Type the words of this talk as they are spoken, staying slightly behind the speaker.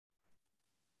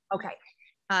Okay.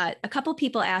 A couple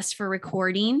people asked for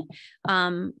recording,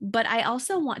 but I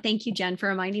also thank you, Jen, for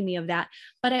reminding me of that.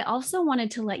 But I also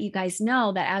wanted to let you guys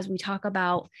know that as we talk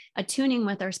about attuning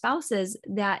with our spouses,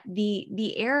 that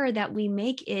the error that we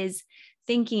make is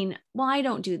thinking, well, I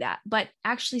don't do that. But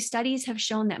actually, studies have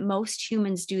shown that most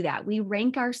humans do that. We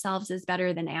rank ourselves as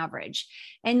better than average.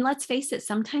 And let's face it,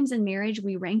 sometimes in marriage,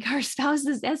 we rank our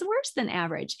spouses as worse than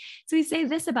average. So we say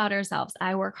this about ourselves: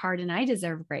 I work hard and I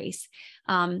deserve grace.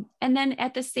 And then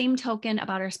at the same token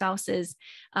about our spouses,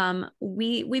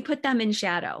 we put them in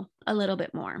shadow a little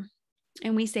bit more.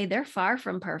 And we say they're far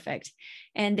from perfect,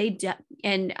 and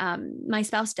my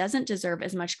spouse doesn't deserve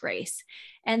as much grace.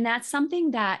 And that's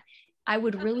something that I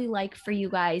would really like for you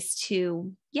guys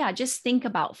to, just think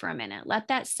about for a minute. Let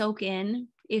that soak in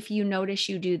if you notice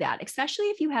you do that, especially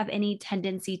if you have any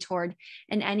tendency toward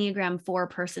an Enneagram 4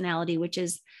 personality, which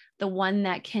is the one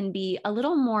that can be a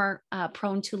little more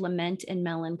prone to lament and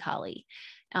melancholy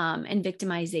and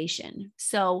victimization.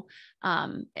 So,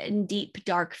 and deep,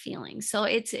 dark feelings. So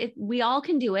we all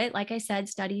can do it. Like I said,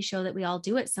 studies show that we all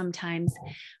do it sometimes.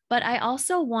 But I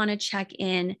also want to check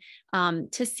in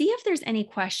to see if there's any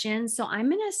questions. So I'm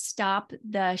going to stop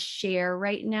the share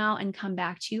right now and come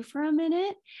back to you for a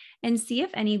minute and see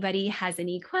if anybody has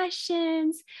any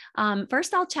questions.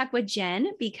 First, I'll check with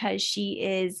Jen because she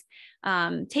is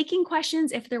taking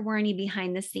questions if there were any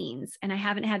behind the scenes, and I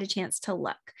haven't had a chance to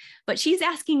look, but she's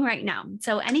asking right now.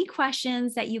 So any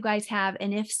questions that you guys have,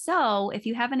 and if so, if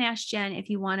you haven't asked Jen, if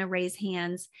you want to raise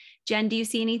hands. Jen, do you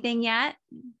see anything yet?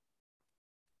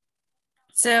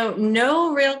 So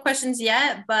no real questions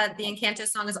yet, but the Encanto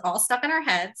song is all stuck in our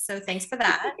heads. So thanks for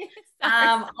that.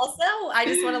 Also, I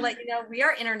just want to let you know, we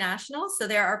are international. So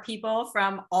there are people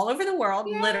from all over the world,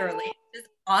 literally. It's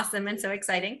awesome and so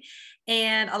exciting.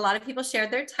 And a lot of people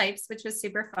shared their types, which was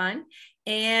super fun.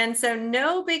 And so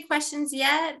no big questions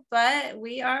yet, but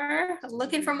we are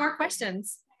looking for more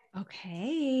questions.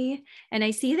 Okay. And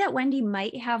I see that Wendy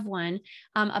might have one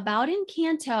about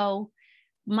Encanto.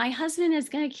 My husband is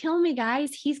going to kill me,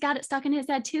 guys. He's got it stuck in his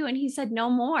head too. And he said, no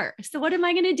more. So what am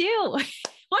I going to do?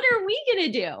 What are we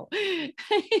going to do?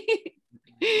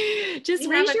 Just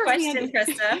raise your hand,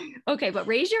 Krista. Okay. But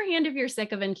raise your hand if you're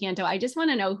sick of Encanto. I just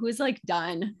want to know who's like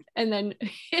done. And then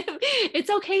it's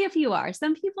okay if you are.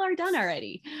 Some people are done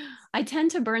already. I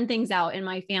tend to burn things out in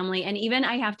my family. And even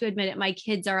I have to admit it, my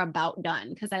kids are about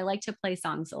done because I like to play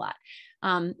songs a lot.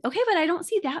 Okay, but I don't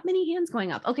see that many hands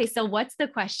going up. Okay, so what's the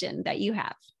question that you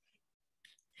have?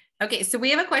 Okay, so we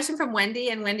have a question from Wendy,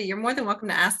 and Wendy, you're more than welcome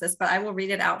to ask this, but I will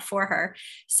read it out for her.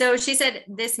 So she said,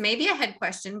 this may be a head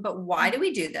question, but why do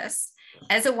we do this?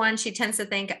 As a one, she tends to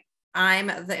think I'm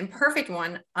the imperfect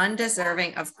one,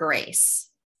 undeserving of grace.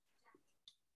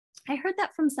 I heard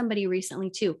that from somebody recently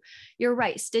too. You're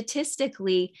right.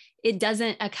 Statistically, it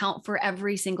doesn't account for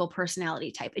every single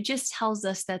personality type. It just tells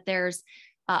us that there's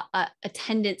a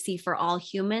tendency for all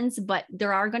humans, but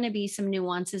there are going to be some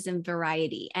nuances and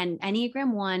variety. And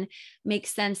Enneagram 1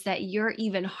 makes sense that you're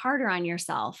even harder on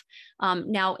yourself.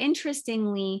 Now,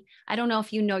 interestingly, I don't know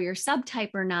if you know your subtype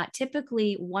or not.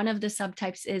 Typically, one of the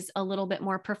subtypes is a little bit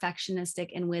more perfectionistic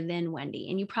and within Wendy.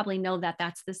 And you probably know that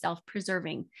that's the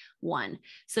self-preserving one.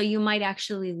 So you might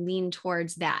actually lean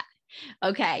towards that.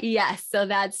 Okay. Yes. So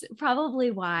that's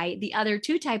probably why the other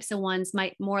two types of ones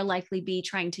might more likely be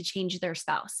trying to change their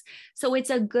spouse. So it's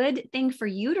a good thing for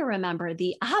you to remember.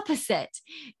 The opposite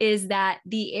is that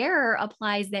the error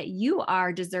applies that you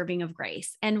are deserving of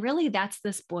grace. And really that's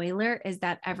the spoiler, is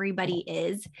that everybody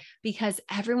is, because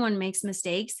everyone makes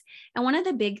mistakes. And one of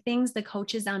the big things the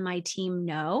coaches on my team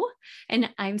know, and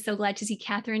I'm so glad to see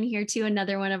Catherine here too,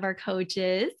 another one of our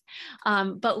coaches,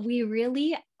 but we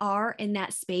really are in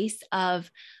that space of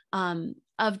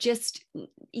just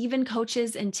even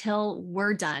coaches until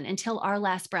we're done, until our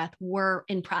last breath, we're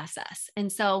in process.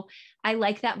 And so I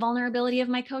like that vulnerability of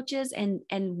my coaches, and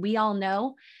we all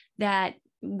know that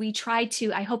we try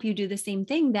to, I hope you do the same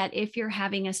thing, that if you're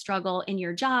having a struggle in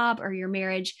your job or your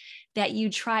marriage, that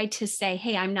you try to say,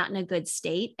 hey, I'm not in a good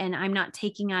state and I'm not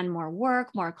taking on more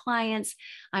work, more clients.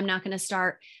 I'm not going to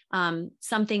start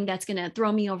something that's going to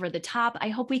throw me over the top. I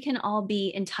hope we can all be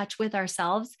in touch with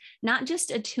ourselves, not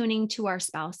just attuning to our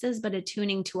spouses, but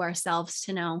attuning to ourselves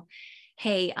to know,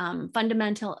 hey,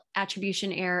 fundamental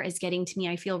attribution error is getting to me.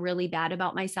 I feel really bad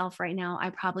about myself right now. I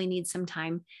probably need some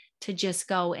time to just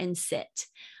go and sit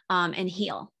and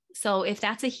heal. So if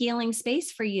that's a healing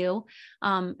space for you,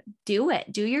 do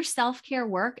it. Do your self-care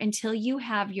work until you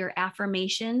have your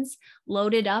affirmations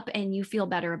loaded up and you feel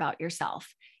better about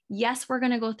yourself. yes, we're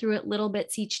going to go through it little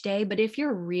bits each day, but if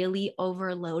you're really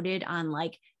overloaded on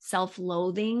like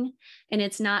self-loathing and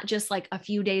it's not just like a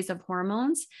few days of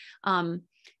hormones,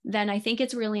 then I think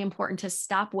it's really important to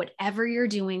stop whatever you're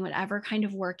doing, whatever kind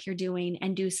of work you're doing,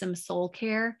 and do some soul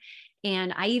care.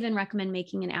 And I even recommend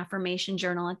making an affirmation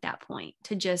journal at that point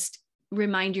to just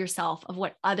remind yourself of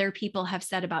what other people have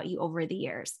said about you over the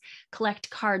years. Collect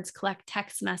cards, collect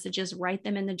text messages, write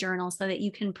them in the journal so that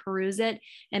you can peruse it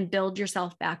and build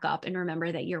yourself back up and remember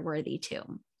that you're worthy too.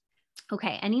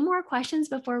 Okay, any more questions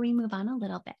before we move on a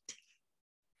little bit?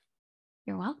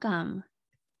 You're welcome.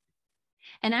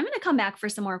 And I'm going to come back for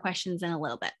some more questions in a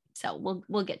little bit. So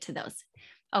we'll get to those.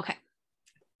 Okay.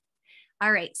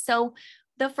 All right. So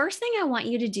the first thing I want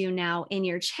you to do now in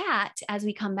your chat as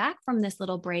we come back from this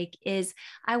little break is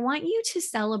I want you to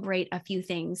celebrate a few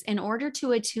things in order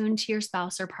to attune to your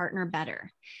spouse or partner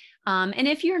better. And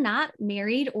if you're not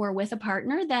married or with a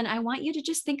partner, then I want you to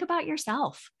just think about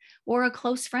yourself or a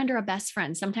close friend or a best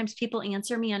friend. Sometimes people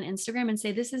answer me on Instagram and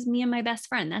say, this is me and my best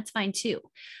friend. That's fine too.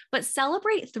 But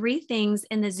celebrate 3 things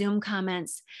in the Zoom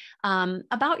comments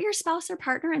about your spouse or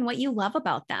partner and what you love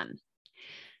about them.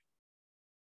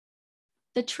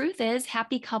 The truth is,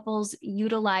 happy couples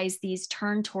utilize these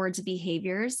turn towards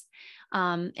behaviors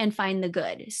and find the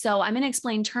good. So I'm going to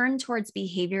explain turn towards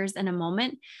behaviors in a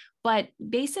moment, but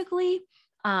basically,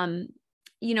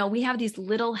 we have these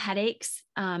little headaches.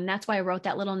 That's why I wrote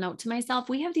that little note to myself.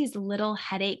 We have these little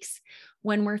headaches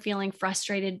when we're feeling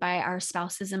frustrated by our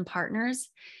spouses and partners.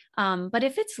 But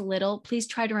if it's little, please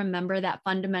try to remember that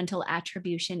fundamental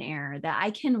attribution error, that I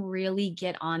can really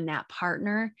get on that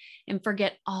partner and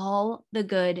forget all the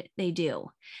good they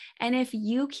do. And if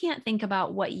you can't think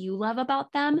about what you love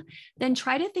about them, then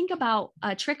try to think about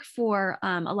a trick for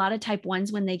a lot of type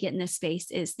 1s when they get in this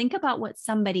space is think about what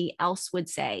somebody else would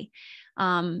say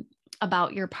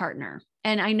about your partner.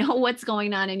 And I know what's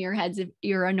going on in your heads. If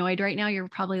you're annoyed right now, you're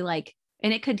probably like,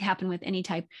 and it could happen with any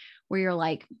type where you're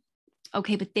like,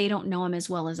 okay, but they don't know them as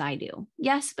well as I do.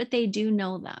 Yes, but they do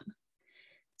know them.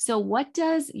 So what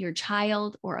does your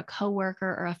child or a coworker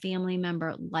or a family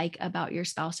member like about your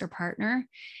spouse or partner?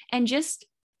 And just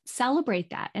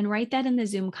celebrate that and write that in the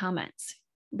Zoom comments,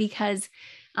 because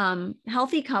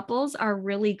healthy couples are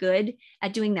really good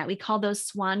at doing that. We call those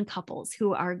swan couples,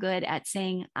 who are good at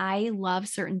saying, I love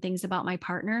certain things about my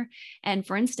partner. And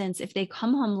for instance, if they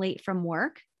come home late from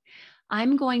work,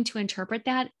 I'm going to interpret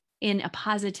that in a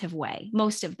positive way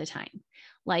most of the time.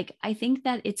 Like, I think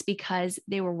that it's because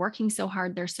they were working so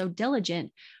hard, they're so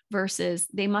diligent, versus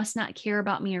they must not care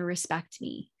about me or respect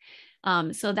me.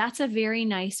 So that's a very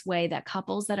nice way that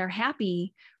couples that are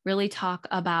happy really talk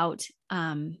about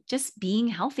just being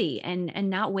healthy and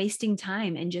not wasting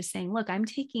time and just saying, look, I'm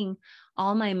taking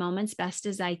all my moments best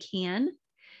as I can,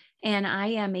 and I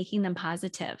am making them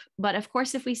positive. But of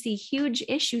course, if we see huge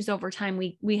issues over time,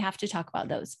 we have to talk about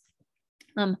those.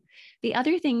 The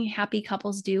other thing happy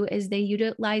couples do is they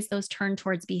utilize those turn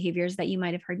towards behaviors that you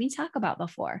might have heard me talk about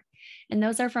before. And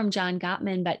those are from John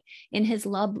Gottman, but in his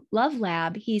love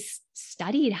lab, he's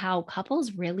studied how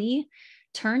couples really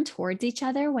turn towards each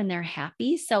other when they're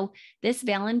happy. So this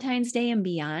Valentine's Day and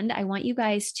beyond, I want you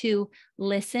guys to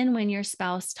listen when your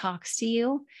spouse talks to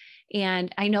you.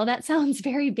 And I know that sounds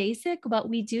very basic, but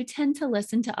we do tend to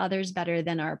listen to others better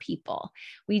than our people.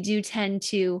 We do tend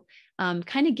to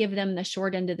kind of give them the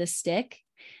short end of the stick.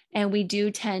 And we do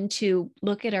tend to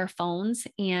look at our phones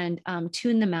and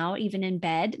tune them out, even in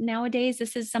bed nowadays.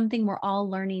 This is something we're all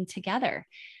learning together.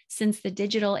 Since the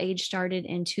digital age started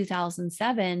in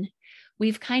 2007,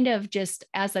 we've kind of just,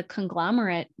 as a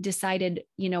conglomerate, decided,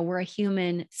 we're a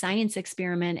human science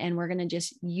experiment and we're going to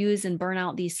just use and burn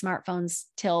out these smartphones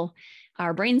till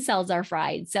our brain cells are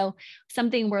fried. So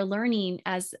something we're learning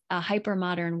as a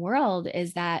hyper-modern world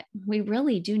is that we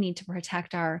really do need to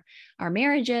protect our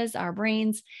marriages, our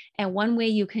brains. And one way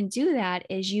you can do that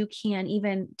is you can,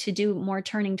 even to do more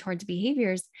turning towards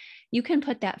behaviors, you can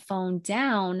put that phone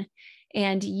down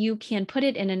and you can put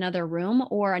it in another room.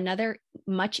 Or another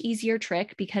much easier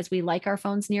trick, because we like our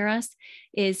phones near us,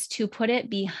 is to put it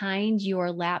behind your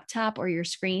laptop or your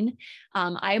screen.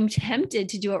 I'm tempted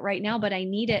to do it right now, but I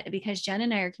need it because Jen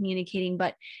and I are communicating.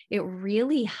 But it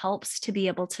really helps to be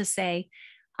able to say,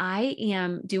 I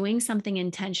am doing something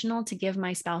intentional to give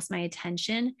my spouse my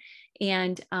attention.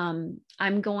 And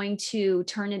I'm going to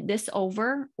turn this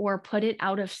over or put it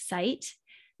out of sight.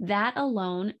 That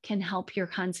alone can help your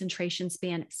concentration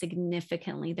span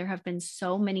significantly. There have been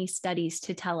so many studies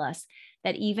to tell us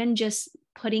that even just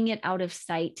putting it out of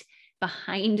sight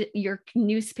behind your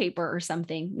newspaper or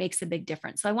something makes a big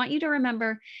difference. So I want you to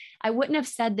remember, I wouldn't have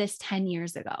said this 10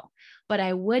 years ago, but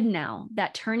I would now,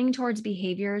 that turning towards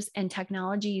behaviors and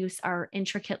technology use are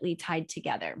intricately tied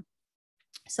together.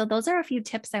 So those are a few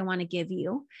tips I want to give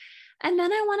you. And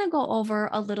then I want to go over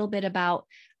a little bit about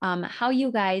how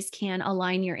you guys can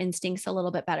align your instincts a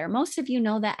little bit better. Most of you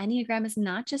know that Enneagram is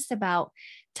not just about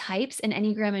types, and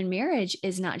Enneagram in marriage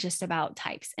is not just about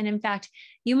types. And in fact,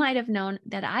 you might have known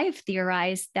that I've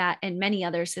theorized that, and many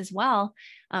others as well,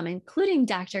 including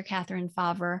Dr. Catherine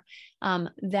Favre,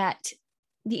 that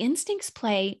the instincts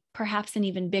play perhaps an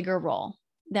even bigger role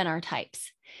than our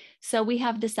types. So we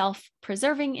have the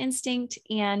self-preserving instinct,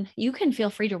 and you can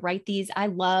feel free to write these. I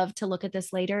love to look at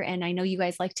this later, and I know you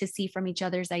guys like to see from each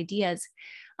other's ideas.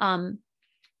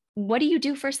 What do you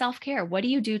do for self-care? What do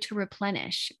you do to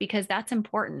replenish? Because that's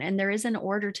important. And there is an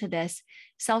order to this.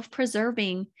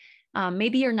 Self-preserving,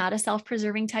 maybe you're not a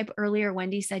self-preserving type. Earlier,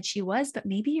 Wendy said she was, but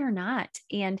maybe you're not.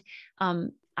 And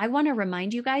I want to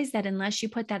remind you guys that unless you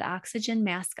put that oxygen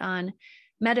mask on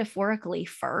metaphorically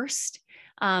first,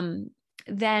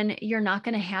 then you're not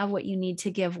going to have what you need to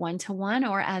give one-to-one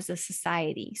or as a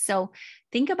society. So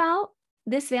think about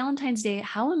this Valentine's Day.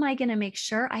 How am I going to make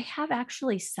sure I have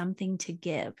actually something to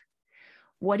give?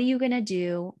 What are you going to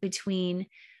do between,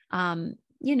 now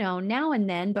and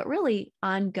then, but really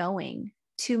ongoing,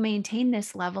 to maintain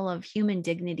this level of human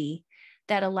dignity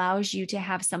that allows you to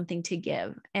have something to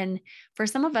give? And for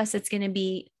some of us, it's going to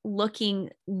be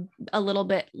looking a little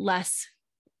bit less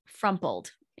frumpled.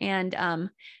 And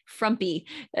frumpy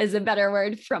is a better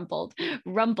word,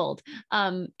 rumpled.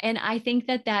 And I think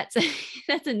that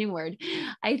that's a new word.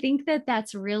 I think that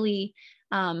that's really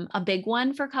a big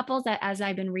one for couples, that as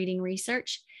I've been reading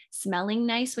research. Smelling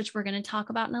nice, which we're going to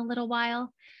talk about in a little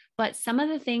while. But some of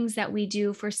the things that we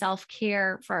do for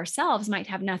self-care for ourselves might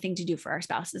have nothing to do for our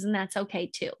spouses. And that's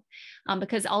okay too,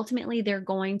 because ultimately they're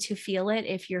going to feel it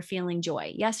if you're feeling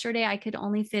joy. Yesterday, I could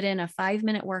only fit in a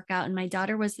 5-minute workout, and my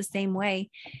daughter was the same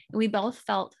way. And we both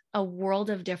felt a world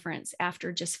of difference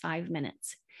after just 5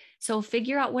 minutes. So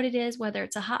figure out what it is, whether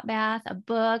it's a hot bath, a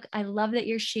book. I love that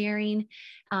you're sharing.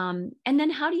 And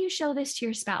then how do you show this to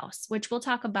your spouse, which we'll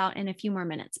talk about in a few more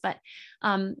minutes. But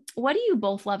what do you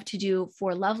both love to do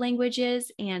for love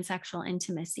languages and sexual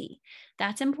intimacy?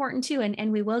 That's important too.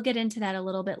 And we will get into that a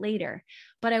little bit later.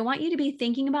 But I want you to be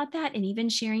thinking about that and even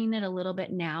sharing it a little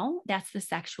bit now. That's the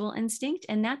sexual instinct.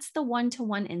 And that's the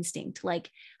one-to-one instinct. Like,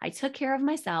 I took care of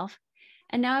myself,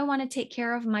 and now I want to take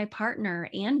care of my partner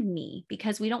and me,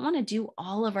 because we don't want to do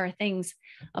all of our things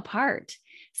apart.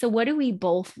 So what do we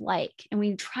both like? And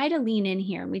we try to lean in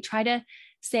here, and we try to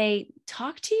say,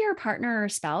 talk to your partner or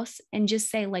spouse and just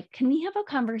say, like, can we have a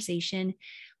conversation?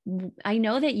 I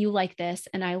know that you like this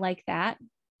and I like that,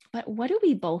 but what do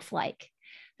we both like?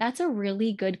 That's a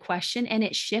really good question, and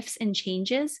it shifts and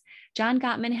changes. John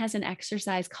Gottman has an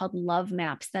exercise called love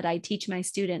maps that I teach my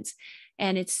students.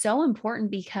 And it's so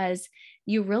important because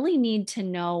you really need to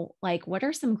know, like, what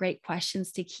are some great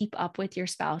questions to keep up with your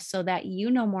spouse so that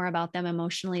you know more about them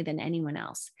emotionally than anyone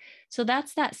else. So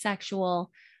that's that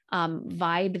sexual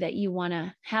vibe that you want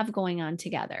to have going on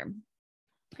together.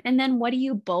 And then what do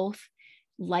you both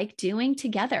like doing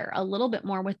together? A little bit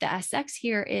more with the SX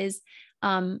here is,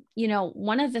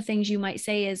 one of the things you might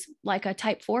say is, like a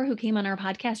type 4 who came on our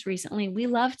podcast recently, we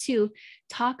love to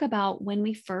talk about when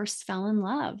we first fell in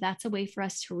love. That's a way for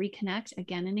us to reconnect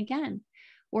again and again,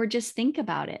 or just think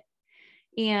about it.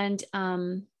 And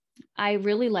I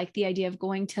really like the idea of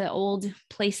going to old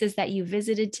places that you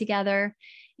visited together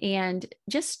and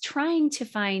just trying to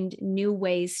find new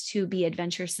ways to be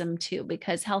adventuresome too,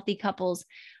 because healthy couples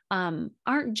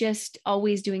aren't just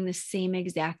always doing the same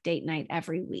exact date night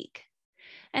every week.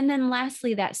 And then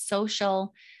lastly, that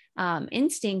social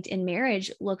instinct in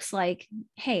marriage looks like,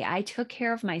 hey, I took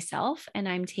care of myself and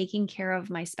I'm taking care of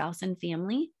my spouse and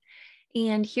family.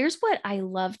 And here's what I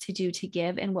love to do to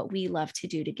give and what we love to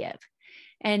do to give.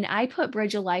 And I put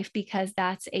Bridge of Life because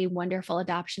that's a wonderful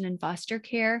adoption and foster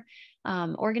care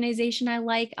organization I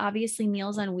like. Obviously,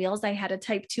 Meals on Wheels. I had a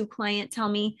type 2 client tell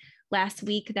me last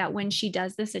week that when she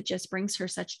does this, it just brings her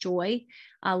such joy.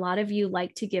 A lot of you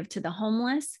like to give to the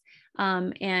homeless.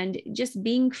 And just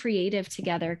being creative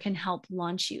together can help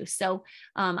launch you. So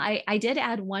I did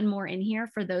add one more in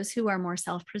here for those who are more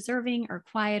self-preserving or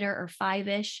quieter or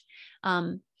 5-ish.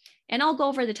 And I'll go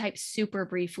over the types super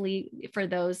briefly for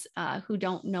those who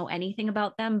don't know anything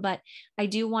about them. But I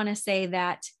do want to say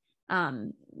that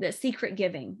the secret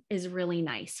giving is really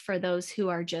nice for those who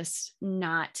are just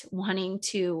not wanting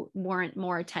to warrant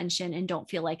more attention and don't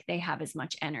feel like they have as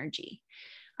much energy.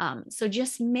 So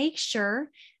just make sure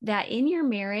that in your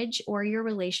marriage or your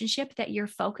relationship that you're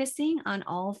focusing on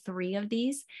all three of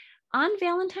these on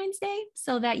Valentine's Day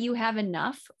so that you have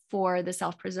enough for the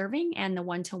self-preserving and the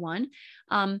one-to-one.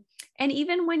 And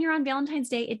even when you're on Valentine's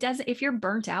Day, if you're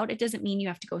burnt out, it doesn't mean you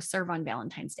have to go serve on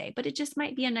Valentine's Day, but it just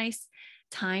might be a nice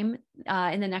time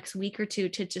in the next week or two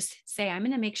to just say, I'm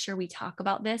going to make sure we talk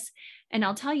about this. And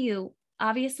I'll tell you,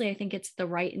 obviously, I think it's the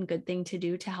right and good thing to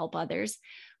do to help others.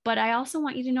 But I also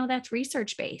want you to know that's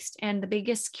research-based. And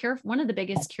one of the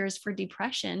biggest cures for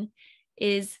depression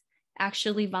is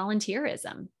actually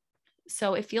volunteerism.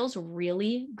 So it feels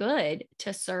really good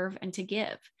to serve and to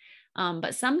give.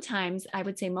 But sometimes I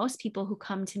would say most people who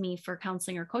come to me for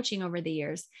counseling or coaching over the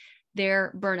years,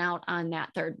 they're burnout on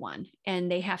that third one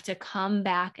and they have to come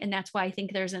back. And that's why I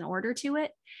think there's an order to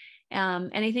it.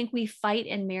 And I think we fight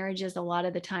in marriages a lot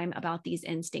of the time about these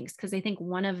instincts because I think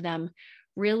one of them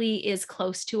really is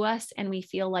close to us and we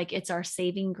feel like it's our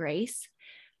saving grace.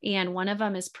 And one of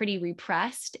them is pretty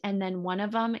repressed. And then one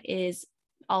of them is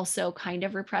also kind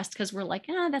of repressed because we're like,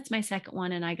 that's my second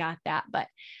one and I got that. But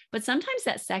sometimes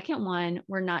that second one,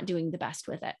 we're not doing the best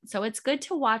with it. So it's good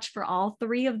to watch for all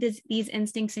three of these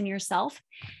instincts in yourself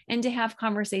and to have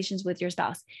conversations with your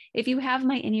spouse. If you have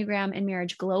my Enneagram and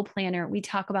Marriage Glow Planner, we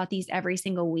talk about these every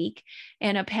single week.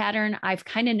 And a pattern I've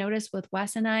kind of noticed with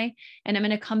Wes and I'm going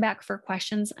to come back for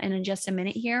questions in just a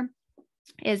minute here,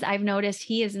 is I've noticed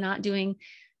he is not doing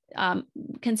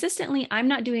consistently, I'm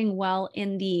not doing well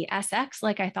in the SX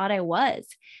like I thought I was,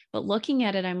 but looking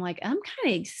at it, I'm like, I'm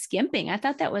kind of skimping. I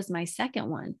thought that was my second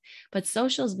one, but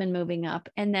social's been moving up.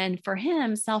 And then for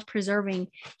him, self-preserving,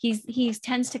 he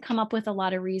tends to come up with a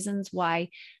lot of reasons why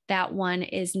that one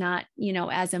is not,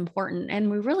 as important. And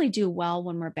we really do well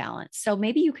when we're balanced. So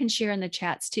maybe you can share in the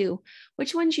chats too,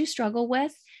 which ones you struggle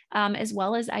with, as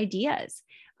well as ideas.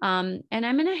 And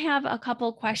I'm going to have a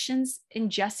couple questions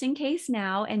just in case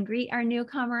now and greet our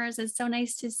newcomers. It's so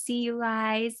nice to see you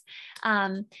guys.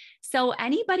 So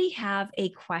anybody have a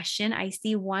question? I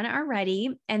see one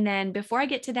already. And then before I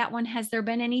get to that one, has there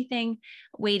been anything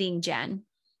waiting, Jen?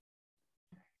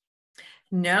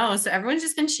 No. So everyone's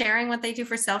just been sharing what they do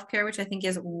for self-care, which I think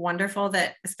is wonderful,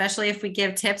 that especially if we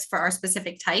give tips for our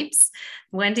specific types.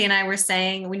 Wendy and I were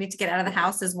saying we need to get out of the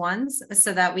house as ones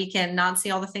so that we can not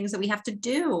see all the things that we have to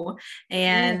do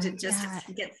and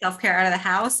get self-care out of the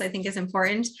house, I think is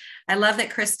important. I love that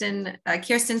Kirsten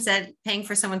said paying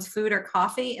for someone's food or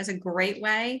coffee is a great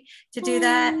way to do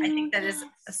that. I think that is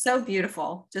so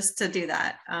beautiful just to do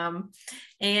that.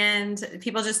 And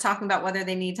people just talking about whether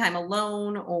they need time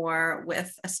alone or with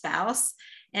a spouse,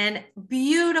 and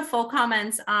beautiful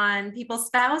comments on people's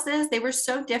spouses. They were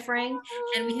so differing,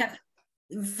 and we have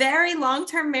very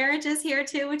long-term marriages here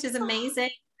too, which is amazing.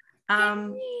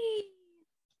 And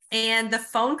the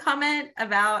phone comment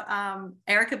about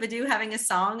Erykah Badu having a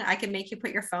song, I Can Make You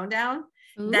Put Your Phone Down.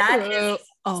 That is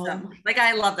awesome. Like,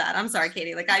 I love that. I'm sorry,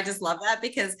 Katie. Like, I just love that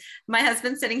because my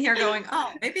husband's sitting here going,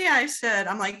 oh, maybe I should.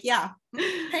 I'm like, yeah,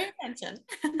 pay attention.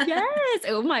 Yes.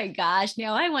 Oh my gosh.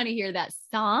 Now I want to hear that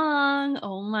song.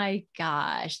 Oh my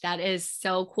gosh. That is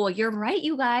so cool. You're right,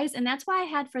 you guys. And that's why I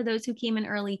had, for those who came in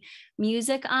early,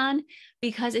 music on,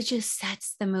 because it just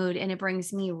sets the mood and it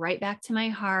brings me right back to my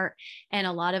heart. And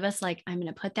a lot of us I'm going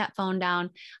to put that phone down.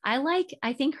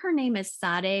 I think her name is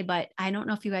Sade, but I don't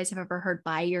know if you guys have ever heard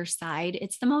By Your Side.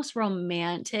 It's the most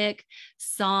romantic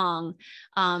song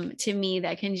to me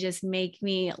that can just make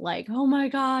me like, oh my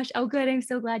gosh. Oh, good. I'm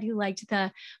so glad you liked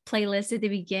the playlist at the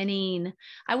beginning.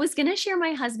 I was going to share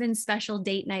my husband's special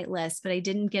date night list, but I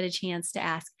didn't get a chance to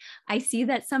ask. I see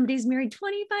that somebody's married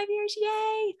 25 years.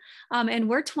 Yay. And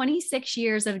we're 26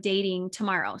 years of dating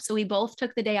tomorrow. So we both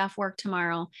took the day off work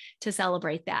tomorrow to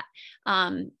celebrate that.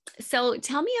 So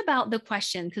tell me about the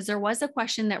question, because there was a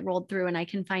question that rolled through and I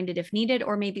can find it if needed,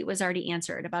 or maybe it was already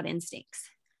answered about instincts.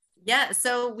 Yeah.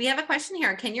 So we have a question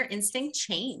here. Can your instinct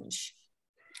change?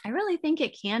 I really think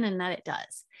it can, and that it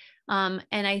does.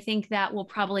 And I think that we'll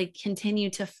probably continue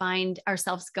to find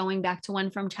ourselves going back to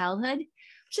one from childhood,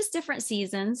 just different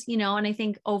seasons, and I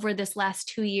think over this last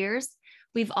 2 years,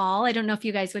 I don't know if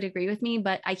you guys would agree with me,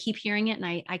 but I keep hearing it and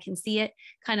I can see it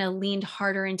kind of leaned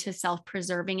harder into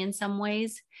self-preserving in some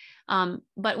ways.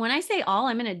 But when I say all,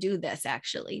 I'm going to do this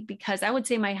actually, because I would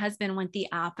say my husband went the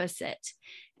opposite.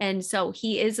 And so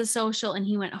he is a social and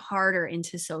he went harder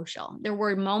into social. There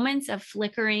were moments of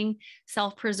flickering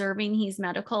self-preserving. He's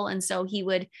medical. And so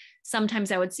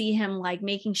sometimes I would see him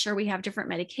making sure we have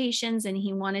different medications and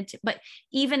he wanted to, but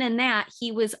even in that,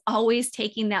 he was always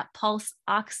taking that pulse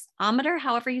oximeter,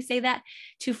 however you say that,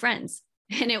 to friends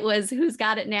And it was, who's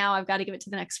got it now? I've got to give it to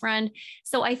the next friend.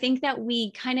 So I think that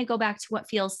we kind of go back to what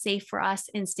feels safe for us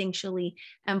instinctually.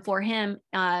 And for him,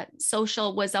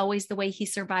 social was always the way he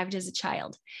survived as a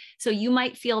child. So you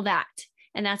might feel that,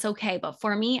 and that's okay. But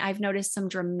for me, I've noticed some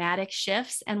dramatic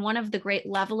shifts. And one of the great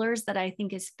levelers that I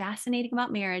think is fascinating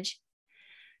about marriage,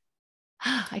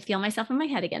 I feel myself in my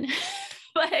head again,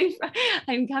 but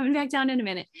I'm coming back down in a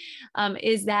minute,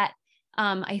 is that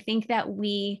I think that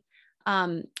we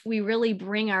really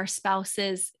bring our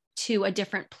spouses to a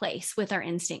different place with our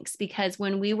instincts, because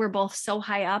when we were both so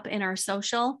high up in our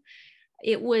social,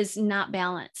 it was not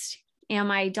balanced. And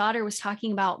my daughter was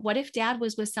talking about, what if dad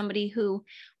was with somebody who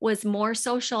was more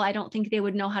social? I don't think they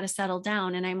would know how to settle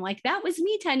down. And I'm like, that was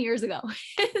me 10 years ago.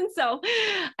 And so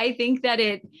I think that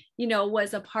it,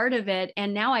 was a part of it.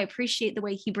 And now I appreciate the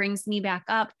way he brings me back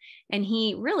up. And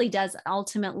he really does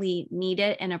ultimately need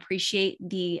it and appreciate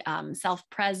the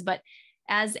self-pres. But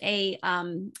as a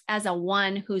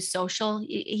one who's social,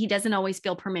 he doesn't always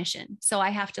feel permission. So I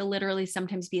have to literally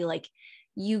sometimes be like,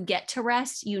 you get to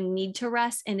rest, you need to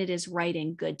rest, and it is right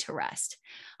and good to rest.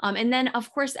 And then, of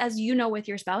course, as you know, with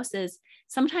your spouses,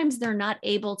 sometimes they're not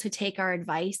able to take our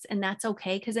advice, and that's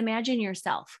okay, because imagine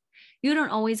yourself. You don't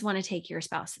always want to take your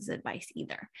spouse's advice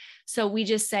either. So we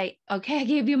just say, okay, I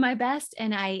gave you my best,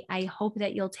 and I hope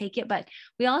that you'll take it. But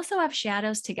we also have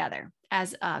shadows together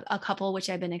as a couple, which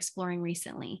I've been exploring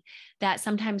recently, that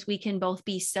sometimes we can both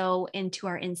be so into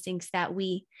our instincts that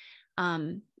we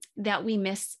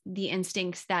miss the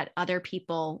instincts that other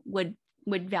people would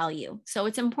value. So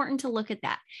it's important to look at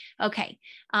that. Okay.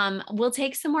 We'll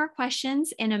take some more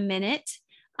questions in a minute.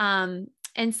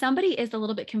 And somebody is a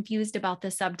little bit confused about the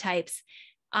subtypes.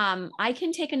 I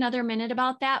can take another minute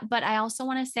about that, but I also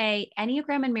want to say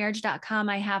enneagramandmarriage.com.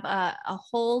 I have a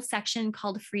whole section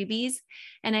called freebies,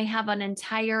 and I have an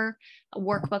entire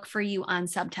workbook for you on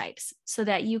subtypes, so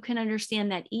that you can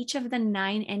understand that each of the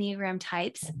 9 Enneagram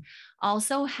types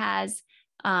also has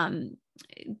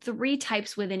 3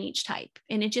 types within each type.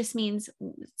 And it just means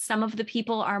some of the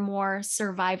people are more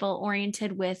survival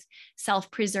oriented with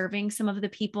self-preserving. Some of the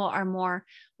people are more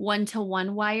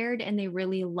one-to-one wired, and they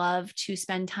really love to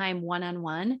spend time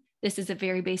one-on-one. This is a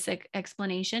very basic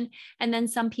explanation. And then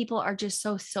some people are just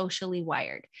so socially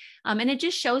wired. And it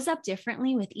just shows up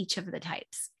differently with each of the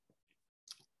types.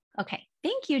 Okay,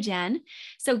 thank you, Jen.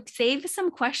 So save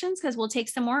some questions, because we'll take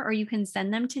some more, or you can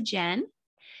send them to Jen.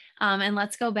 And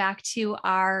let's go back to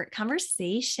our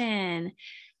conversation.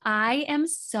 I am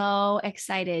so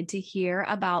excited to hear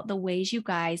about the ways you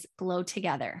guys glow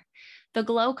together. The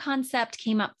glow concept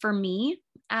came up for me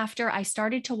after I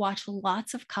started to watch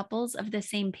lots of couples of the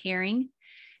same pairing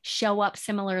show up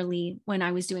similarly when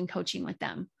I was doing coaching with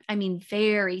them. I mean,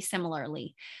 very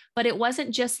similarly. But it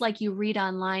wasn't just like you read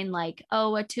online, like,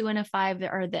 oh, a 2 and a 5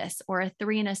 are this, or a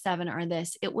 3 and a 7 are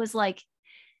this. It was like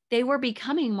they were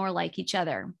becoming more like each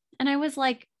other. And I was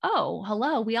like, oh,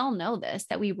 hello, we all know this,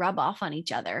 that we rub off on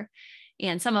each other,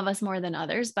 and some of us more than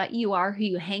others, but you are who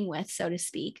you hang with, so to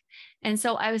speak. And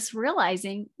so I was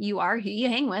realizing you are who you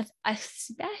hang with,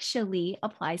 especially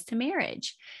applies to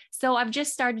marriage. So I've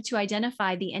just started to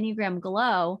identify the Enneagram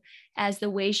glow as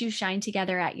the ways you shine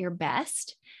together at your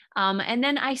best. And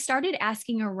then I started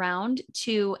asking around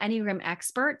to Enneagram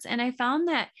experts, and I found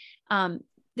that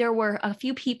there were a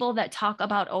few people that talk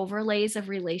about overlays of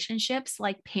relationships,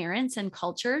 like parents and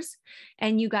cultures.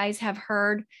 And you guys have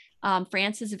heard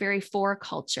France is very 4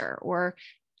 culture, or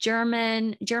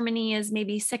Germany is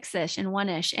maybe 6-ish and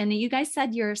 1-ish. And you guys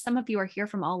said some of you are here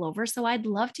from all over. So I'd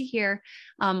love to hear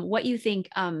what you think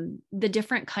the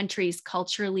different countries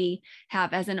culturally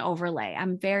have as an overlay.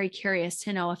 I'm very curious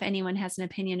to know if anyone has an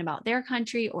opinion about their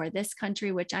country or this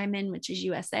country, which I'm in, which is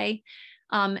USA.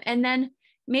 And then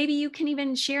maybe you can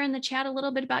even share in the chat a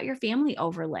little bit about your family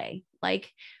overlay.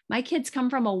 Like, my kids come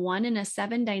from a 1 and a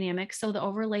 7 dynamic. So the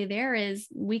overlay there is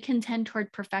we can tend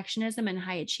toward perfectionism and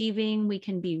high achieving. We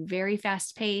can be very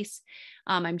fast paced.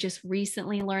 I'm just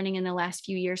recently learning in the last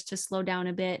few years to slow down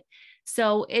a bit.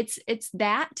 So it's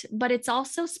that, but it's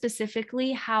also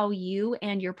specifically how you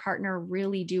and your partner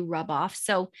really do rub off.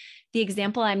 So the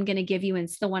example I'm going to give you, and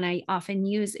it's the one I often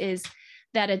use, is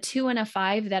that a 2 and a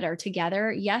 5 that are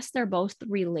together, yes, they're both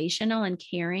relational and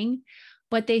caring,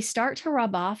 but they start to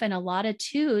rub off, and a lot of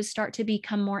 2s start to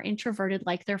become more introverted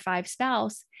like their 5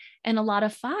 spouse, and a lot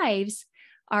of 5s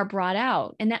are brought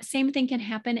out. And that same thing can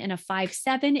happen in a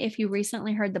 5-7. If you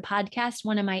recently heard the podcast,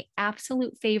 one of my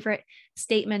absolute favorite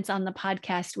statements on the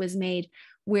podcast was made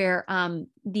where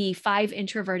the 5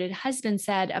 introverted husband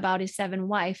said about his 7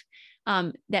 wife,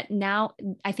 that now,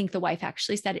 I think the wife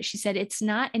actually said it. She said, it's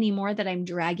not anymore that I'm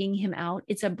dragging him out.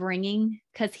 It's a bringing,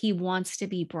 because he wants to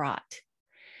be brought.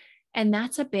 And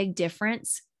that's a big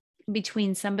difference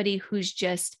between somebody who's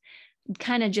just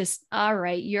kind of just, all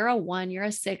right, you're a 1, you're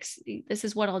a 6, this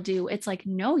is what I'll do. It's like,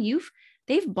 no,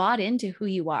 they've bought into who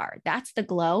you are. That's the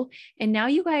glow. And now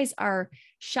you guys are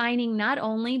shining not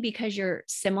only because you're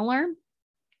similar,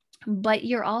 but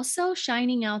you're also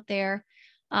shining out there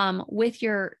with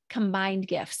your combined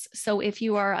gifts. So if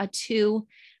you are a 2,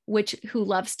 who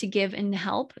loves to give and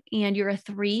help, and you're a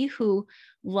 3 who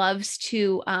loves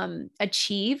to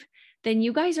achieve, then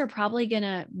you guys are probably going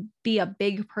to be a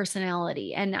big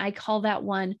personality. And I call that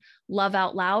one Love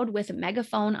Out Loud, with a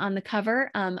megaphone on the cover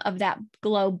of that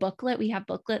glow booklet. We have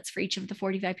booklets for each of the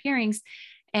 45 pairings.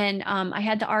 And I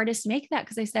had the artist make that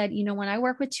because I said, when I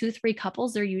work with 2, 3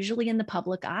 couples, they're usually in the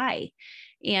public eye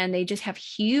and they just have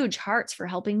huge hearts for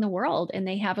helping the world. And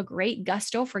they have a great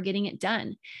gusto for getting it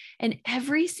done. And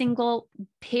every single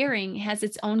pairing has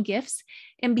its own gifts.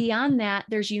 And beyond that,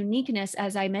 there's uniqueness.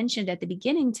 As I mentioned at the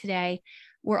beginning today,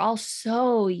 we're all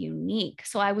so unique.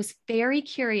 So I was very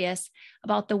curious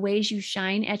about the ways you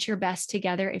shine at your best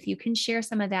together. If you can share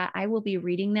some of that, I will be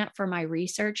reading that for my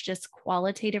research, just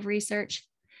qualitative research.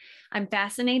 I'm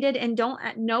fascinated, and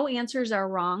no answers are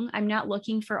wrong. I'm not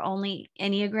looking for only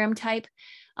Enneagram type.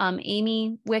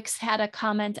 Amy Wicks had a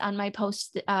comment on my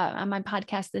post on my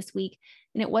podcast this week,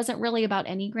 and it wasn't really about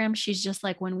Enneagram. She's just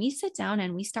like, when we sit down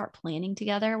and we start planning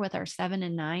together with our 7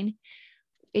 and 9,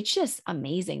 it's just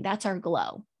amazing. That's our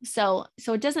glow. So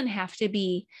it doesn't have to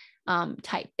be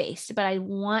type based, but I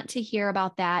want to hear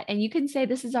about that. And you can say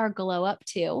this is our glow up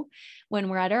too, when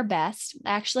we're at our best. I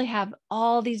actually have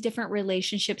all these different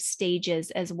relationship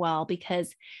stages as well,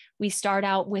 because we start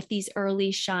out with these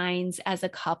early shines as a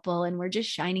couple and we're just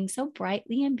shining so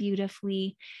brightly and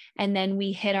beautifully. And then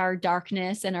we hit our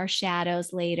darkness and our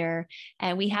shadows later,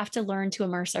 and we have to learn to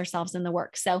immerse ourselves in the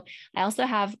work. So I also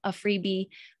have a freebie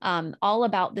all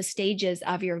about the stages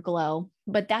of your glow,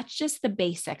 but that's just the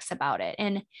basics about it.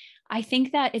 And I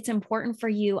think that it's important for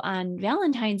you on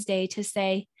Valentine's Day to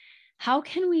say, how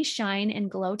can we shine and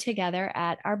glow together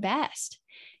at our best?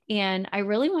 And I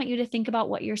really want you to think about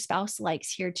what your spouse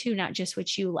likes here too, not just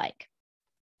what you like.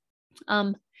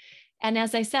 And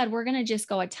as I said, we're going to just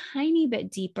go a tiny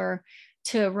bit deeper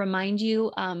to remind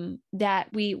you that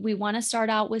we want to start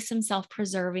out with some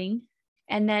self-preserving.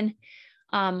 And then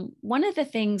one of the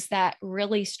things that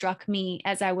really struck me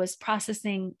as I was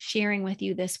processing, sharing with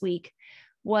you this week,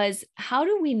 was how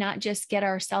do we not just get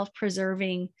our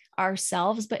self-preserving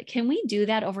ourselves, but can we do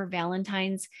that over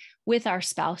Valentine's with our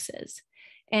spouses?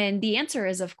 And the answer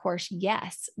is, of course,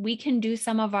 yes. We can do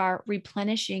some of our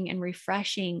replenishing and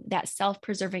refreshing that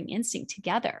self-preserving instinct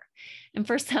together. And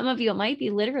for some of you, it might be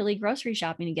literally grocery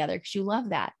shopping together because you love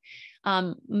that.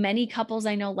 Many couples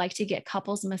I know like to get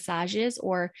couples massages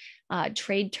or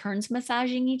trade turns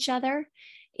massaging each other.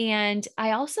 And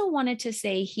I also wanted to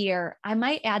say here, I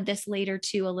might add this later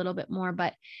too, a little bit more,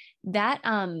 but that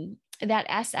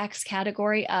SX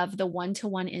category of the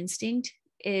one-to-one instinct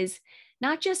is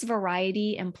not just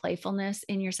variety and playfulness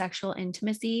in your sexual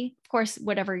intimacy. Of course,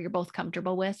 whatever you're both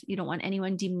comfortable with, you don't want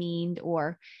anyone demeaned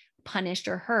or punished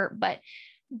or hurt, but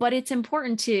it's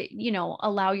important to,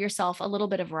 allow yourself a little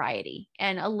bit of variety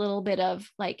and a little bit of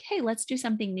like, hey, let's do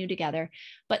something new together.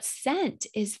 But scent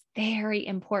is very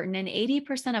important. And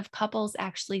 80% of couples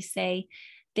actually say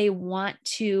they want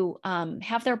to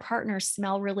have their partner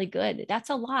smell really good.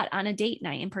 That's a lot on a date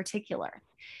night in particular.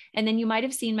 And then you might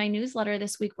have seen my newsletter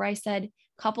this week where I said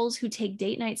couples who take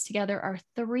date nights together are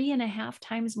 3.5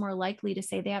 times more likely to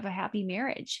say they have a happy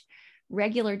marriage.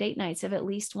 Regular date nights of at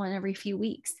least one every few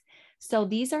weeks. So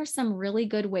these are some really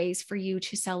good ways for you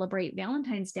to celebrate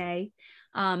Valentine's Day.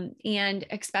 And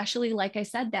especially, like I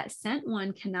said, that scent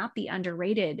one cannot be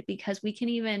underrated because we can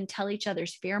even tell each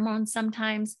other's pheromones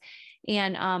sometimes.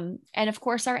 And of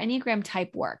course, our Enneagram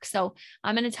type work. So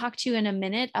I'm going to talk to you in a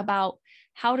minute about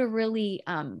how to really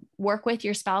work with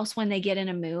your spouse when they get in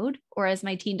a mood, or as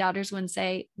my teen daughters would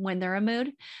say, when they're in a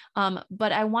mood.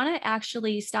 But I want to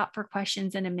actually stop for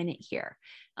questions in a minute here.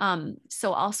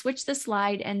 So I'll switch the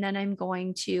slide and then I'm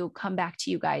going to come back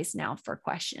to you guys now for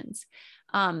questions.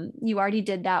 You already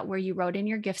did that where you wrote in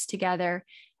your gifts together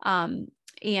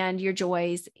and your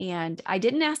joys. And I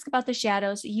didn't ask about the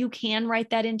shadows. You can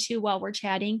write that in too while we're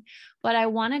chatting, but I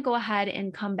want to go ahead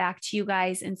and come back to you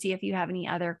guys and see if you have any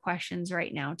other questions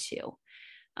right now too.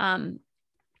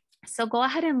 So go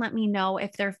ahead and let me know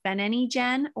if there've been any,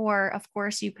 Jen, or of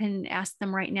course you can ask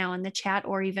them right now in the chat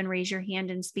or even raise your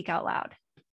hand and speak out loud.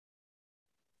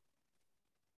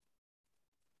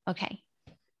 Okay.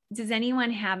 Does anyone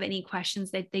have any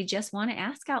questions that they just want to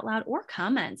ask out loud or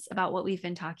comments about what we've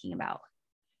been talking about?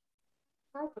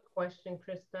 I have a question,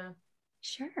 Krista.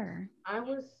 Sure. I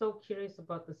was so curious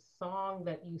about the song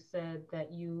that you said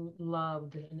that you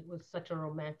loved, and it was such a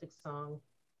romantic song.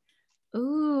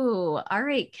 Ooh, all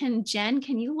right. Can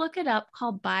you look it up,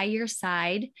 called By Your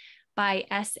Side by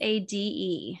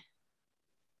SADE?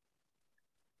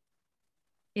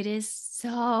 It is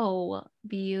so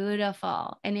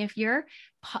beautiful. And if you're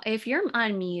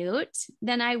on mute,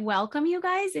 then I welcome you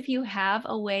guys. If you have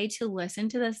a way to listen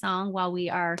to the song while we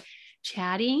are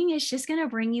chatting, it's just going to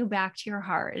bring you back to your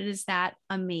heart. It is that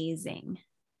amazing.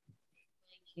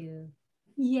 Thank you.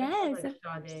 Yes.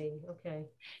 Like Sade. Okay.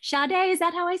 Sade, is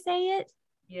that how I say it?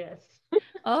 Yes.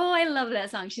 Oh, I love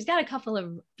that song. She's got a couple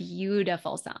of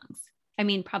beautiful songs. I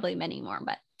mean, probably many more,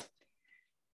 but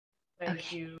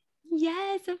Thank you.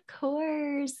 Yes, of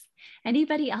course.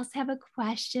 Anybody else have a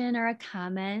question or a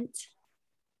comment?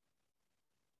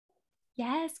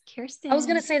 Yes, Kirsten. I was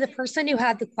going to say the person who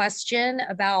had the question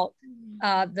about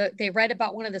they read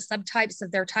about one of the subtypes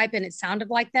of their type and it sounded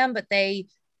like them, but they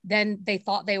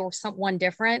thought they were someone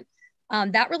different.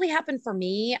 That really happened for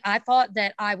me. I thought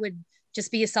that I would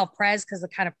just be a self-pres because the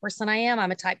kind of person I am.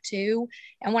 I'm a type 2.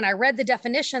 And when I read the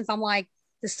definitions, I'm like,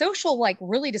 the social like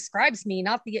really describes me,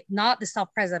 not the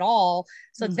self-pres at all.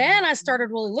 So then I started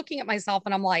really looking at myself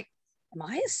and I'm like, am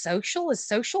I a social? Is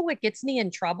social what gets me in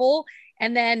trouble?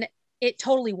 And then it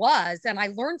totally was. And I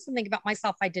learned something about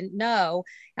myself I didn't know.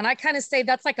 And I kind of say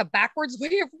that's like a backwards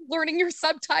way of learning your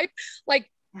subtype. Like,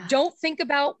 don't think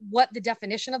about what the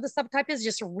definition of the subtype is.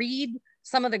 Just read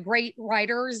some of the great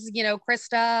writers, you know,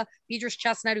 Krista, Beatrice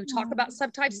Chestnut, who talk about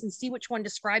subtypes and see which one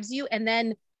describes you. And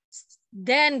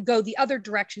then go the other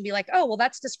direction, be like, oh, well,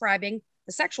 that's describing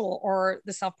the sexual or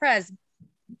the self-pres.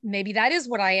 Maybe that is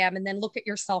what I am. And then look at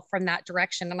yourself from that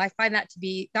direction. And I find that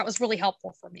that was really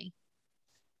helpful for me.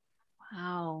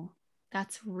 Wow.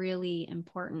 That's really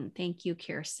important. Thank you,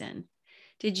 Kirsten.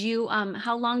 Did you,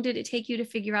 how long did it take you to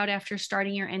figure out after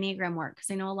starting your Enneagram work?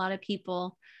 Because I know a lot of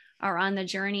people are on the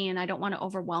journey and I don't want to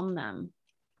overwhelm them.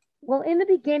 Well, in the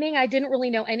beginning, I didn't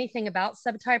really know anything about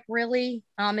subtype really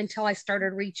until I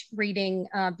started reading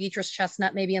Beatrice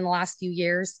Chestnut, maybe in the last few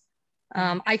years.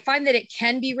 I find that it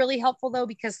can be really helpful though,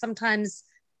 because sometimes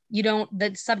the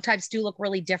subtypes do look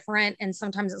really different. And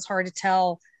sometimes it's hard to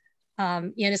tell,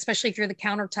 and especially if you're the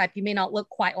counter type, you may not look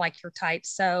quite like your type.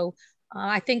 So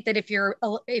I think that if you're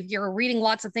reading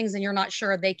lots of things and you're not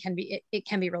sure, it can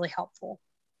be really helpful.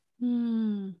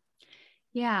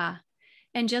 Yeah.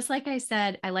 And just like I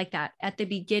said, I like that at the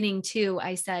beginning too,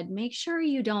 I said, make sure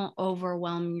you don't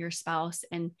overwhelm your spouse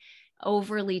and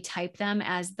overly type them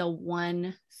as the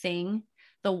one thing,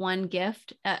 the one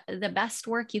gift. The best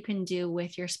work you can do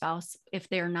with your spouse, if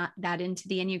they're not that into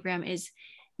the Enneagram, is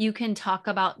you can talk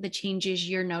about the changes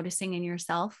you're noticing in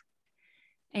yourself.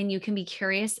 And you can be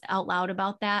curious out loud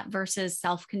about that versus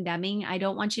self-condemning. I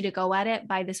don't want you to go at it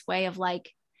by this way of like,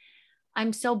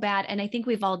 I'm so bad. And I think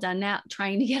we've all done that,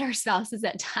 trying to get our spouses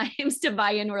at times to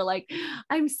buy in. We're like,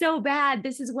 I'm so bad.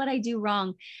 This is what I do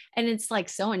wrong. And it's like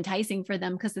so enticing for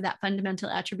them because of that fundamental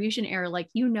attribution error. Like,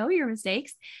 you know, your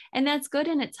mistakes, and that's good.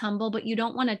 And it's humble, but you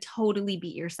don't want to totally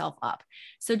beat yourself up.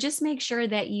 So just make sure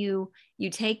that you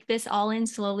take this all in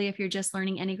slowly if you're just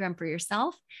learning Enneagram for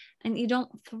yourself, and you don't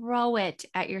throw it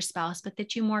at your spouse, but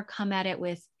that you more come at it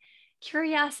with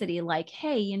curiosity. Like,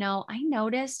 hey, you know, I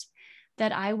noticed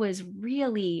that I was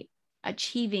really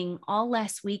achieving all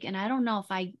last week. And I don't know if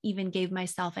I even gave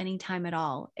myself any time at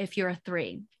all. If you're a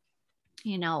 3,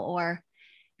 you know, or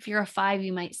if you're a 5,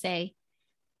 you might say,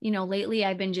 you know, lately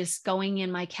I've been just going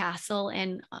in my castle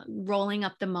and rolling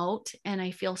up the moat. And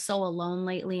I feel so alone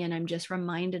lately. And I'm just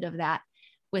reminded of that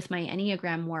with my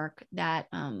Enneagram work, that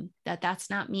that's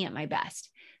not me at my best.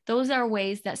 Those are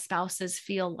ways that spouses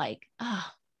feel like, oh,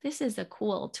 this is a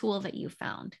cool tool that you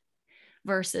found.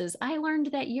 Versus, I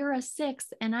learned that you're a 6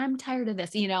 and I'm tired of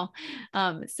this, you know?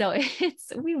 So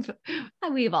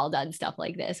we've all done stuff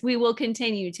like this. We will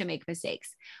continue to make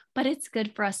mistakes, but it's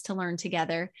good for us to learn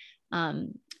together.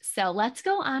 So let's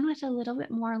go on with a little bit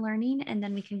more learning, and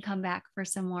then we can come back for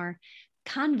some more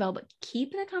convo, but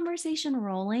keep the conversation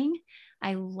rolling.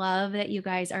 I love that you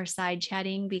guys are side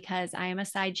chatting, because I am a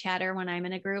side chatter when I'm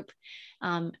in a group.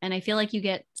 And I feel like you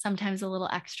get sometimes a little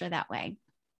extra that way.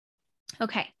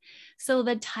 Okay, so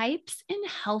the types in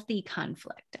healthy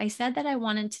conflict. I said that I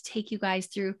wanted to take you guys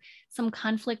through some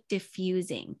conflict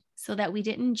diffusing so that we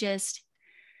didn't just,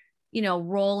 you know,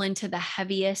 roll into the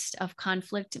heaviest of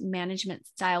conflict management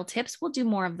style tips. We'll do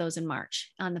more of those in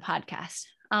March on the podcast.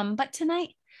 But tonight,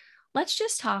 let's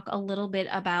just talk a little bit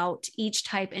about each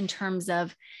type in terms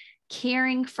of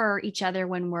caring for each other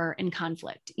when we're in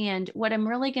conflict. And what I'm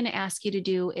really going to ask you to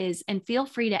do is, and feel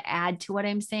free to add to what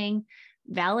I'm saying,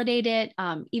 validate it,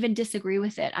 even disagree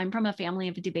with it. I'm from a family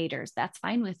of debaters. That's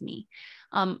fine with me.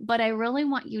 But I really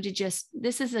want you to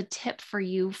this is a tip for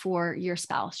you, for your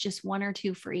spouse, just 1 or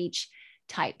 2 for each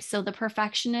type. So the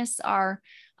perfectionists are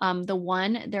the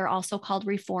 1. They're also called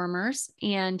reformers.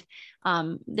 And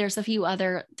there's a few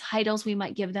other titles we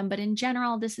might give them. But in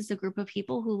general, this is a group of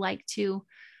people who like to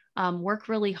work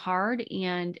really hard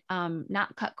and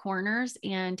not cut corners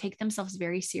and take themselves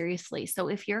very seriously. So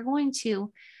if you're going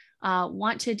to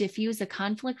want to diffuse a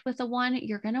conflict with a 1,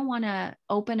 you're going to want to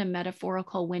open a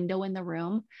metaphorical window in the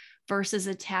room versus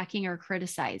attacking or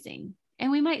criticizing. And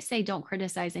we might say don't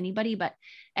criticize anybody, but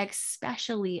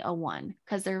especially a 1,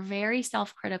 because they're very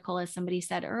self-critical, as somebody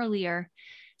said earlier.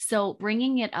 So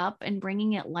bringing it up and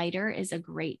bringing it lighter is a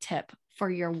great tip for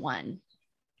your 1.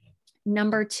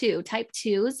 Number 2, type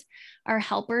 2s are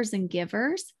helpers and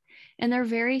givers. And they're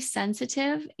very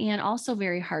sensitive and also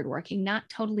very hardworking, not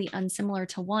totally unsimilar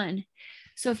to 1.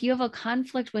 So if you have a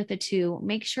conflict with a 2,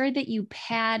 make sure that you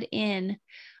pad in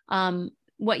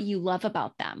what you love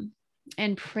about them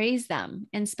and praise them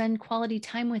and spend quality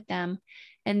time with them.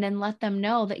 And then let them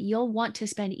know that you'll want to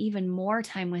spend even more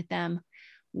time with them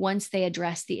once they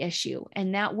address the issue.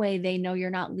 And that way they know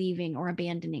you're not leaving or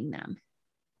abandoning them.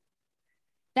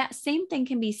 That same thing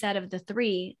can be said of the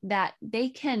 3, that they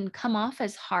can come off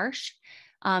as harsh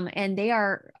and they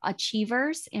are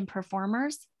achievers and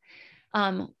performers,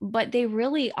 but they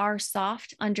really are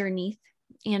soft underneath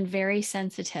and very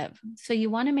sensitive. So you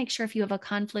want to make sure if you have a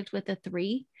conflict with a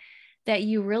 3, that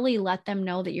you really let them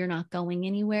know that you're not going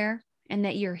anywhere and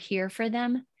that you're here for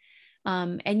them.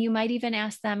 And you might even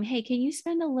ask them, hey, can you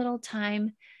spend a little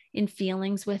time in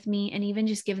feelings with me, and even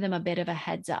just give them a bit of a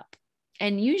heads up.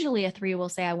 And usually a 3 will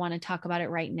say, I want to talk about it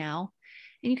right now.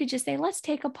 And you could just say, let's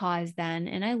take a pause then.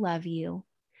 And I love you.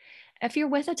 If you're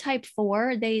with a type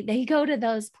 4, they go to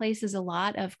those places a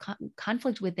lot of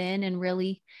conflict within and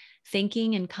really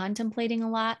thinking and contemplating a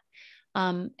lot.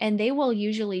 And they will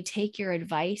usually take your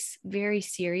advice very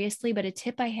seriously. But a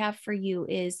tip I have for you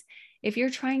is, if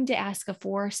you're trying to ask a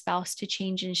 4 spouse to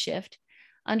change and shift,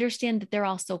 understand that they're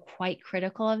also quite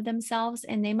critical of themselves,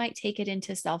 and they might take it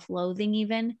into self-loathing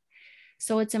even.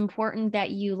 So it's important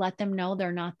that you let them know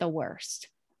they're not the worst.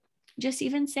 Just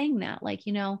even saying that, like,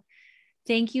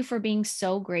 thank you for being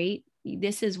so great.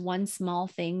 This is one small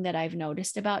thing that I've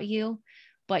noticed about you,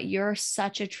 but you're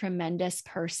such a tremendous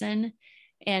person.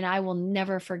 And I will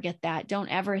never forget that. Don't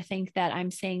ever think that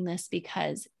I'm saying this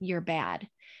because you're bad.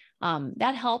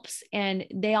 That helps. And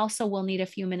they also will need a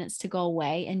few minutes to go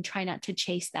away, and try not to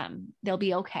chase them. They'll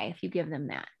be okay if you give them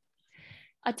that.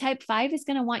 A type 5 is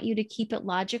going to want you to keep it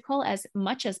logical as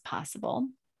much as possible.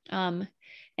 And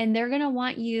they're going to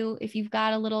want you, if you've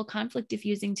got a little conflict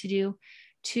diffusing to do,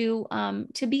 to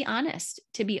be honest,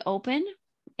 to be open.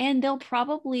 And they'll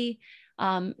probably,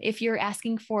 if you're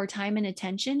asking for time and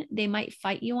attention, they might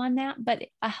fight you on that. But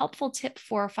a helpful tip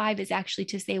for a 5 is actually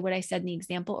to say what I said in the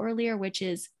example earlier, which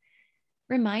is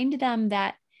remind them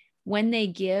that when they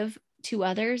give to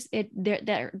others,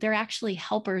 they're actually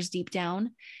helpers deep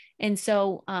down. And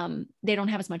so they don't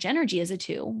have as much energy as a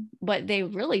 2, but they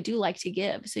really do like to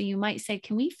give. So you might say,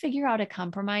 can we figure out a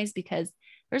compromise? Because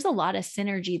there's a lot of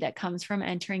synergy that comes from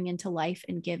entering into life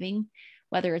and giving,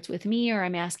 whether it's with me or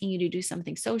I'm asking you to do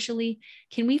something socially.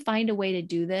 Can we find a way to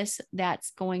do this that's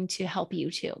going to help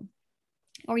you too?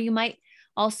 Or you might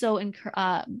also,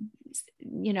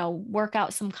 work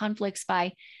out some conflicts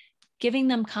by giving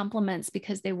them compliments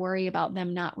because they worry about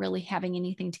them not really having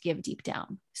anything to give deep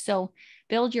down. So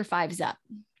build your 5s up.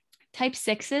 Type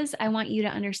 6s, I want you to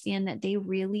understand that they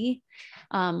really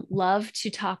love to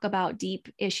talk about deep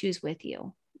issues with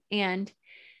you. And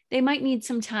they might need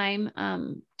some time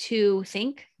to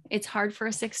think. It's hard for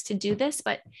a 6 to do this,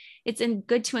 but it's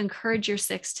good to encourage your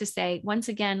 6 to say, once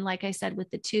again, like I said with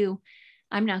the 2,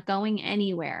 I'm not going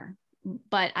anywhere,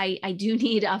 but I do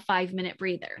need a 5-minute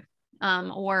breather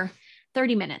or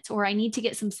 30 minutes, or I need to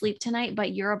get some sleep tonight,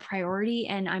 but you're a priority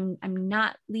and I'm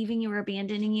not leaving you or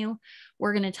abandoning you.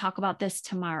 We're going to talk about this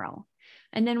tomorrow.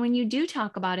 And then when you do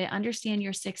talk about it, understand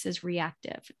your 6 is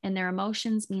reactive and their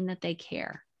emotions mean that they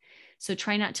care. So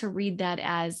try not to read that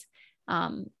as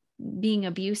being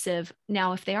abusive.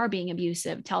 Now, if they are being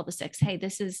abusive, tell the 6, hey,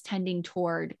 this is tending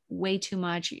toward way too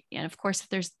much. And of course, if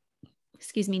there's,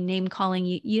 name calling,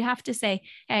 you have to say,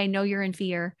 hey, I know you're in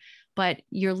fear, but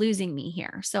you're losing me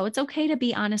here. So it's okay to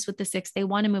be honest with the 6. They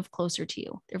want to move closer to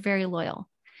you. They're very loyal.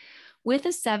 With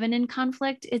a 7 in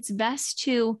conflict, it's best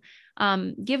to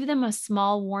give them a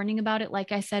small warning about it.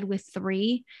 Like I said, with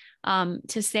 3,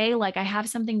 to say, like, I have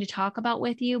something to talk about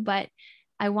with you, but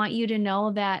I want you to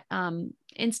know that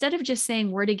instead of just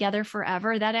saying we're together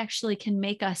forever, that actually can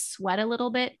make us sweat a little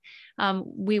bit.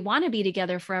 We want to be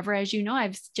together forever. As you know,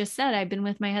 I've just said, I've been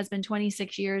with my husband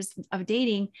 26 years of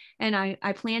dating, and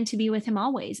I plan to be with him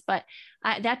always, but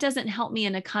that doesn't help me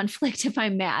in a conflict if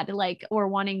I'm mad, like, or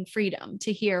wanting freedom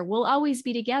to hear, we'll always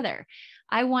be together.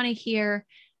 I want to hear,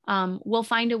 we'll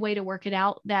find a way to work it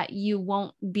out that you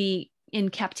won't be in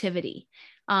captivity.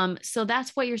 So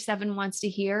that's what your 7 wants to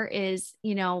hear is,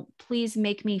 please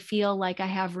make me feel like I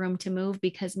have room to move,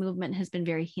 because movement has been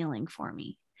very healing for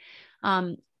me.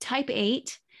 Type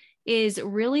 8 is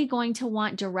really going to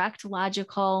want direct,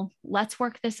 logical, let's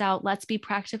work this out, let's be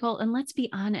practical, and let's be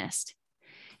honest.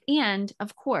 And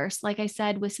of course, like I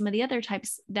said, with some of the other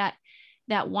types that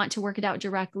want to work it out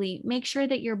directly, make sure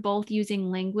that you're both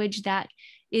using language that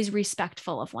is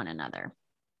respectful of one another.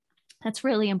 That's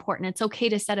really important. It's okay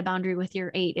to set a boundary with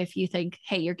your 8 if you think,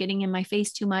 hey, you're getting in my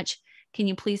face too much. Can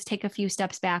you please take a few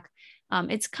steps back?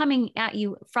 It's coming at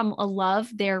you from a love.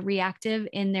 They're reactive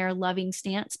in their loving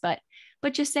stance, but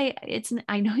just say,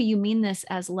 I know you mean this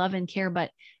as love and care, but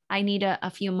I need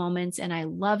a few moments, and I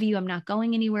love you. I'm not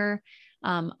going anywhere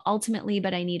ultimately,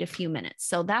 but I need a few minutes.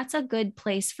 So that's a good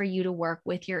place for you to work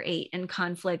with your 8 in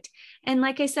conflict. And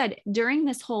like I said, during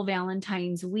this whole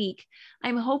Valentine's week,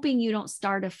 I'm hoping you don't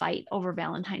start a fight over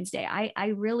Valentine's Day.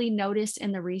 I really noticed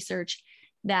in the research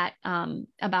that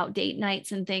about date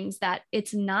nights and things, that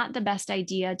it's not the best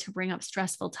idea to bring up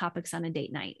stressful topics on a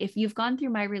date night. If you've gone through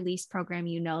my release program,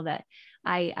 you know that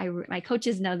my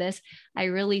coaches know this. I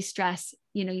really stress,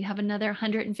 you have another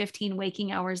 115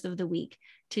 waking hours of the week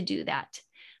to do that.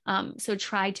 So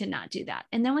try to not do that.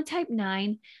 And then with type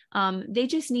 9, they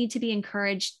just need to be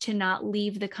encouraged to not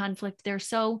leave the conflict. Their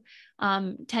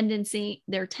tendency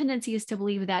is to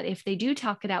believe that if they do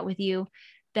talk it out with you,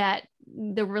 that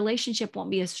the relationship won't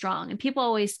be as strong. And people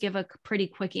always give a pretty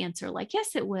quick answer, like,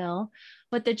 yes, it will.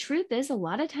 But the truth is, a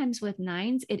lot of times with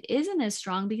 9s, it isn't as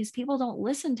strong because people don't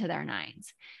listen to their 9s.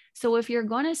 So if you're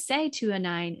going to say to a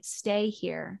 9, stay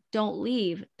here, don't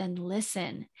leave, then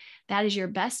listen. That is your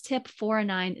best tip for a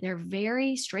 9. They're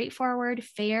very straightforward,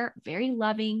 fair, very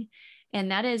loving.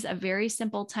 And that is a very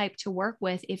simple type to work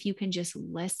with if you can just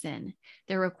listen.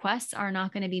 Their requests are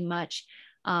not going to be much.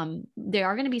 They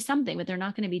are going to be something, but they're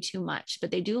not going to be too much, but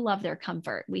they do love their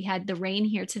comfort. We had the rain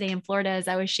here today in Florida, as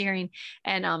I was sharing.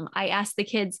 And, I asked the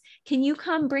kids, can you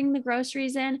come bring the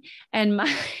groceries in? And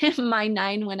my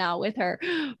 9 went out with her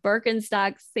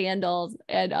Birkenstock sandals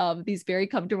and, these very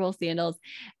comfortable sandals.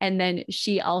 And then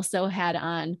she also had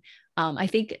on, I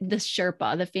think the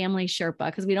Sherpa, the family Sherpa,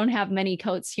 because we don't have many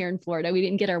coats here in Florida. We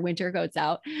didn't get our winter coats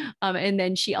out. And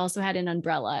then she also had an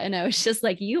umbrella. And I was just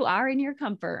like, you are in your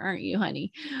comfort, aren't you,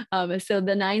 honey? So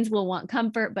the 9s will want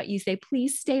comfort, but you say,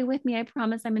 please stay with me. I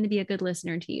promise I'm going to be a good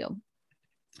listener to you.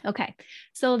 Okay.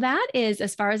 So that is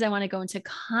as far as I want to go into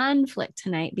conflict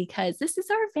tonight, because this is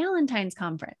our Valentine's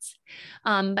conference.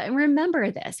 But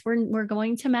remember this, we're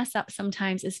going to mess up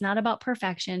sometimes. It's not about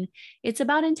perfection. It's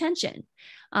about intention.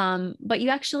 But you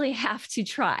actually have to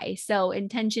try. So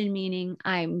intention meaning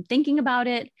I'm thinking about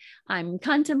it, I'm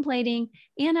contemplating,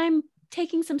 and I'm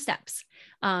taking some steps.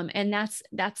 And that's,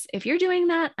 if you're doing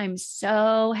that, I'm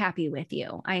so happy with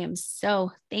you. I am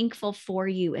so thankful for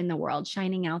you in the world,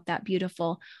 shining out that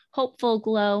beautiful, hopeful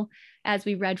glow. As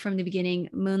we read from the beginning,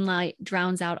 moonlight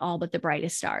drowns out all but the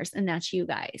brightest stars. And that's you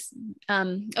guys.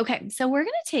 Okay. So we're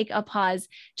going to take a pause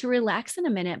to relax in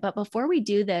a minute. But before we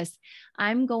do this,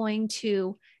 I'm going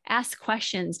to ask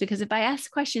questions, because if I ask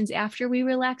questions after we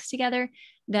relax together,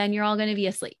 then you're all going to be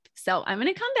asleep. So I'm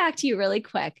going to come back to you really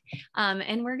quick.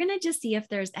 And we're going to just see if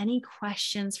there's any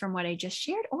questions from what I just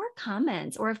shared, or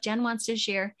comments, or if Jen wants to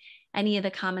share any of the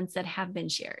comments that have been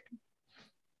shared.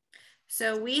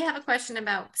 So we have a question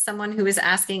about someone who is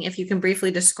asking if you can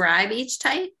briefly describe each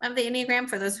type of the Enneagram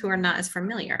for those who are not as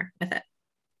familiar with it.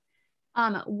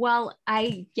 Well,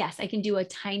 yes, I can do a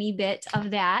tiny bit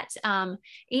of that. And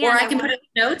or I can put it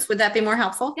in notes. Would that be more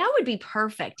helpful? That would be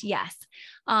perfect. Yes.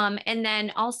 And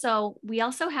then we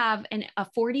also have a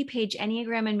 40-page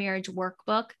Enneagram and Marriage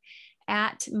workbook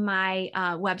at my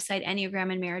website,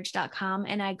 enneagramandmarriage.com.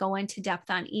 And I go into depth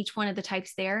on each one of the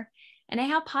types there. And I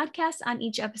have podcasts on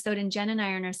each episode, and Jen and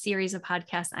I are in a series of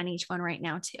podcasts on each one right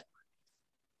now too.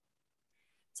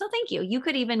 So thank you. You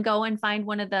could even go and find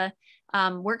one of the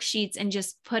worksheets and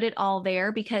just put it all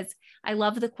there, because I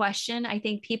love the question. I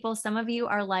think some of you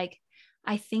are like,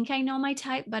 I think I know my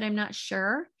type, but I'm not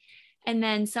sure. And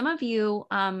then some of you,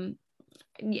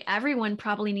 everyone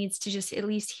probably needs to just at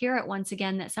least hear it once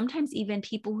again, that sometimes even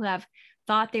people who have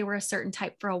thought they were a certain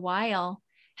type for a while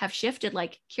have shifted.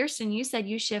 Like Kirsten, you said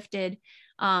you shifted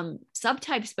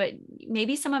subtypes, but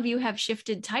maybe some of you have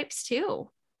shifted types too,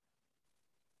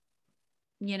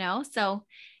 so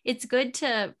it's good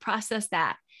to process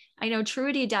that. I know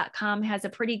Truity.com has a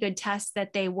pretty good test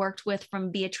that they worked with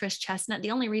from Beatrice Chestnut. The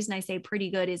only reason I say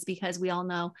pretty good is because we all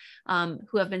know,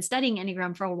 who have been studying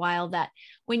Enneagram for a while, that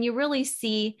when you really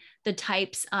see the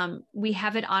types, we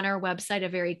have it on our website, a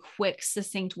very quick,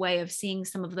 succinct way of seeing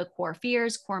some of the core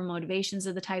fears, core motivations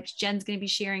of the types. Jen's going to be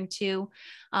sharing too.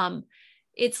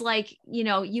 It's like,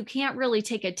 you can't really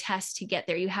take a test to get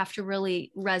there. You have to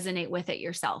really resonate with it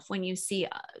yourself. When you see,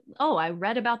 oh, I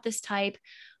read about this type,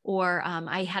 or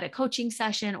I had a coaching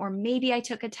session, or maybe I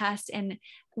took a test and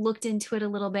looked into it a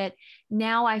little bit.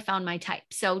 Now I found my type.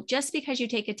 So just because you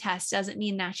take a test doesn't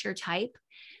mean that's your type.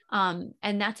 And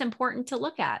that's important to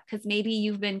look at, because maybe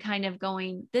you've been kind of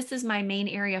going, this is my main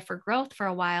area for growth for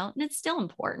a while, and it's still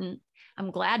important. I'm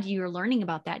glad you're learning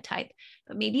about that type,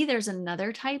 but maybe there's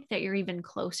another type that you're even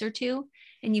closer to,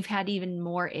 and you've had even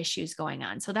more issues going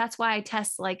on. So that's why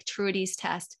tests like Truity's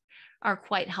test are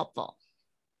quite helpful.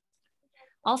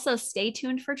 Also, stay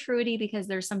tuned for Truity, because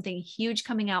there's something huge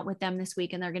coming out with them this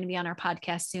week, and they're going to be on our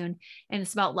podcast soon. And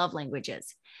it's about love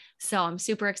languages. So I'm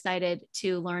super excited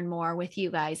to learn more with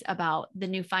you guys about the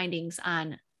new findings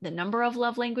on the number of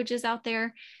love languages out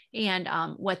there and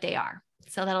what they are.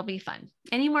 So that'll be fun.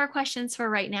 Any more questions for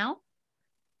right now?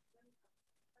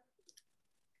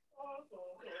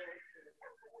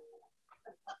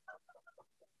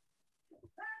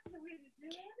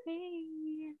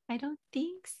 Okay. I don't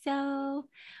think so.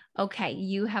 Okay,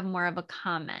 you have more of a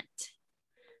comment.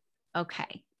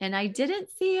 Okay, and I didn't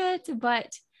see it,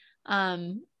 but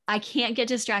I can't get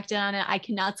distracted on it. I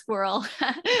cannot squirrel.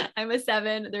 I'm a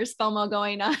 7. There's FOMO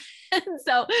going on.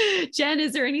 So, Jen,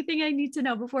 is there anything I need to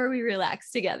know before we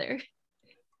relax together?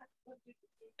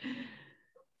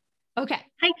 Okay.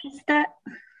 Hi, Krista.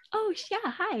 Oh, yeah.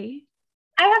 Hi.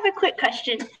 I have a quick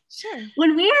question. Sure.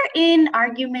 When we are in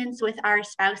arguments with our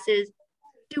spouses,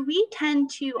 do we tend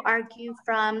to argue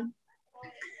from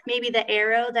maybe the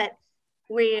arrow that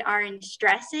we are in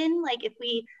stress in? Like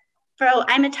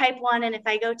I'm a type 1, and if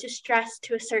I go to stress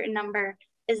to a certain number,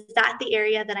 is that the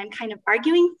area that I'm kind of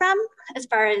arguing from as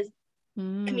far as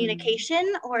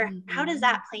communication, or how does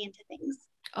that play into things?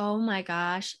 Oh my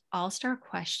gosh. All-star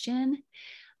question.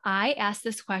 I asked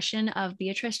this question of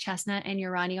Beatrice Chestnut and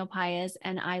Uranio Paez,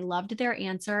 and I loved their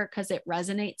answer because it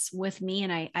resonates with me,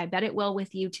 and I bet it will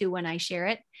with you too when I share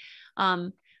it.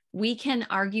 We can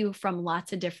argue from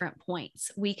lots of different points.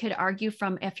 We could argue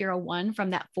from, if you're a 1,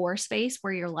 from that 4 space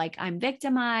where you're like, I'm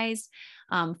victimized.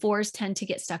 4s tend to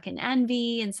get stuck in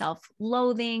envy and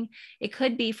self-loathing. It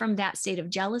could be from that state of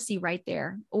jealousy right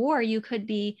there. Or you could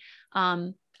be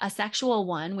a sexual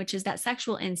 1, which is that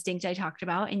sexual instinct I talked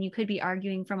about. And you could be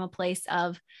arguing from a place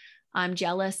of, I'm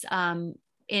jealous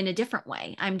in a different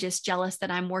way. I'm just jealous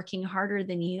that I'm working harder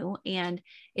than you. And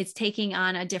it's taking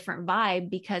on a different vibe,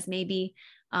 because maybe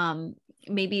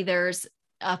there's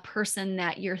a person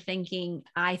that you're thinking,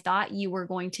 I thought you were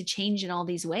going to change in all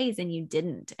these ways, and you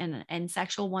didn't. And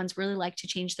sexual 1s really like to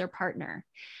change their partner.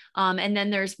 And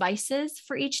then there's vices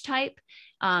for each type.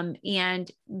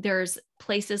 And there's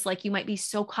places like you might be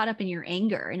so caught up in your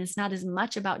anger, and it's not as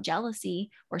much about jealousy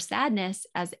or sadness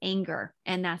as anger.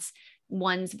 And that's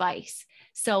 1's vice.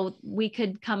 So we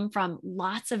could come from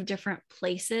lots of different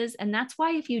places. And that's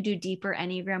why if you do deeper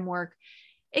Enneagram work,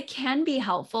 it can be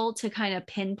helpful to kind of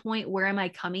pinpoint, where am I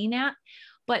coming at?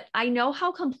 But I know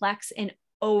how complex and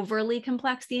overly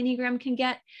complex the Enneagram can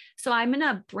get. So I'm going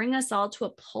to bring us all to a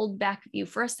pulled back view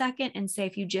for a second and say,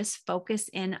 if you just focus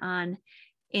in on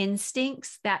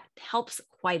instincts, that helps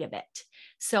quite a bit.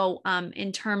 So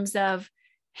in terms of,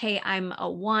 hey, I'm a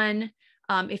 1,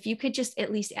 if you could just at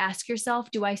least ask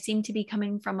yourself, do I seem to be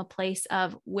coming from a place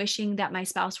of wishing that my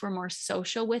spouse were more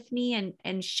social with me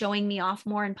and showing me off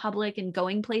more in public and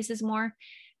going places more?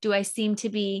 Do I seem to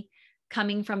be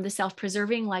coming from the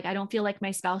self-preserving, like I don't feel like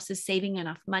my spouse is saving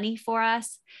enough money for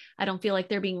us? I don't feel like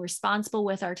they're being responsible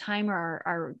with our time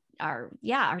or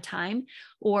our time?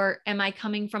 Or am I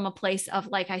coming from a place of,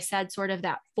 like I said, sort of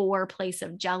that 4 place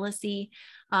of jealousy,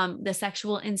 the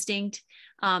sexual instinct?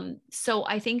 So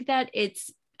I think that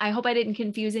I hope I didn't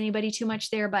confuse anybody too much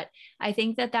there, but I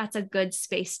think that that's a good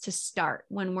space to start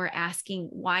when we're asking,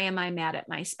 why am I mad at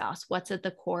my spouse? What's at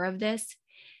the core of this?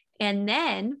 And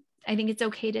then I think it's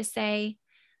okay to say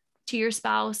to your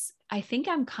spouse, I think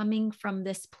I'm coming from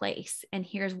this place, and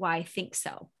here's why I think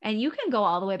so. And you can go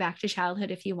all the way back to childhood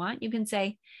if you want. You can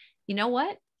say, you know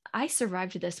what? I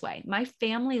survived this way. My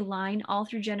family line all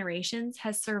through generations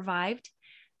has survived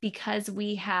because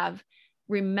we have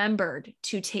remembered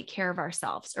to take care of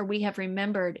ourselves, or we have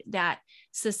remembered that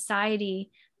society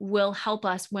will help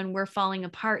us when we're falling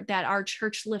apart, that our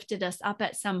church lifted us up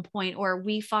at some point, or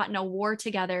we fought in a war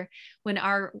together when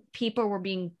our people were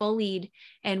being bullied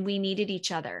and we needed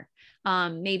each other.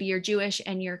 Maybe you're Jewish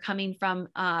and you're coming from,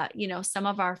 some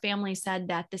of our families said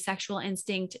that the sexual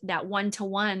instinct, that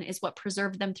 1-to-1 is what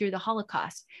preserved them through the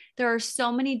Holocaust. There are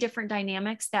so many different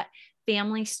dynamics that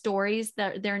family stories,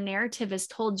 that their narrative is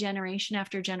told generation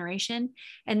after generation.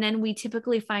 And then we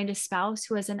typically find a spouse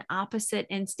who has an opposite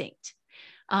instinct.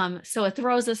 So it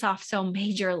throws us off so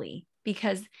majorly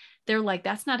because they're like,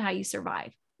 that's not how you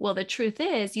survive. Well, the truth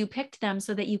is you picked them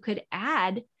so that you could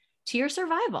add to your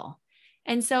survival.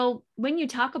 And so when you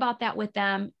talk about that with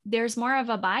them, there's more of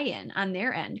a buy-in on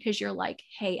their end, because you're like,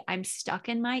 hey, I'm stuck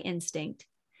in my instinct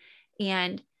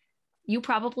and you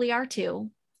probably are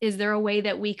too. Is there a way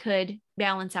that we could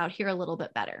balance out here a little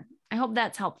bit better? I hope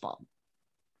that's helpful.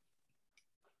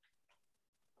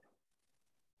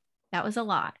 That was a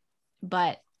lot,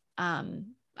 but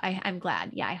I'm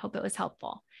glad. Yeah, I hope it was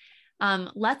helpful.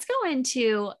 Let's go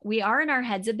into, we are in our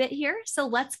heads a bit here. So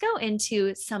let's go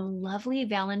into some lovely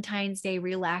Valentine's Day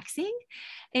relaxing.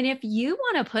 And if you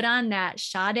want to put on that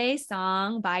Sade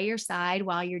song by your side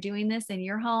while you're doing this in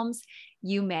your homes,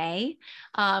 you may.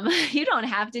 You don't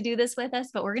have to do this with us,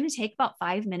 but we're going to take about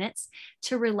 5 minutes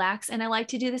to relax. And I like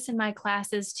to do this in my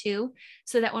classes too,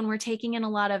 so that when we're taking in a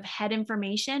lot of head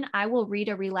information, I will read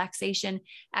a relaxation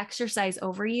exercise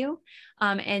over you.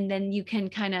 And then you can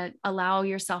kind of allow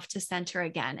yourself to center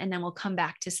again. And then we'll come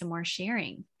back to some more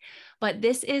sharing. But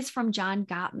this is from John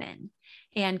Gottman.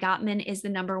 And Gottman is the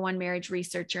 #1 marriage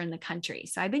researcher in the country.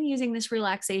 So I've been using this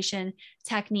relaxation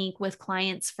technique with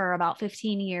clients for about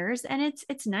 15 years, and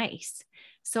it's nice.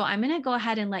 So I'm going to go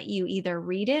ahead and let you either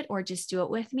read it or just do it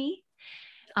with me.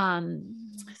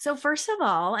 So first of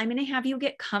all, I'm going to have you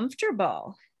get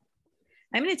comfortable.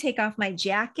 I'm going to take off my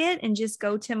jacket and just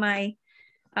go to my,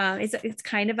 it's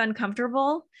kind of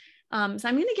uncomfortable. So I'm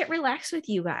going to get relaxed with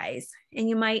you guys. And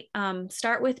you might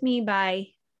start with me by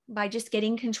just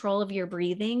getting control of your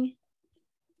breathing.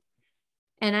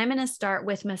 And I'm going to start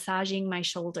with massaging my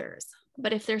shoulders.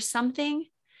 But if there's something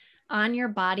on your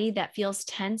body that feels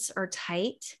tense or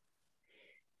tight,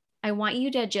 I want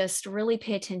you to just really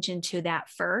pay attention to that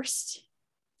first.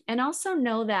 And also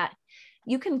know that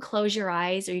you can close your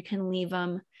eyes, or you can leave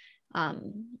them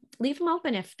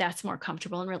open if that's more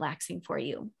comfortable and relaxing for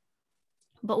you.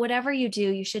 But whatever you do,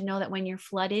 you should know that when you're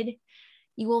flooded,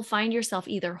 you will find yourself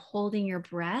either holding your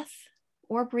breath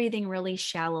or breathing really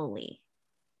shallowly.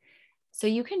 So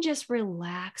you can just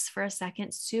relax for a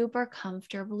second, super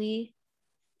comfortably,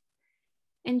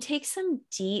 and take some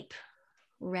deep,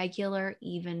 regular,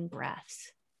 even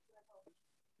breaths.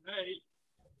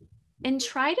 And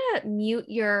try to mute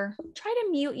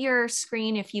your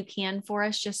screen if you can for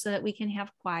us, just so that we can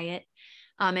have quiet.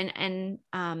 And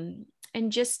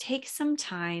just take some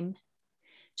time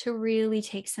to really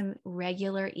take some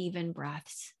regular, even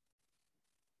breaths.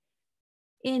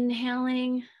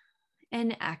 Inhaling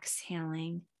and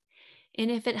exhaling.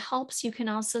 And if it helps, you can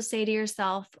also say to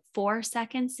yourself, 4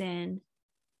 seconds in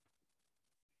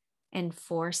and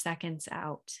 4 seconds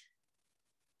out.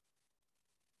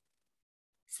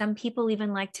 Some people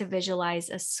even like to visualize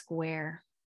a square,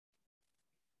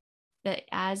 that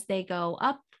as they go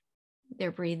up,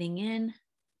 they're breathing in,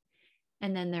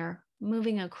 and then they're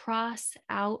moving across,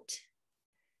 out,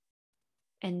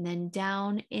 and then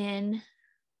down, in,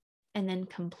 and then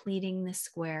completing the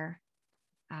square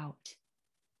out.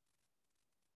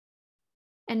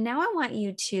 And now I want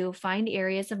you to find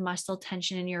areas of muscle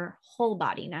tension in your whole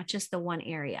body, not just the one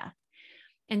area.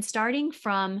 And starting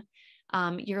from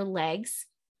your legs,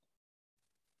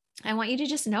 I want you to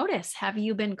just notice, have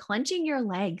you been clenching your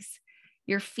legs,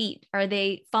 your feet? Are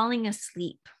they falling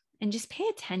asleep? And just pay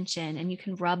attention, and you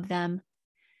can rub them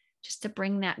just to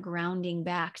bring that grounding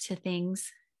back to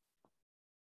things.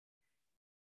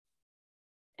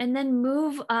 And then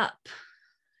move up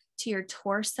to your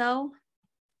torso.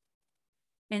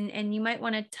 And you might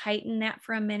want to tighten that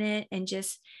for a minute. And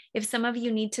just, if some of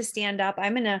you need to stand up,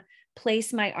 I'm going to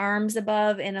place my arms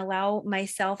above and allow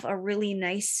myself a really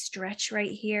nice stretch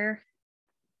right here.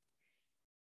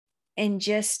 And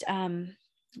just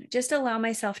allow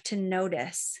myself to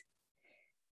notice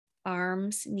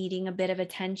arms needing a bit of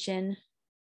attention.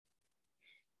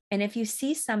 And if you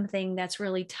see something that's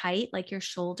really tight, like your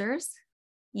shoulders,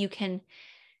 you can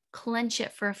clench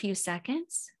it for a few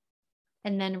seconds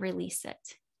and then release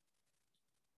it.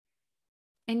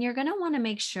 And you're going to want to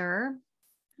make sure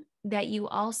that you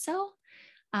also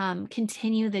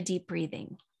continue the deep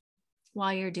breathing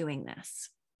while you're doing this.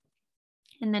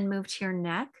 And then move to your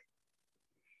neck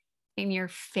and your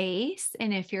face.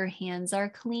 And if your hands are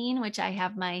clean, which I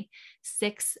have my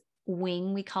 6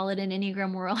 wing, we call it an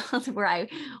Enneagram world, where I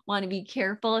want to be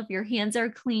careful. If your hands are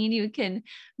clean, you can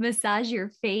massage your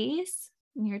face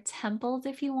and your temples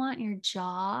if you want, your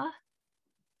jaw.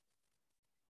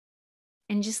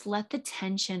 And just let the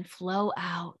tension flow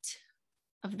out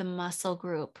of the muscle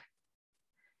group.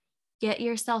 Get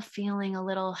yourself feeling a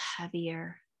little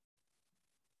heavier.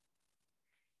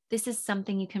 This is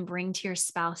something you can bring to your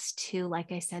spouse too.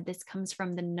 Like I said, this comes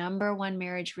from the #1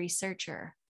 marriage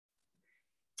researcher.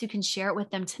 So you can share it with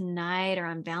them tonight or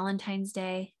on Valentine's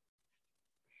Day.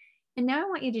 And now I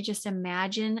want you to just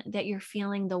imagine that you're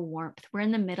feeling the warmth. We're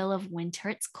in the middle of winter.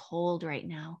 It's cold right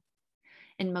now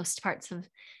in most parts of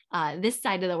this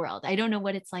side of the world. I don't know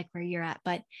what it's like where you're at,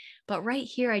 but right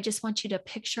here, I just want you to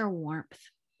picture warmth.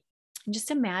 And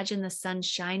just imagine the sun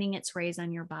shining its rays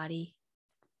on your body.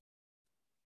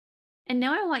 And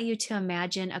now I want you to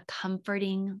imagine a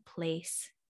comforting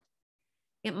place.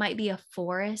 It might be a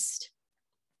forest.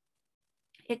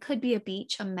 It could be a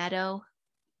beach, a meadow.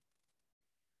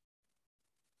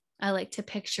 I like to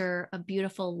picture a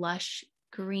beautiful, lush,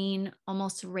 green,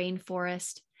 almost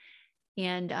rainforest,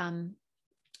 and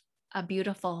a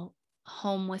beautiful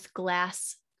home with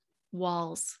glass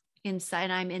walls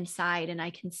inside. I'm inside and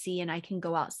I can see and I can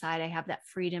go outside. I have that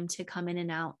freedom to come in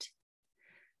and out.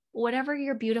 Whatever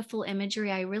your beautiful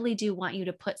imagery, I really do want you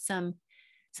to put some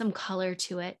color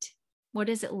to it. What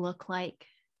does it look like?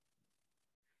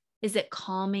 Is it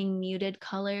calming, muted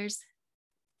colors?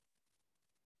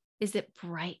 Is it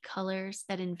bright colors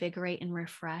that invigorate and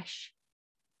refresh?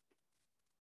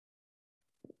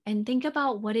 And think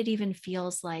about what it even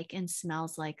feels like and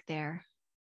smells like there.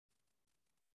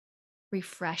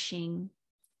 Refreshing,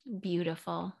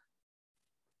 beautiful.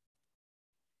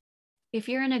 If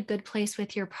you're in a good place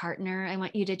with your partner, I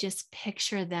want you to just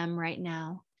picture them right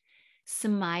now,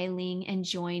 smiling and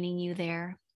joining you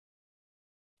there.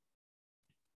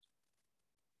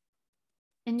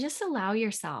 And just allow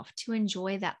yourself to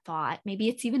enjoy that thought. Maybe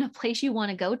it's even a place you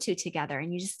want to go to together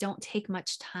and you just don't take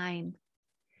much time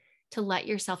to let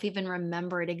yourself even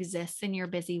remember it exists in your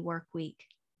busy work week.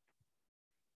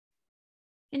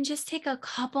 And just take a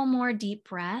couple more deep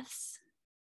breaths.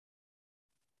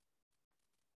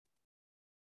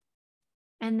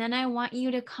 And then I want you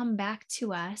to come back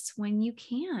to us when you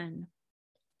can.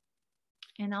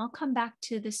 And I'll come back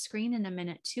to the screen in a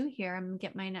minute too here. I'm going to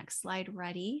get my next slide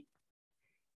ready.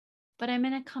 But I'm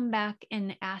going to come back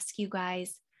and ask you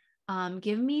guys,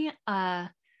 give me a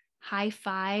high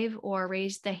five or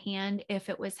raise the hand if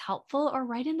it was helpful, or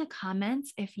write in the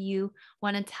comments if you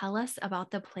want to tell us about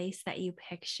the place that you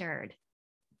pictured.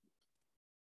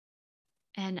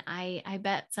 And I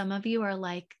bet some of you are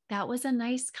like, that was a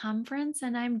nice conference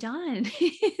and I'm done.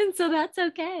 So that's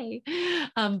okay.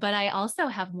 But I also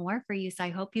have more for you. So I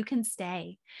hope you can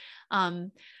stay.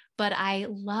 But I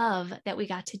love that we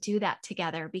got to do that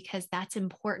together, because that's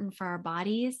important for our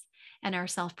bodies and our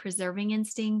self-preserving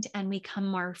instinct. And we come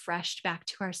more refreshed back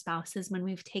to our spouses when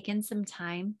we've taken some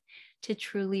time to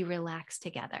truly relax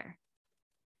together.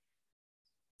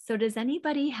 So does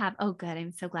anybody have, oh good,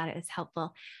 I'm so glad it was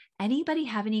helpful. Anybody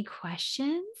have any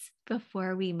questions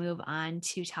before we move on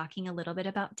to talking a little bit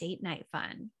about date night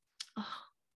fun? Oh,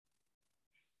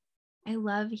 I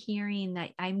love hearing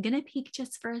that. I'm going to peek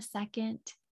just for a second.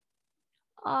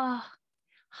 Oh,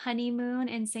 honeymoon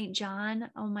in St. John.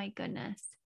 Oh my goodness.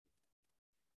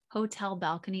 Hotel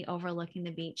balcony overlooking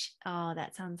the beach. Oh,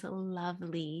 that sounds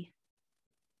lovely.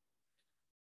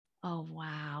 Oh,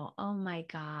 wow. Oh my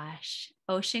gosh.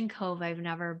 Ocean Cove, I've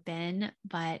never been,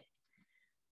 but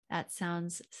that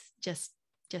sounds just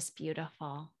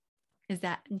beautiful. Is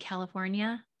that in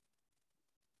California?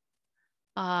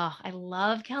 Oh, I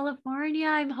love California.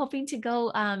 I'm hoping to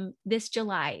go this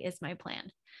July is my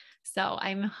plan. So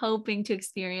I'm hoping to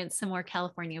experience some more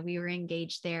California. We were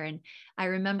engaged there, and I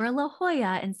remember La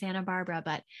Jolla and Santa Barbara,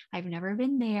 but I've never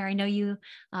been there. I know you,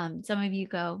 some of you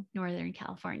go Northern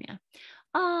California.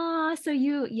 Oh, so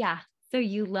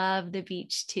you love the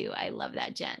beach too. I love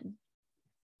that, Jen.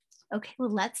 Okay,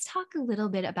 well, let's talk a little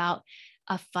bit about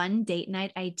a fun date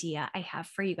night idea I have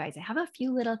for you guys. I have a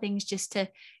few little things just to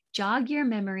jog your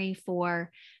memory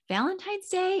for Valentine's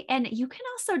Day. And you can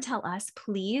also tell us,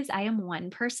 please, I am one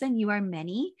person, you are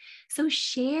many. So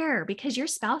share, because your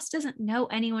spouse doesn't know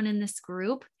anyone in this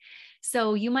group.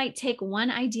 So you might take one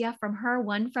idea from her,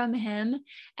 one from him,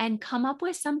 and come up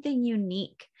with something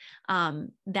unique.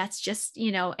 That's just,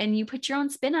 and you put your own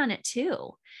spin on it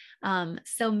too.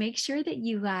 So make sure that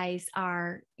you guys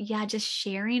are, just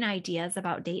sharing ideas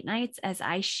about date nights as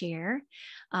I share.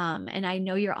 And I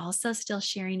know you're also still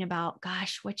sharing about,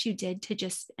 gosh, what you did to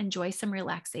just enjoy some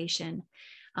relaxation.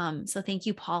 So thank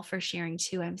you, Paul, for sharing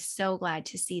too. I'm so glad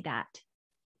to see that.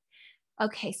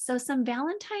 Okay, so some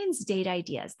Valentine's date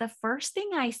ideas. The first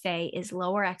thing I say is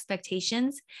lower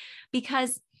expectations,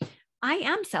 because I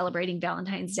am celebrating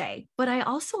Valentine's Day, but I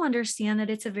also understand that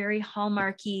it's a very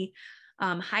hallmarky,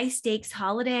 high stakes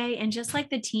holiday. And just like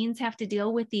the teens have to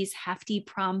deal with these hefty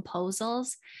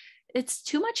promposals, it's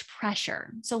too much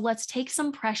pressure. So let's take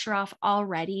some pressure off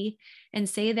already and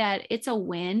say that it's a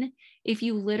win if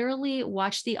you literally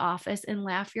watch The Office and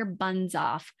laugh your buns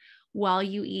off while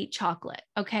you eat chocolate.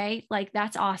 Okay. Like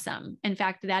that's awesome. In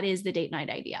fact, that is the date night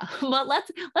idea, but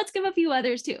let's give a few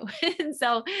others too. And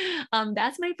so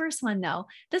that's my first one though.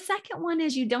 The second one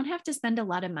is you don't have to spend a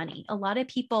lot of money. A lot of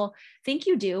people think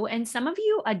you do. And some of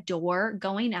you adore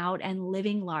going out and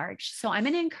living large. So I'm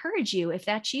going to encourage you, if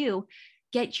that's you,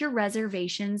 get your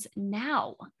reservations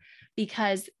now,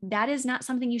 because that is not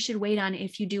something you should wait on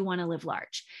if you do want to live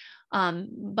large.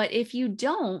 But if you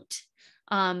don't,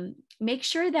 make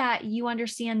sure that you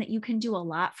understand that you can do a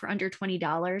lot for under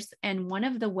 $20. And one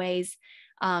of the ways,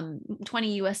 20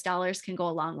 US dollars can go a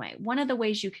long way. One of the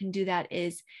ways you can do that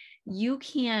is you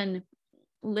can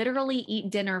literally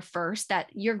eat dinner first that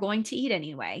you're going to eat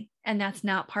anyway. And that's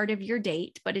not part of your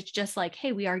date, but it's just like,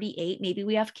 hey, we already ate. Maybe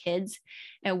we have kids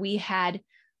and we had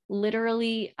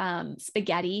literally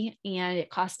spaghetti and it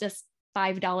cost us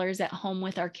 $5 at home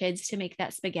with our kids to make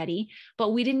that spaghetti, but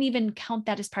we didn't even count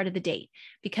that as part of the date,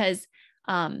 because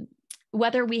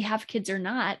whether we have kids or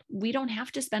not, we don't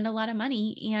have to spend a lot of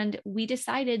money. And we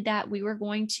decided that we were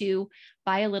going to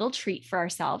buy a little treat for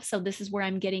ourselves. So this is where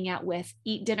I'm getting at with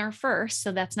eat dinner first.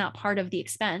 So that's not part of the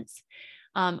expense.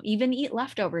 Even eat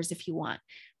leftovers if you want,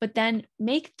 but then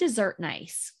make dessert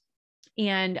nice.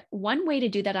 And one way to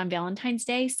do that on Valentine's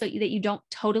Day, so that you don't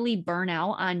totally burn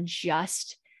out on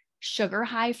just sugar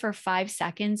high for 5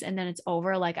 seconds and then it's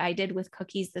over, like I did with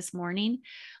cookies this morning.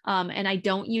 And I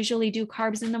don't usually do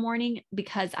carbs in the morning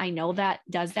because I know that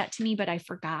does that to me, but I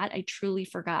forgot. I truly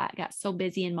forgot. I got so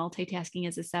busy in multitasking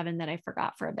as a 7 that I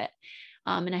forgot for a bit.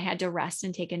 And I had to rest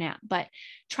and take a nap. But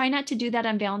try not to do that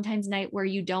on Valentine's night where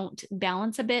you don't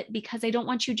balance a bit, because I don't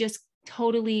want you just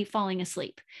totally falling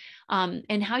asleep.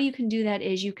 And how you can do that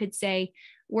is you could say,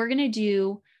 we're going to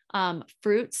do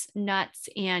fruits, nuts,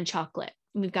 and chocolate.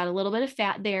 We've got a little bit of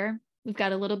fat there. We've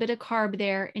got a little bit of carb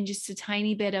there and just a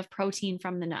tiny bit of protein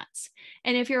from the nuts.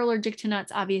 And if you're allergic to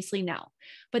nuts, obviously no,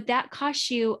 but that costs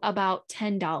you about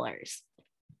 $10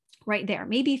 right there,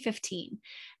 maybe 15.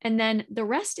 And then the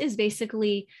rest is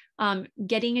basically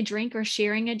getting a drink or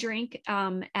sharing a drink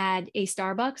at a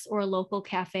Starbucks or a local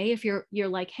cafe. If you're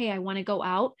like, hey, I want to go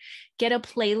out, get a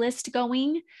playlist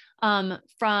going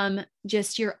from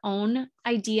just your own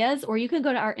ideas, or you can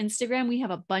go to our Instagram. We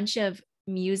have a bunch of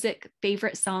music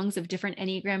favorite songs of different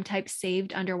Enneagram types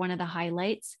saved under one of the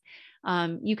highlights.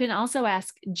 You can also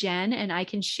ask Jen and I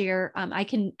can share, I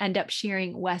can end up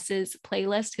sharing Wes's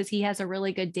playlist because he has a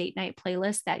really good date night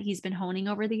playlist that he's been honing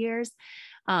over the years.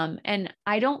 And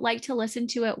I don't like to listen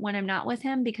to it when I'm not with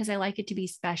him because I like it to be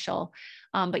special.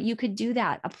 But you could do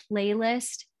that, a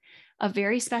playlist, a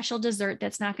very special dessert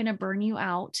that's not going to burn you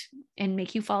out and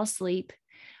make you fall asleep.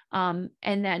 And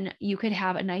then you could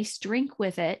have a nice drink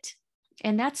with it.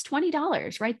 And that's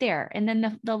 $20 right there. And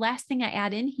then the last thing I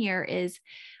add in here is,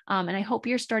 and I hope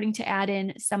you're starting to add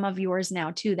in some of yours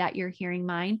now too, that you're hearing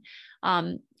mine.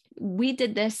 We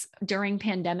did this during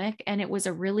pandemic and it was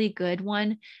a really good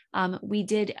one. We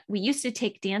used to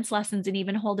take dance lessons and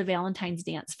even hold a Valentine's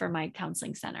dance for my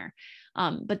counseling center.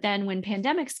 But then when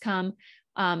pandemics come,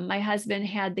 my husband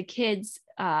had the kids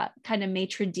kind of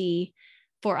maitre d'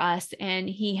 for us. And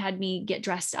he had me get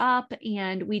dressed up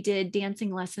and we did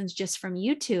dancing lessons just from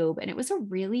YouTube. And it was a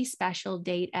really special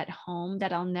date at home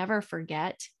that I'll never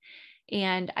forget.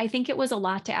 And I think it was a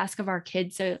lot to ask of our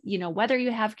kids. So, whether you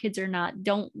have kids or not,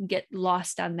 don't get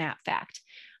lost on that fact.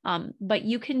 But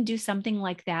you can do something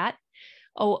like that.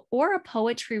 Or a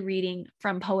poetry reading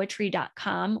from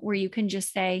poetry.com where you can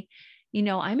just say, I'm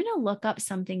going to look up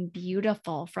something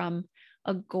beautiful from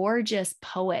a gorgeous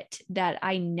poet that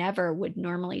I never would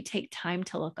normally take time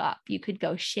to look up. You could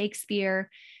go Shakespeare,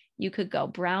 you could go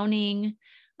Browning.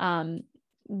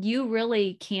 You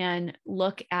really can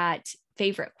look at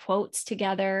favorite quotes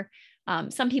together.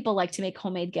 Some people like to make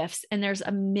homemade gifts, and there's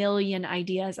a million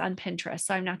ideas on Pinterest.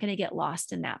 So I'm not going to get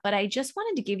lost in that, but I just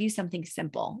wanted to give you something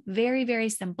simple, very, very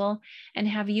simple, and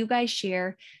have you guys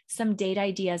share some date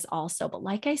ideas also. But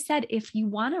like I said, if you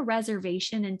want a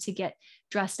reservation and to get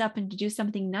dressed up and to do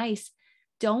something nice,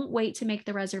 don't wait to make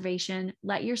the reservation.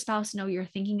 Let your spouse know you're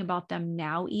thinking about them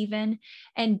now even.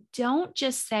 And don't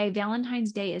just say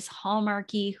Valentine's Day is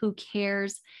Hallmarky, who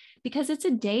cares? Because it's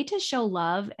a day to show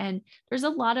love, and there's a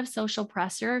lot of social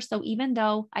pressure. So even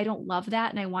though I don't love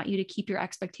that and I want you to keep your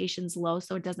expectations low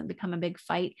so it doesn't become a big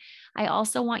fight, I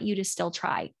also want you to still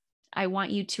try. I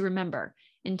want you to remember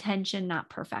intention, not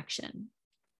perfection.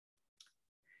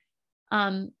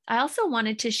 I also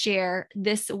wanted to share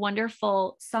this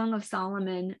wonderful Song of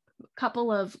Solomon,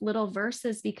 couple of little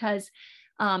verses, because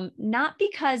not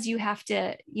because you have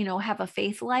to, have a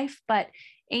faith life, but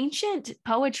ancient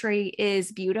poetry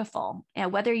is beautiful.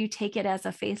 And whether you take it as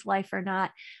a faith life or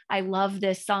not, I love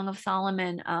this Song of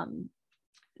Solomon,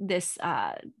 this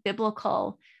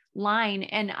biblical line.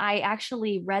 And I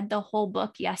actually read the whole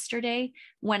book yesterday.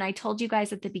 When I told you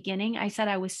guys at the beginning, I said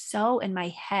I was so in my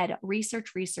head,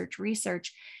 research.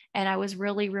 And I was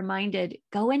really reminded,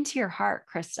 go into your heart,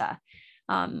 Krista,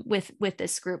 with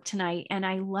this group tonight. And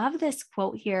I love this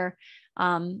quote here.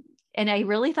 And I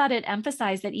really thought it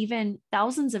emphasized that even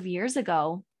thousands of years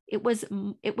ago, it was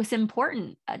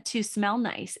important to smell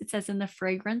nice. It says, in the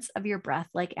fragrance of your breath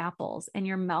like apples, and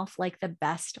your mouth like the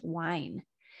best wine.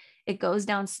 It goes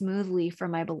down smoothly for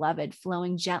my beloved,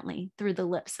 flowing gently through the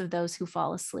lips of those who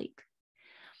fall asleep.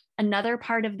 Another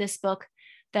part of this book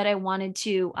that I wanted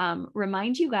to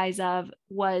remind you guys of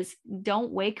was,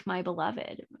 don't wake my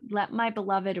beloved, let my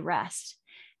beloved rest.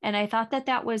 And I thought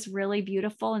that was really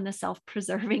beautiful in the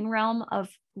self-preserving realm of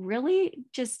really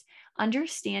just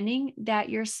understanding that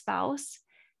your spouse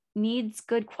needs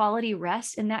good quality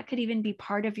rest. And that could even be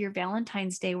part of your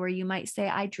Valentine's Day, where you might say,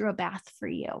 I drew a bath for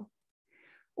you.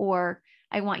 Or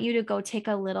I want you to go take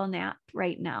a little nap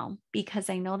right now because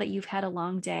I know that you've had a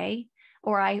long day.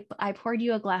 Or I poured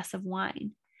you a glass of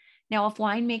wine. Now, if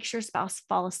wine makes your spouse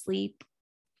fall asleep,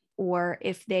 or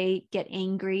if they get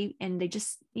angry and they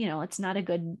just, it's not a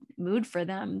good mood for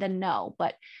them, then no.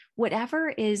 But whatever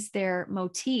is their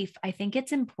motif, I think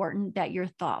it's important that you're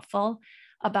thoughtful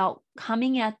about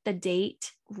coming at the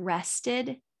date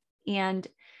rested and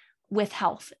with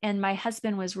health. And my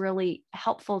husband was really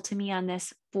helpful to me on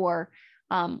this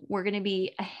we're going to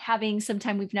be having some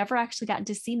time. We've never actually gotten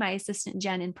to see my assistant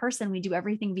Jen in person. We do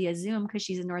everything via Zoom because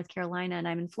she's in North Carolina and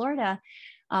I'm in Florida.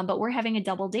 But we're having a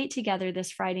double date together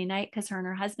this Friday night because her and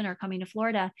her husband are coming to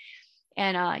Florida.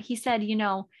 And he said,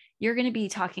 you're going to be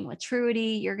talking with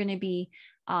Truity. You're going to be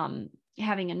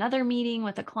having another meeting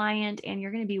with a client, and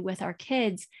you're going to be with our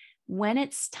kids. When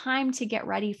it's time to get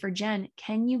ready for Jen,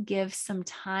 can you give some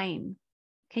time?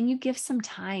 Can you give some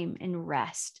time and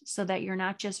rest so that you're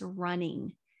not just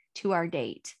running to our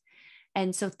date?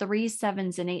 And so 3s,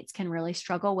 7s, and 8s can really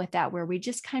struggle with that, where we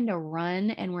just kind of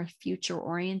run and we're future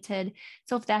oriented.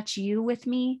 So if that's you with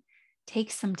me, take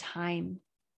some time,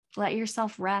 let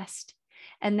yourself rest.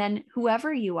 And then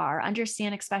whoever you are,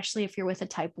 understand, especially if you're with a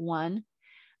type 1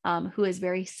 who is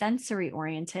very sensory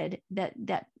oriented,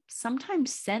 that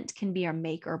sometimes scent can be a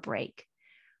make or break,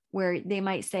 where they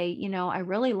might say, I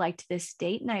really liked this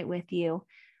date night with you.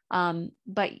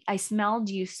 But I smelled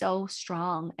you so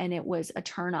strong and it was a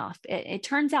turnoff. It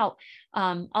turns out,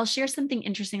 I'll share something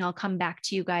interesting. I'll come back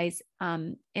to you guys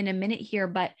in a minute here,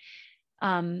 but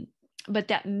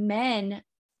that men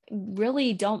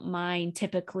really don't mind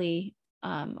typically,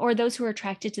 or those who are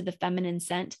attracted to the feminine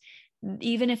scent,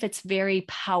 even if it's very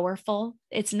powerful,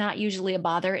 it's not usually a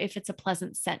bother if it's a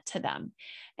pleasant scent to them.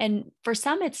 And for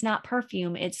some, it's not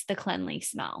perfume, it's the cleanly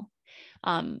smell.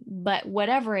 But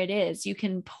whatever it is, you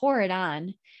can pour it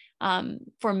on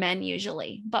for men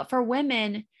usually. But for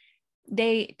women,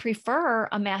 they prefer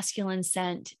a masculine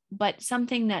scent, but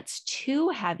something that's too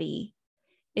heavy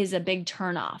is a big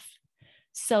turnoff.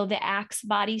 So the Axe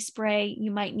body spray,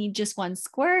 you might need just one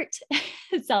squirt.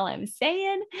 That's all I'm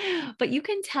saying. But you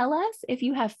can tell us if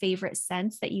you have favorite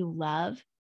scents that you love,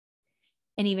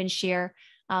 and even share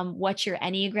what your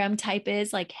Enneagram type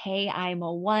is. Like, hey, I'm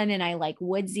a 1 and I like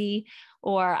woodsy,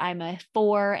 or I'm a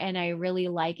 4 and I really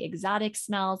like exotic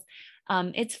smells.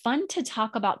 It's fun to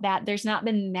talk about that. There's not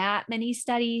been that many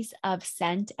studies of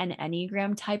scent and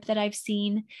Enneagram type that I've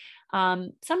seen.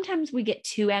 Sometimes we get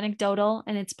too anecdotal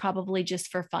and it's probably just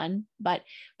for fun, but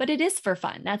it is for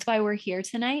fun. That's why we're here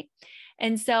tonight.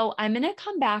 And so I'm going to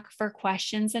come back for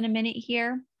questions in a minute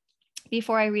here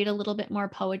before I read a little bit more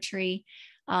poetry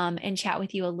and chat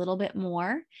with you a little bit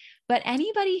more. But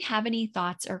anybody have any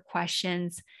thoughts or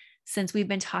questions since we've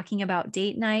been talking about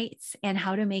date nights and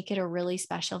how to make it a really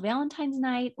special Valentine's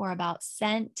night, or about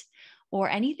scent, or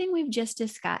anything we've just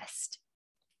discussed?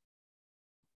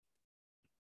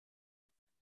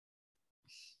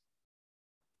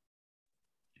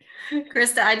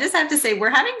 Krista, I just have to say, we're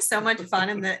having so much fun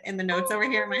in the notes over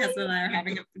here. My husband and I are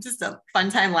having just a fun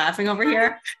time laughing over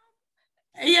here.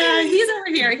 Yeah, he's over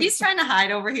here. He's trying to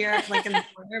hide over here, like in the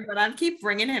corner, but I keep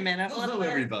bringing him in. Hello,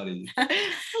 everybody.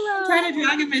 Hello. I'm trying to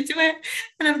drag him into it,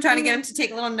 and I'm trying to get him to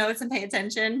take little notes and pay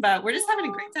attention. But we're just having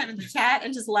a great time in the chat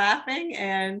and just laughing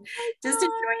and just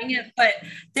enjoying it. But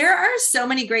there are so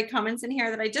many great comments in here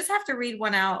that I just have to read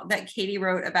one out that Katie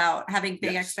wrote about having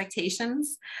big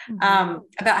expectations, about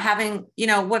having, you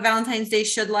know, what Valentine's Day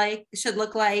should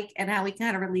look like, and how we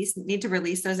kind of need to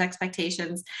release those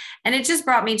expectations. And it just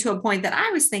brought me to a point that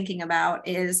I was thinking about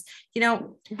is, you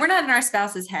know, we're not in our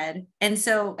spouse's head. And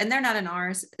they're not in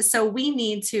ours. So we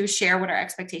need to share what our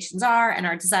expectations are and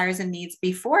our desires and needs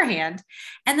beforehand,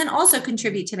 and then also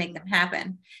contribute to make them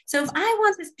happen. So if I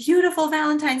want this beautiful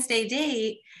Valentine's Day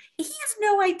date, he has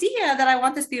no idea that I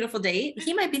want this beautiful date.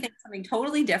 He might be thinking something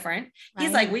totally different. Right.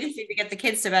 He's like, we just need to get the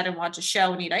kids to bed and watch a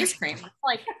show and eat ice cream. I'm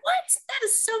like, what? That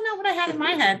is so not what I had in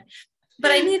my head. But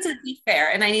I need to be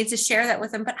fair, and I need to share that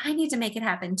with him, but I need to make it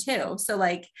happen too. So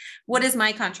like, what is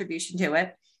my contribution to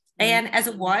it? And as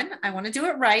a one, I want to do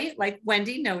it right. Like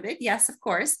Wendy noted. Yes, of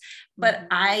course. But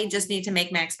I just need to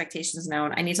make my expectations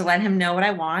known. I need to let him know what I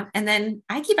want. And then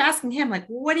I keep asking him, like,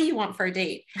 what do you want for a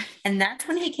date? And that's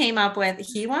when he came up with,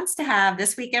 he wants to have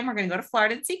this weekend, we're going to go to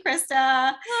Florida and see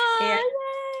Krista. And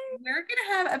we're going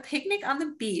to have a picnic on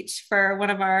the beach for one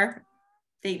of our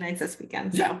date nights this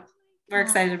weekend. So we're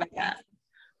excited about that.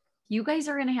 You guys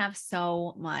are going to have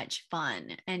so much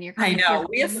fun, and you're I know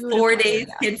we have 4 days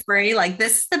kid free. Like,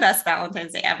 this is the best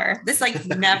Valentine's Day ever. This like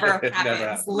never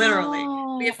happens. Literally.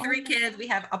 We have 3 kids. We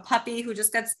have a puppy who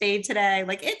just got spayed today.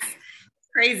 Like, it's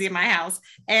crazy in my house.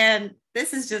 And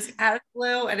this is just out of the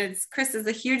blue, and Chris is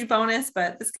a huge bonus,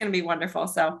 but this is going to be wonderful.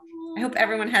 So I hope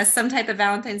everyone has some type of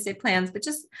Valentine's Day plans, but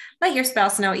just let your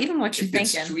spouse know even what you're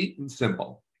thinking. It's sweet and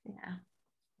simple. Yeah.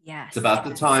 Yes. It's about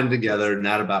the time together,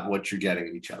 not about what you're getting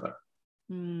of each other.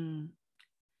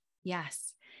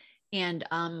 Yes. And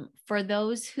for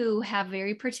those who have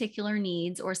very particular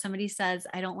needs, or somebody says,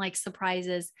 I don't like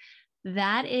surprises,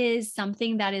 that is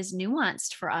something that is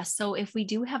nuanced for us. So if we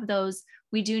do have those,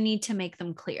 we do need to make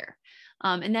them clear.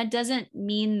 And that doesn't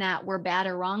mean that we're bad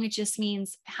or wrong. It just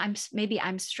means maybe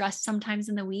I'm stressed sometimes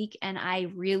in the week, and I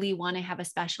really want to have a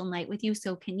special night with you.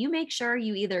 So can you make sure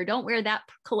you either don't wear that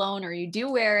cologne, or you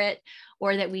do wear it,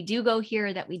 or that we do go here,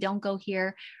 or that we don't go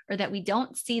here, or that we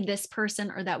don't see this person,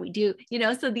 or that we do, you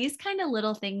know, so these kind of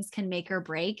little things can make or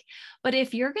break. But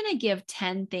if you're going to give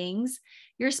 10 things,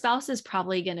 your spouse is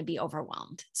probably going to be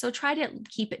overwhelmed. So try to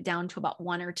keep it down to about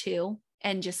 1 or 2.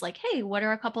 And just like, hey, what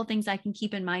are a couple of things I can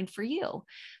keep in mind for you?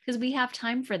 Because we have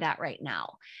time for that right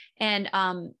now. And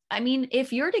I mean,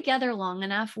 if you're together long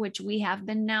enough, which we have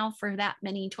been now for that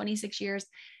many, 26 years,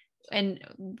 and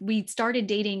we started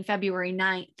dating February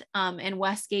 9th. And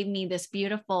Wes gave me this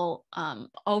beautiful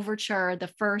overture.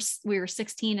 We were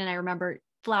 16, and I remember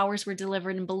flowers were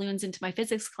delivered and balloons into my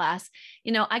physics class.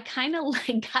 You know, I kind of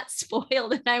like got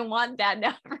spoiled, and I want that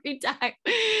every time.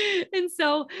 And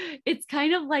so it's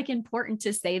kind of like important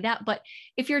to say that. But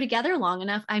if you're together long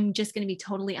enough, I'm just going to be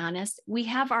totally honest. We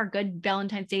have our good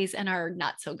Valentine's days and our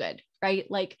not so good, right?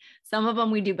 Like some of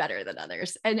them we do better than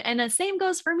others. And the same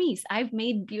goes for me. I've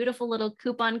made beautiful little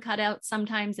coupon cutouts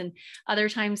sometimes, and other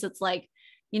times it's like,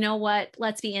 you know what,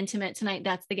 let's be intimate tonight.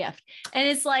 That's the gift. And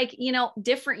it's like, you know,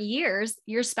 different years,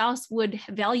 your spouse would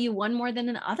value one more than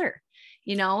another,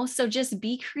 you know? So just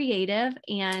be creative.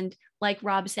 And like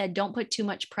Rob said, don't put too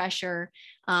much pressure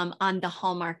on the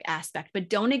Hallmark aspect, but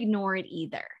don't ignore it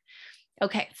either.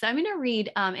 Okay. So I'm going to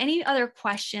read any other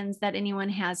questions that anyone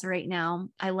has right now.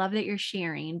 I love that you're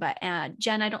sharing, but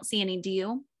Jen, I don't see any. Do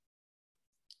you?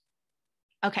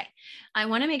 Okay. I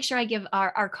want to make sure I give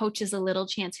our coaches a little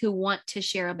chance who want to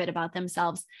share a bit about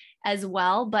themselves as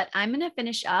well, but I'm going to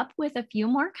finish up with a few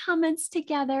more comments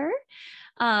together.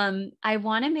 I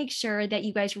want to make sure that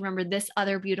you guys remember this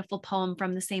other beautiful poem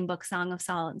from the same book, Song of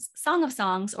Songs,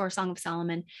 or Song of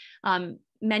Solomon.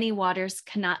 Many waters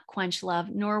cannot quench love,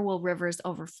 nor will rivers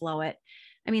overflow it.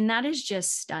 I mean, that is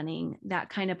just stunning, that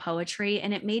kind of poetry.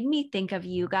 And it made me think of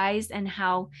you guys and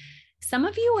how some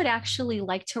of you would actually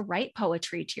like to write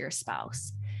poetry to your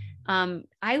spouse.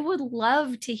 I would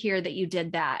love to hear that you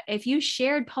did that. If you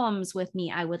shared poems with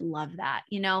me, I would love that.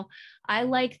 You know, I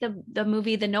like the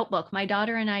movie, The Notebook. My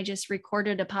daughter and I just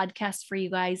recorded a podcast for you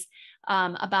guys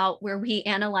about where we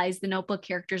analyze the Notebook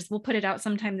characters. We'll put it out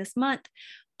sometime this month.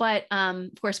 But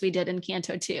of course we did in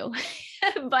Canto too,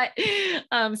 but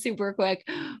super quick.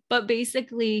 But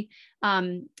basically,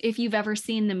 if you've ever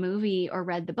seen the movie or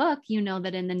read the book, you know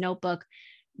that in The Notebook,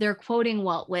 they're quoting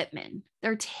Walt Whitman.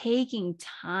 They're taking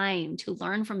time to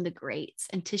learn from the greats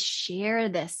and to share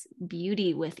this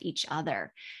beauty with each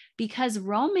other, because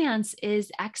romance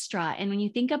is extra. And when you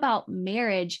think about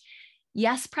marriage,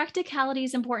 yes, practicality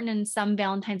is important. And some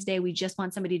Valentine's Day, we just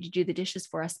want somebody to do the dishes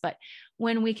for us. But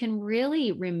when we can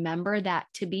really remember that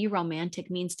to be romantic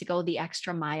means to go the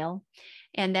extra mile,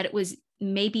 and that it was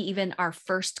maybe even our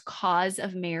first cause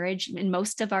of marriage. In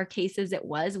most of our cases,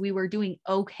 we were doing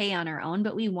okay on our own,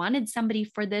 but we wanted somebody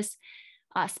for this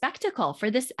spectacle, for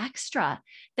this extra,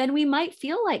 then we might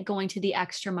feel like going to the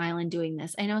extra mile and doing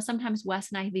this. I know sometimes Wes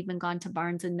and I have even gone to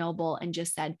Barnes and Noble and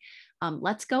just said,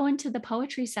 let's go into the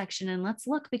poetry section and let's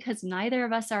look, because neither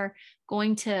of us are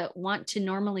going to want to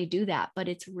normally do that, but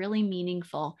it's really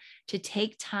meaningful to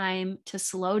take time to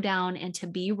slow down and to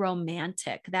be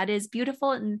romantic. That is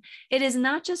beautiful. And it is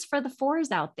not just for the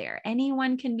fours out there.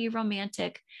 Anyone can be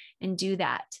romantic and do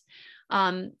that.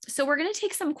 So we're going to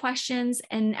take some questions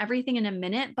and everything in a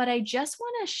minute, but I just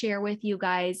want to share with you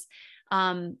guys,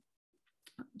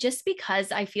 just because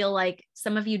I feel like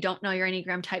some of you don't know your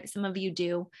Enneagram type, some of you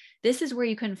do, this is where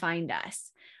you can find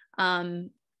us.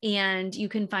 And you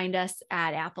can find us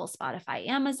at Apple, Spotify,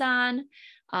 Amazon.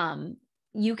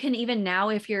 You can even now,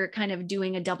 if you're kind of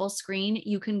doing a double screen,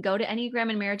 you can go to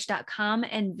enneagramandmarriage.com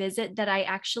and visit that. I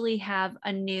actually have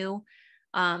a new,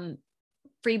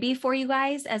 freebie for you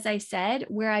guys, as I said,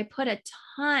 where I put a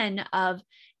ton of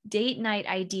date night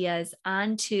ideas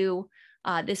onto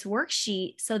this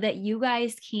worksheet so that you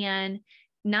guys can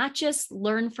not just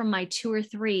learn from my 2 or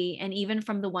 3 and even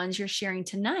from the ones you're sharing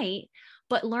tonight,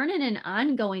 but learn in an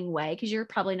ongoing way, because you're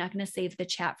probably not going to save the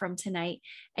chat from tonight.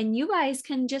 And you guys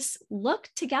can just look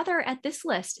together at this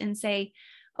list and say,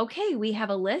 okay, we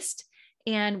have a list,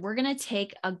 and we're going to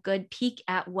take a good peek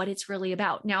at what it's really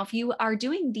about. Now, if you are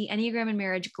doing the Enneagram and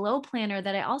Marriage Glow Planner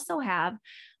that I also have,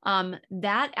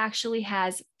 that actually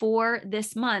has, for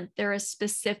this month, there are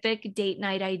specific date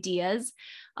night ideas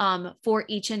for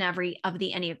each and every of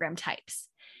the Enneagram types.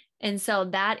 And so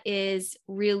that is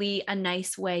really a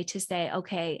nice way to say,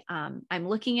 okay, I'm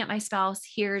looking at my spouse.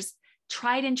 Here's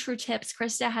tried and true tips.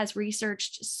 Krista has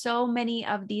researched so many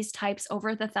of these types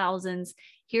over the thousands.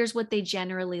 Here's what they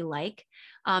generally like.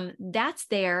 That's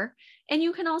there. And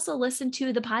you can also listen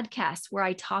to the podcast where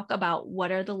I talk about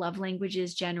what are the love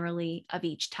languages generally of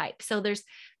each type. So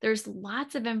there's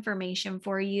lots of information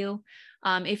for you.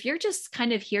 If you're just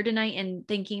kind of here tonight and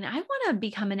thinking, I want to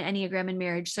become an Enneagram and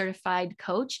Marriage certified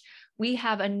coach, we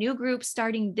have a new group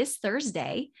starting this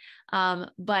Thursday.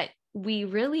 But we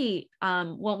really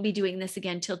won't be doing this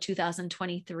again till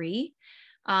 2023.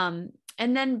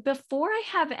 And then before I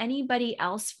have anybody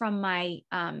else from my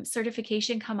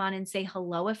certification come on and say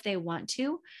hello if they want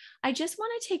to, I just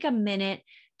want to take a minute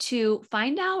to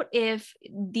find out if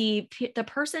the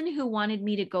person who wanted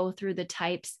me to go through the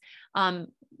types,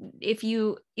 if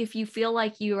you feel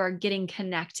like you are getting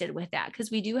connected with that, because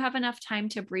we do have enough time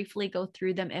to briefly go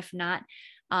through them. If not,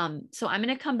 so I'm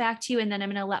going to come back to you, and then I'm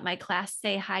going to let my class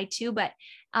say hi too. But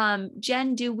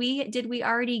Jen, did we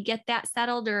already get that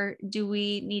settled, or do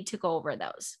we need to go over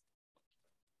those?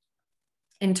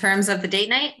 In terms of the date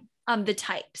night? The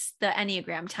types, the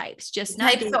Enneagram types, just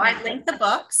types. So I linked the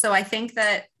book. So I think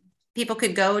that people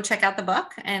could go check out the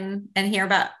book and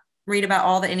read about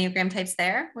all the Enneagram types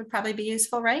there. Would probably be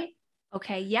useful, right?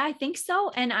 Okay. Yeah, I think so.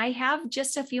 And I have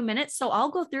just a few minutes, so I'll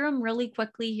go through them really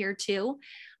quickly here too,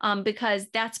 because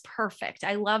that's perfect.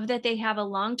 I love that they have a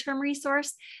long-term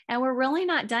resource, and we're really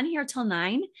not done here till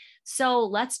 9. So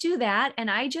let's do that.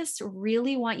 And I just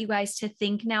really want you guys to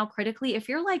think now critically. If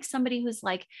you're like somebody who's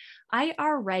like, I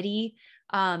already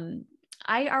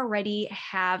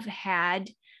have had,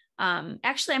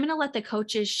 actually, I'm going to let the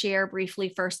coaches share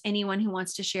briefly first, anyone who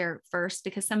wants to share first,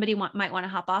 because somebody might want to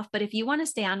hop off. But if you want to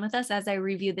stay on with us as I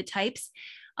review the types,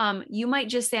 you might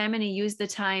just say, I'm going to use the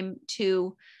time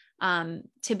to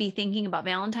be thinking about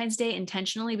Valentine's Day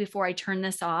intentionally before I turn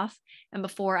this off and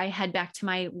before I head back to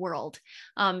my world.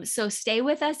 So stay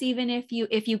with us, even if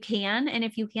you can, and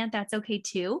if you can't, that's okay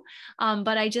too.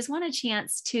 But I just want a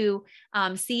chance to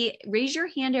raise your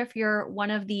hand if you're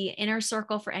one of the inner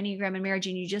circle for Enneagram and Marriage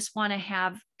and you just want to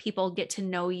have people get to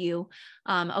know you.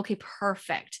 Okay,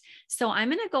 perfect. So I'm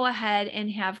going to go ahead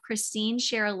and have Christine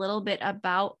share a little bit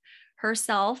about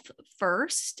herself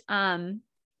first.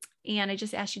 And I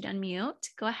just asked you to unmute.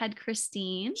 Go ahead,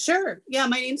 Christine. Sure. Yeah,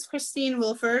 my name's Christine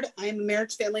Wilford. I'm a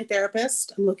marriage family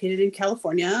therapist. I'm located in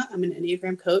California. I'm an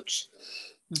Enneagram coach.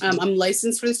 I'm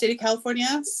licensed for the state of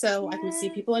California, so I can see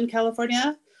people in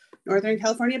California, Northern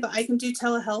California, but I can do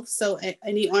telehealth. So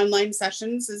any online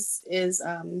sessions is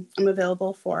I'm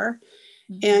available for.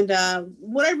 And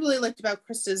what I really liked about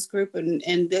Krista's group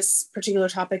and this particular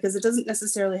topic is it doesn't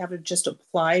necessarily have to just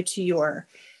apply to your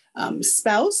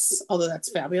spouse, although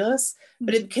that's fabulous,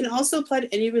 but it can also apply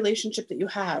to any relationship that you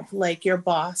have, like your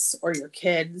boss or your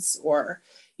kids or,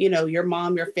 your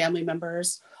mom, your family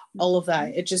members, all of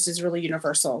that. It just is really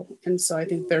universal. And so I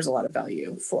think there's a lot of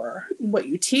value for what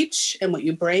you teach and what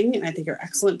you bring. And I think you're an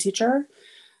excellent teacher.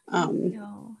 Yeah.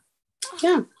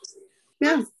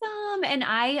 Awesome. And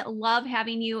I love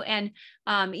having you. And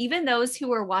even those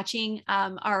who are watching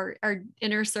our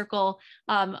inner circle,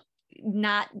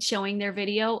 not showing their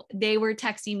video, they were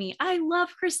texting me, I love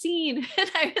Christine.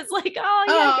 And I was like,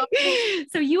 oh yeah.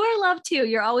 So you are loved too.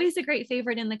 You're always a great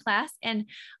favorite in the class. And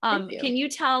can you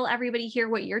tell everybody here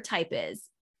what your type is?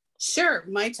 Sure.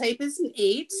 My type is an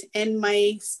 8, and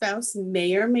my spouse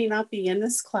may or may not be in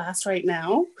this class right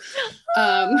now.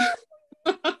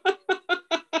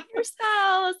 Your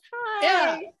spouse. Hi.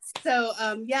 Yeah. So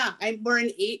we're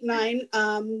an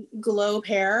 8-9 glow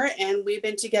pair, and we've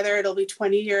been together. It'll be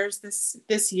 20 years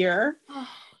this year.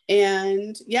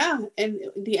 And the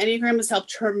Enneagram has helped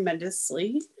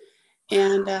tremendously.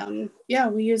 And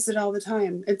we use it all the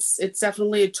time. It's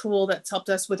definitely a tool that's helped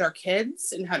us with our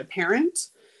kids and how to parent,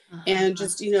 and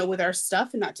just, with our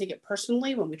stuff and not take it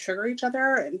personally when we trigger each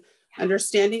other, and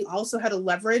understanding also how to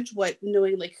leverage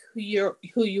knowing like who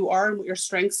you are and what your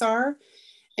strengths are,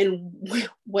 and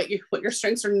what your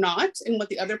strengths are not, and what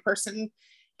the other person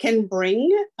can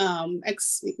bring.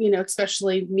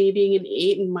 Especially me being an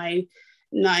 8 and my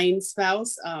 9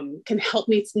 spouse can help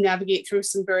me to navigate through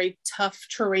some very tough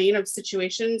terrain of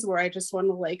situations where I just want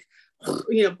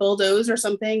to bulldoze or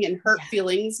something and hurt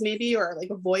feelings maybe, or like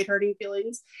avoid hurting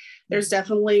feelings. There's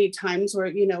definitely times where,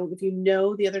 if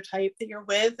the other type that you're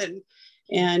with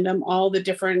and all the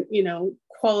different,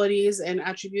 qualities and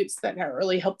attributes that are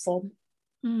really helpful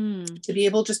to be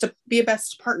able just to be a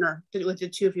best partner with the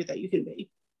two of you that you can be.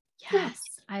 Yes.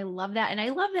 I love that. And I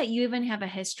love that you even have a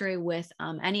history with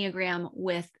Enneagram,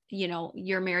 with,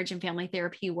 your marriage and family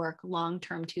therapy work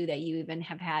long-term too, that you even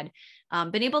have had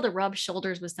been able to rub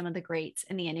shoulders with some of the greats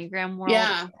in the Enneagram world.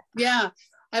 Yeah.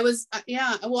 I was,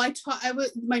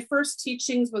 my first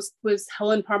teachings was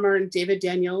Helen Palmer and David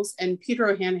Daniels, and Peter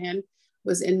O'Hanahan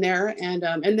was in there. And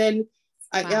then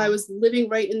I was living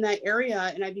right in that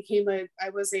area, and I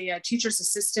was a teacher's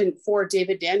assistant for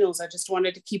David Daniels. I just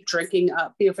wanted to keep drinking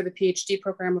up, for the PhD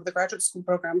program of the graduate school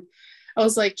program. I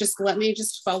was like, just let me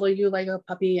just follow you like a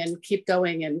puppy and keep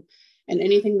going and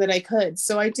anything that I could.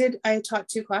 So I did. I taught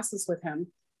 2 classes with him.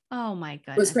 Oh my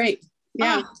goodness. It was great.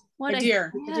 Yeah. What a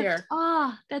dear.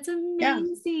 Oh, that's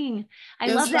amazing. I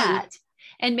love that.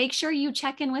 And make sure you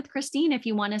check in with Christine if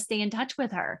you want to stay in touch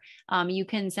with her. You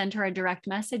can send her a direct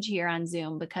message here on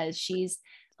Zoom, because she's,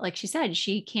 like she said,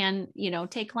 she can,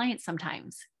 take clients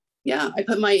sometimes. Yeah, I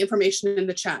put my information in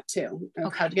the chat too,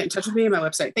 how to get in touch with me on my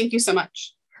website. Thank you so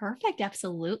much. Perfect.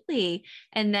 Absolutely.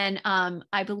 And then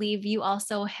I believe you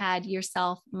also had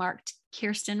yourself marked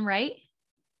Kirsten, right?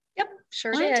 Yep,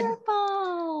 sure did.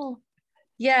 Wonderful.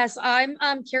 Yes, I'm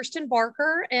Kirsten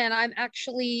Barker, and I'm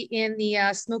actually in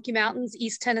the Smoky Mountains,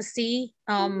 East Tennessee,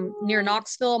 near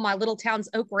Knoxville. My little town's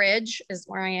Oak Ridge is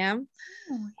where I am.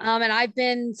 And I've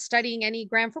been studying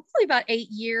Enneagram for probably about 8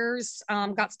 years.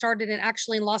 Got started in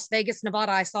Las Vegas,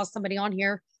 Nevada. I saw somebody on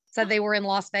here said they were in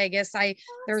Las Vegas.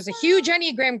 There's a huge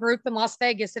Enneagram group in Las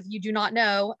Vegas, if you do not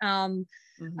know.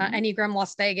 Enneagram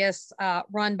Las Vegas,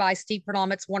 run by Steve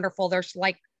Perdom. It's wonderful. There's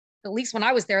at least when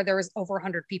I was there was over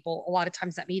 100 people a lot of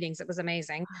times at meetings. It was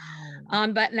amazing.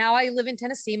 But now I live in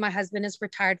Tennessee. My husband is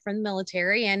retired from the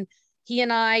military, and he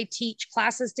and I teach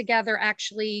classes together.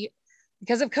 Actually,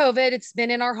 because of COVID, it's been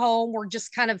in our home. We're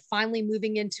just kind of finally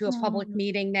moving into a public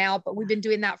meeting now, but we've been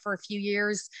doing that for a few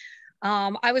years.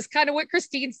 I was kind of what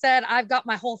Christine said. I've got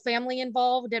my whole family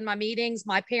involved in my meetings,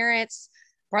 my parents,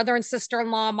 brother and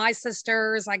sister-in-law, my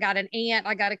sisters. I got an aunt.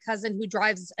 I got a cousin who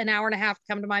drives an hour and a half to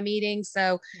come to my meetings.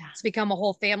 So it's become a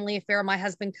whole family affair. My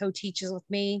husband co-teaches with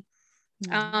me.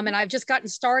 And I've just gotten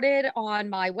started on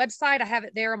my website. I have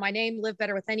it there on my name, Live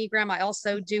Better with Enneagram. I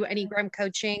also do Enneagram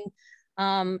coaching.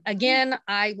 Again,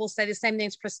 I will say the same thing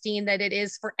as Christine, that it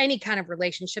is for any kind of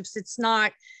relationships. It's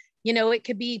not, it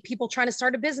could be people trying to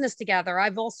start a business together.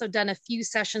 I've also done a few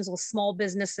sessions with small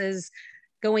businesses,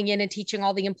 going in and teaching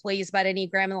all the employees about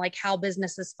Enneagram and like how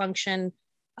businesses function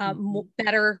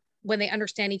better when they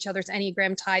understand each other's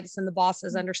Enneagram types, and the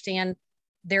bosses understand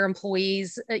their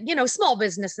employees, small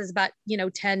businesses, about,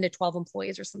 10 to 12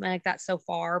 employees or something like that so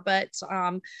far. But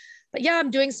yeah,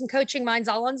 I'm doing some coaching. Mine's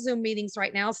all on Zoom meetings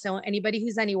right now. So anybody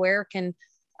who's anywhere can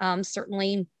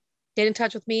certainly get in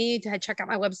touch with me to check out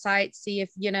my website, see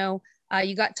if,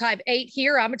 you got type 8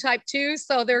 here. I'm a type 2.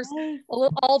 So there's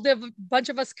bunch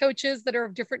of us coaches that are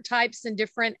of different types and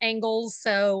different angles.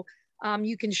 So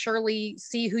you can surely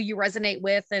see who you resonate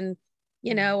with. And,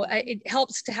 it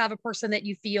helps to have a person that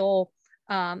you feel,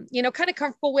 kind of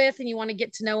comfortable with, and you want to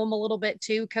get to know them a little bit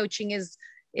too. Coaching is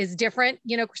different.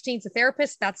 Christine's a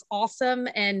therapist. That's awesome.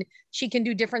 And she can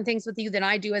do different things with you than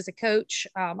I do as a coach.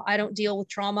 I don't deal with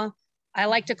trauma. I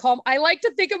like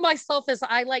to think of myself as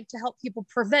I like to help people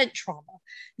prevent trauma.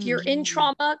 If you're in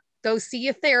trauma, go see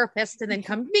a therapist and then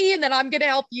come to me, and then I'm going to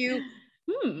help you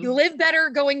live better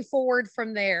going forward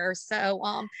from there. So,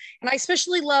 and I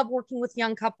especially love working with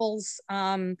young couples,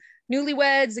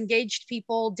 newlyweds, engaged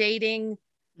people, dating,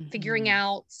 figuring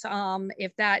out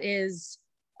if that is,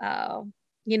 how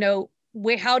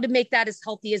to make that as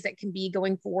healthy as it can be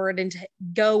going forward, and to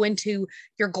go into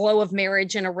your glow of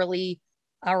marriage in a really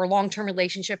or long-term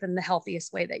relationship in the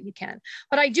healthiest way that you can.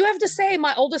 But I do have to say,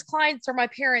 my oldest clients are my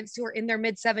parents who are in their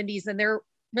mid-70s, and their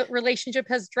relationship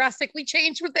has drastically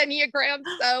changed with Enneagram.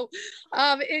 So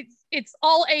it's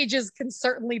all ages can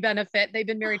certainly benefit. They've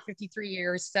been married 53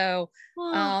 years. So,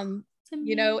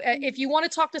 if you want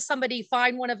to talk to somebody,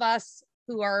 find one of us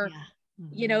who are,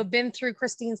 been through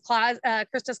Krista's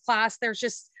class. There's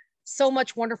just so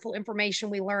much wonderful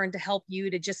information we learn to help you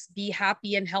to just be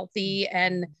happy and healthy,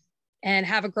 and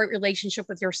have a great relationship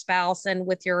with your spouse and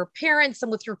with your parents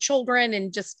and with your children.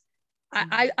 And just,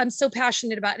 I'm so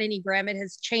passionate about Enneagram. It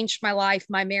has changed my life,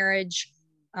 my marriage,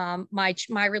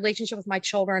 my relationship with my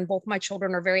children. Both my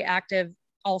children are very active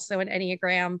also in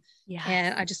Enneagram.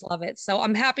 And I just love it. So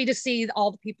I'm happy to see all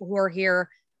the people who are here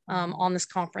on this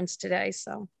conference today.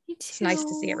 So it's nice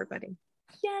to see everybody.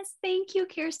 Yes, thank you,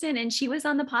 Kirsten. And she was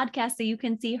on the podcast, so you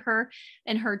can see her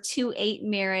and her 2-8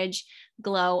 marriage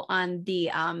glow on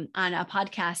a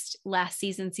podcast last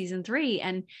season, season 3.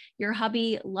 And your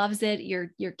hubby loves it.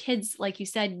 Your kids, like you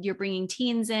said, you're bringing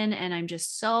teens in, and I'm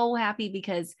just so happy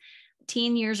because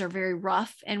teen years are very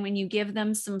rough. And when you give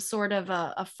them some sort of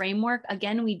a framework,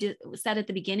 again, we said at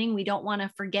the beginning, we don't want to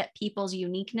forget people's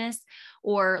uniqueness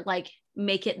or like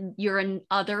make it you're an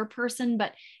other person,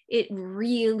 but it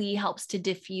really helps to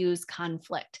diffuse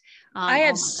conflict. I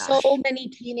have so many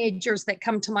teenagers that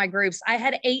come to my groups. I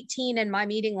had 18 in my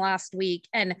meeting last week,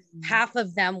 and half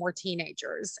of them were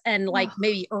teenagers, and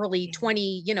maybe early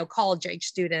 20, college age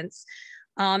students.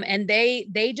 And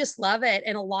they just love it.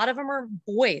 And a lot of them are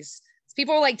boys.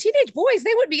 People are like, teenage boys,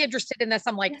 they would be interested in this.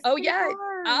 I'm like, oh yeah,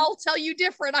 I'll tell you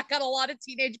different. I got a lot of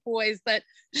teenage boys that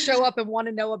show up and want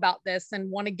to know about this and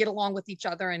want to get along with each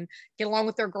other and get along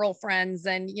with their girlfriends.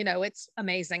 And, it's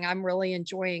amazing. I'm really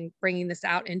enjoying bringing this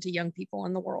out into young people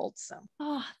in the world. So.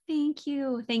 Oh, thank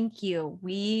you. Thank you.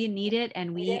 We need it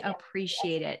and we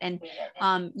appreciate it. And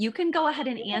you can go ahead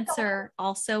and answer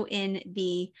also in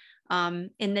the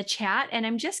chat. And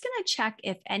I'm just going to check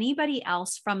if anybody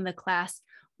else from the class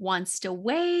wants to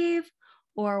wave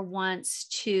or wants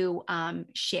to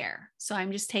share. So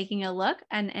I'm just taking a look,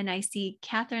 and I see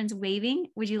Catherine's waving.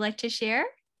 Would you like to share?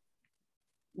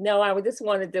 No, I just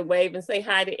wanted to wave and say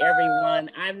hi to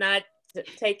everyone. I'm not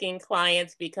taking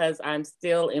clients because I'm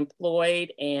still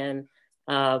employed, and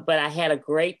but I had a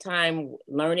great time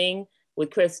learning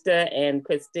with Krista and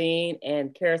Christine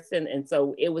and Kirsten, and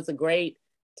so it was a great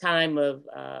time of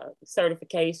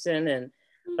certification.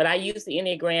 But I use the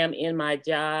Enneagram in my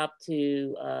job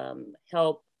to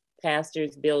help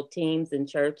pastors build teams in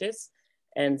churches.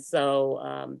 And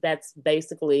so that's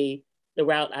basically the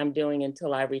route I'm doing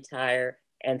until I retire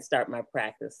and start my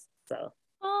practice. So.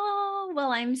 Oh,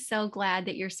 well, I'm so glad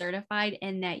that you're certified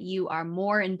and that you are,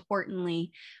 more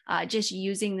importantly, just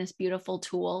using this beautiful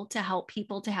tool to help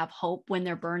people to have hope when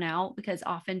they're burnout, because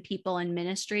often people in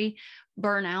ministry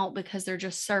burn out because they're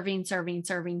just serving.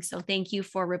 So thank you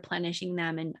for replenishing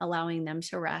them and allowing them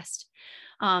to rest.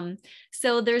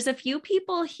 So there's a few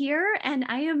people here, and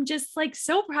I am just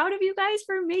so proud of you guys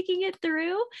for making it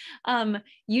through.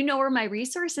 You know where my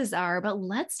resources are, but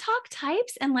let's talk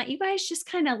types and let you guys just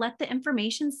kind of let the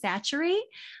information saturate.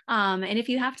 And if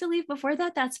you have to leave before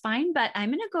that, that's fine, but I'm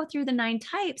going to go through the 9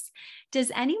 types.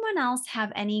 Does anyone else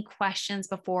have any questions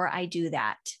before I do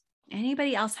that?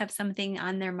 Anybody else have something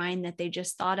on their mind that they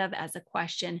just thought of as a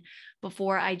question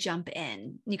before I jump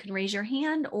in? You can raise your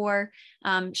hand or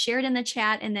share it in the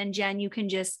chat. And then Jen, you can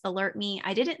just alert me.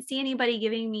 I didn't see anybody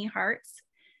giving me hearts.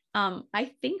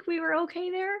 I think we were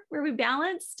okay there. Were we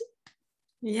balanced?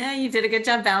 Yeah, you did a good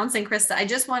job balancing, Krista. I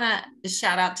just want to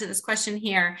shout out to this question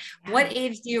here. Yeah. What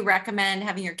age do you recommend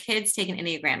having your kids take an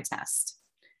Enneagram test?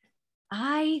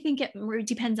 I think it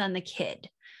depends on the kid.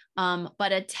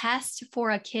 But a test for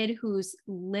a kid who's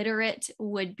literate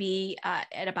would be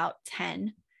at about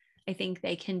 10. I think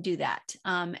they can do that.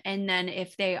 And then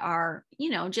if they are,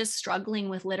 just struggling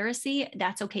with literacy,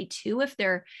 that's okay too. If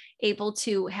they're able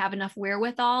to have enough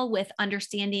wherewithal with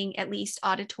understanding, at least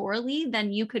auditorily,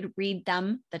 then you could read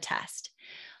them the test.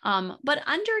 But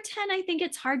under 10, I think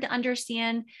it's hard to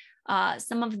understand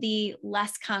some of the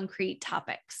less concrete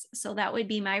topics. So that would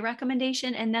be my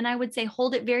recommendation. And then I would say,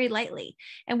 hold it very lightly.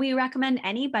 And we recommend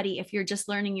anybody, if you're just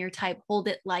learning your type, hold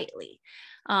it lightly.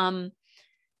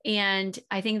 And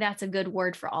I think that's a good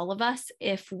word for all of us.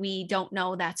 If we don't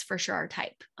know, that's for sure our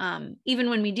type. Even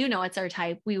when we do know it's our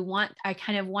type, I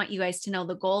kind of want you guys to know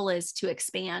the goal is to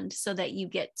expand so that you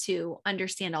get to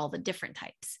understand all the different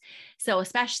types. So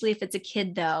especially if it's a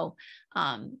kid though,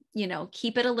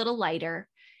 keep it a little lighter.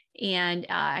 And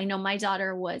I know my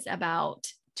daughter was about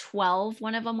 12,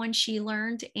 one of them, when she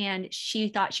learned, and she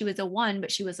thought she was a 1, but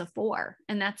she was a 4.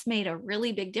 And that's made a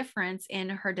really big difference in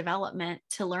her development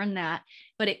to learn that.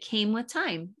 But it came with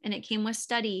time and it came with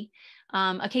study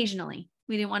occasionally.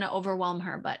 We didn't want to overwhelm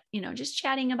her, but, just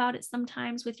chatting about it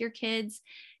sometimes with your kids.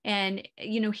 And,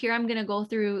 here I'm going to go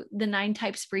through the 9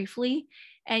 types briefly,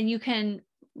 and you can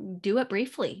do it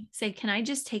briefly. Say, can I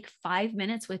just take 5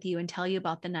 minutes with you and tell you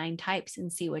about the 9 types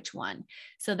and see which one?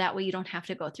 So that way you don't have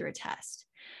to go through a test.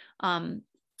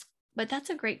 But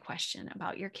that's a great question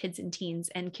about your kids and teens,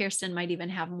 and Kirsten might even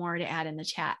have more to add in the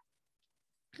chat.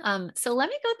 So let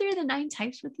me go through the 9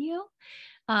 types with you.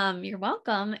 You're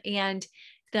welcome. And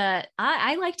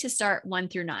I like to start 1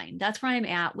 through 9. That's where I'm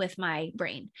at with my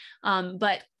brain.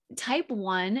 But type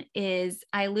 1 is,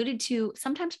 I alluded to,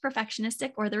 sometimes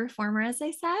perfectionistic or the reformer, as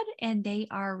I said, and they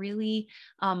are really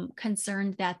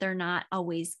concerned that they're not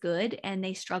always good, and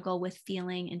they struggle with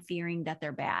feeling and fearing that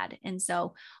they're bad. And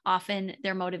so often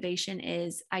their motivation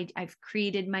is, I've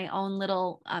created my own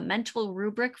little mental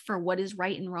rubric for what is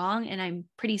right and wrong, and I'm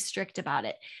pretty strict about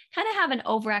it. Kind of have an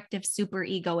overactive super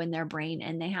ego in their brain,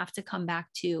 and they have to come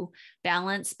back to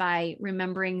balance by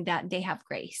remembering that they have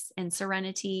grace and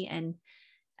serenity, and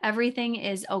everything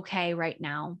is okay right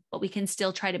now, but we can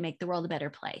still try to make the world a better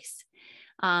place.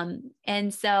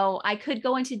 And so I could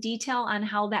go into detail on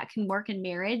how that can work in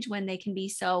marriage when they can be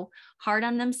so hard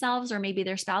on themselves or maybe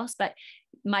their spouse, but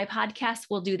my podcast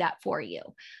will do that for you.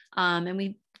 And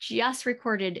we just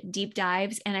recorded deep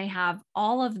dives, and I have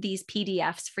all of these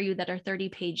PDFs for you that are 30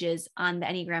 pages on the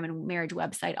Enneagram and Marriage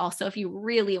website. Also, if you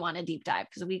really want a deep dive,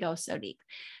 because we go so deep.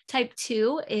 Type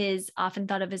 2 is often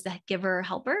thought of as a giver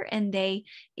helper, and they,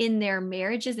 in their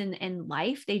marriages and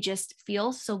life, they just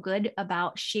feel so good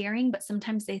about sharing, but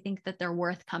sometimes they think that their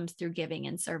worth comes through giving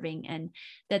and serving, and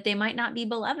that they might not be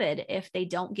beloved if they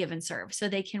don't give and serve. So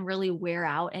they can really wear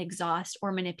out, exhaust,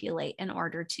 or manipulate in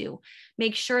order to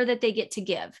make sure that they get to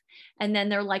give. And then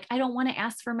they're like, I don't want to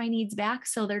ask for my needs back.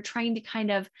 So they're trying to kind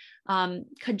of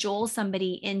cajole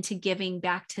somebody into giving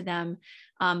back to them.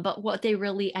 But what they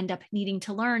really end up needing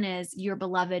to learn is you're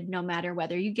beloved no matter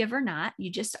whether you give or not.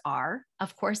 You just are.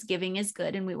 Of course, giving is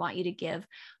good and we want you to give,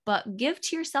 but give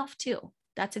to yourself too.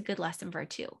 That's a good lesson for a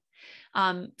 2.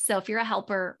 So if you're a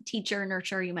helper, teacher,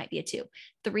 nurturer, you might be a 2.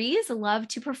 3s love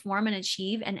to perform and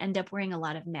achieve and end up wearing a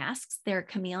lot of masks. They're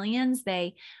chameleons.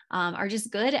 They are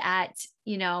just good at,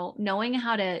 knowing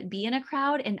how to be in a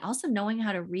crowd and also knowing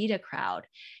how to read a crowd.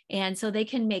 And so they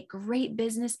can make great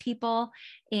business people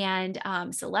and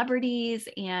celebrities,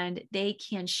 and they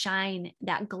can shine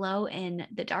that glow in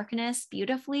the darkness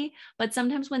beautifully. But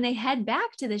sometimes when they head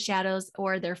back to the shadows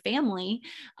or their family,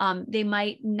 they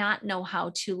might not know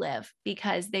how to live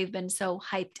because they've been so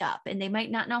hyped up, and they might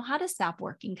not know how to stop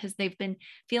working because they've been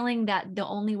feeling that the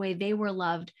only way they were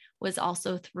loved was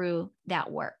also through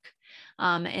that work.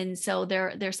 And so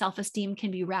their self-esteem can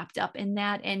be wrapped up in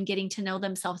that, and getting to know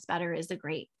themselves better is a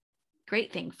great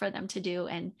thing for them to do,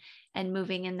 and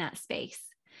moving in that space.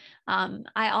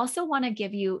 I also want to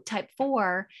give you type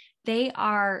 4. They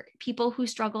are people who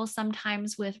struggle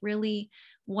sometimes with really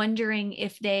wondering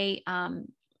if they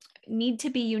need to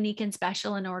be unique and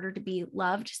special in order to be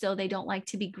loved. So they don't like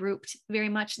to be grouped very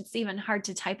much. It's even hard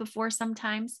to type a 4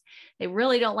 sometimes. They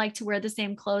really don't like to wear the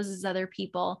same clothes as other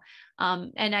people.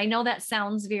 And I know that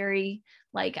sounds very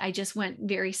like I just went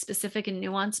very specific and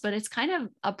nuanced, but it's kind of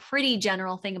a pretty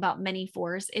general thing about many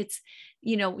fours. It's,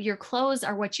 you know, your clothes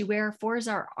are what you wear. Fours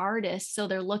are artists. So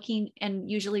they're looking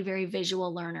and usually very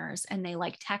visual learners, and they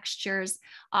like textures.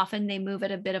 Often they move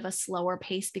at a bit of a slower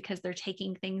pace because they're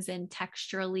taking things in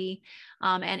texturally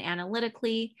and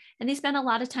analytically. And they spend a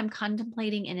lot of time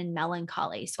contemplating and in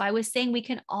melancholy. So I was saying we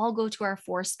can all go to our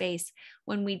four space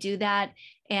when we do that.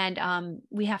 And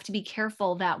we have to be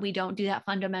careful that we don't do that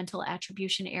fundamental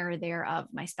attribution error there of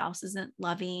my spouse isn't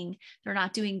loving, they're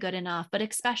not doing good enough. But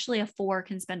especially a four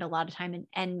can spend a lot of time in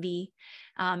envy.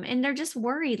 And they're just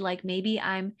worried, like maybe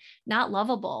I'm not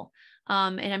lovable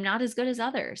and I'm not as good as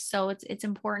others. So it's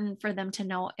important for them to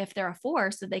know if they're a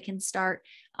four, so they can start,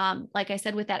 like I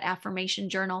said, with that affirmation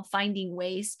journal, finding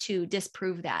ways to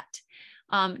disprove that.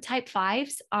 Type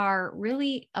fives are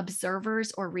really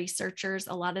observers or researchers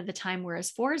a lot of the time, whereas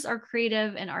fours are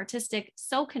creative and artistic.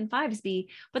 So can fives be,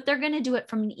 but they're going to do it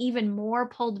from an even more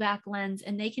pulled back lens.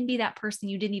 And they can be that person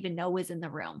you didn't even know was in the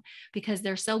room because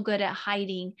they're so good at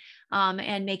hiding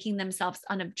and making themselves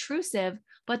unobtrusive,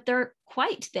 but they're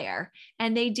quite there.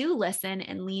 And they do listen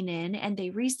and lean in, and they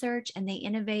research and they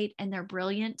innovate, and they're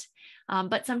brilliant.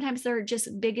 But sometimes their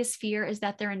just biggest fear is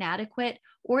that they're inadequate,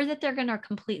 or that they're going to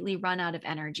completely run out of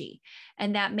energy.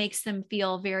 And that makes them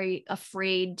feel very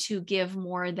afraid to give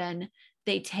more than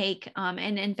they take.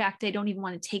 And in fact, they don't even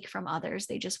want to take from others.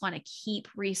 They just want to keep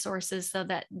resources so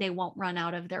that they won't run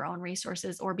out of their own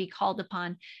resources or be called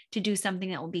upon to do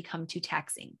something that will become too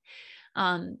taxing.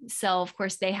 So of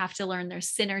course they have to learn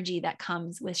there's synergy that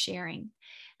comes with sharing.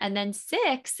 And then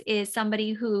six is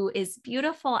somebody who is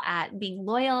beautiful at being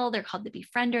loyal. They're called the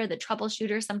befriender, the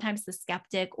troubleshooter, sometimes the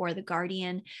skeptic or the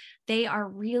guardian. They are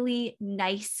really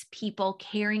nice people,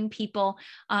 caring people,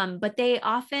 but they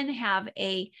often have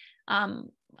a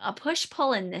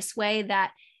push-pull in this way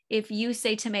that if you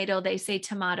say tomato, they say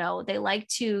tomato. They like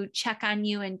to check on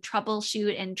you and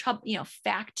troubleshoot and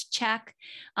fact check.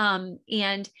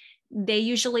 And they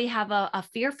usually have a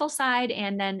fearful side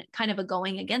and then kind of a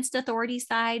going against authority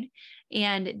side.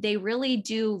 And they really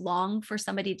do long for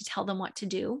somebody to tell them what to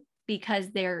do,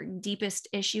 because their deepest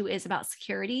issue is about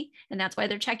security. And that's why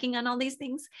they're checking on all these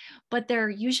things. But they're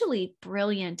usually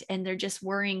brilliant, and they're just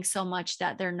worrying so much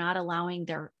that they're not allowing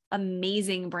their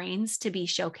amazing brains to be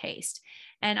showcased.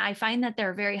 And I find that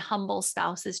they're very humble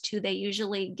spouses too. They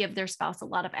usually give their spouse a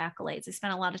lot of accolades. I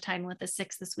spent a lot of time with a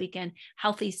six this weekend,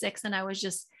 healthy six, and I was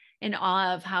just in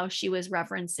awe of how she was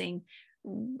reverencing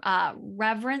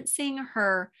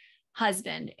her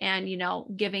husband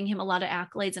and, giving him a lot of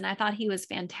accolades. And I thought he was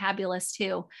fantabulous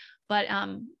too. But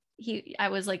I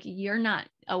was like, you're not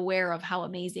aware of how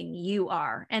amazing you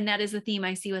are. And that is a theme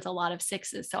I see with a lot of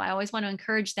sixes. So I always want to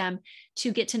encourage them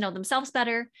to get to know themselves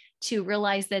better, to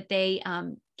realize that they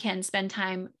can spend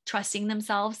time trusting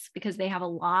themselves, because they have a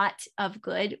lot of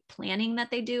good planning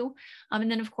that they do. And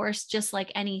then of course, just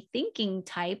like any thinking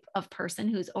type of person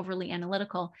who's overly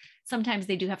analytical, sometimes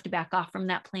they do have to back off from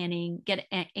that planning, get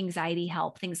anxiety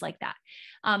help, things like that.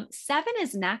 Seven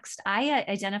is next. I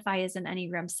identify as an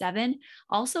Enneagram 7,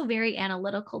 also very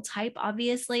analytical type,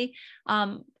 obviously.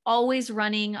 Always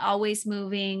running, always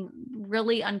moving,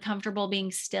 really uncomfortable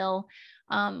being still.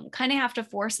 Kind of have to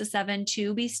force a 7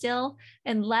 to be still,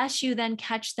 unless you then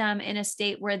catch them in a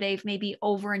state where they've maybe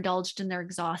overindulged and they're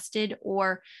exhausted,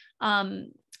 or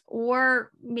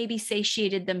maybe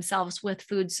satiated themselves with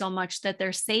food so much that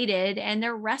they're sated and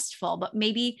they're restful. But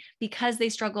maybe because they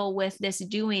struggle with this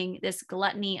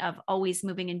gluttony of always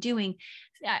moving and doing,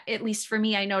 at least for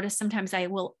me, I notice sometimes I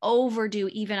will overdo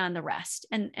even on the rest.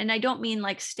 And I don't mean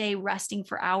like stay resting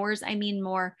for hours. I mean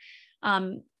more,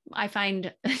 I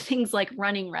find things like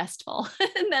running restful,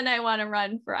 and then I want to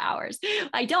run for hours.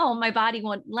 My body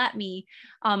won't let me.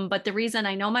 But the reason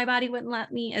I know my body wouldn't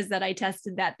let me is that I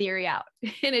tested that theory out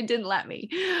and it didn't let me.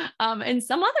 And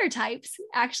some other types,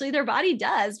 actually their body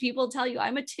does. People tell you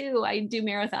I'm a 2, I do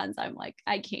marathons. I'm like,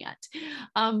 I can't.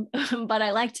 But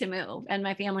I like to move, and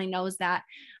my family knows that.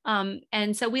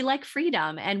 And so we like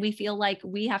freedom, and we feel like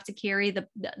we have to carry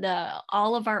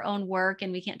all of our own work,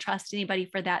 and we can't trust anybody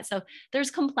for that. So there's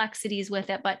complexities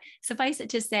with it, but suffice it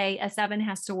to say, a 7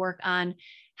 has to work on,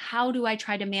 how do I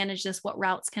try to manage this? What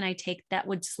routes can I take that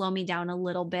would slow me down a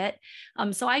little bit?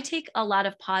 So I take a lot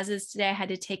of pauses today. I had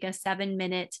to take a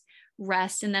 7-minute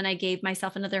rest, and then I gave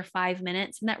myself another 5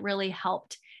 minutes, and that really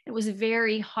helped. It was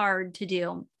very hard to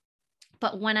do,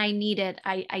 but when I need it,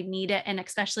 I need it. And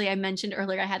especially, I mentioned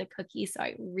earlier, I had a cookie, so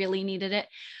I really needed it.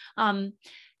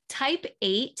 Type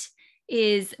 8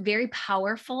 is very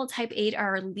powerful. Type 8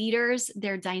 are leaders.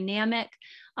 They're dynamic.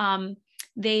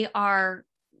 They are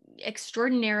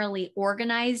extraordinarily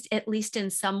organized, at least in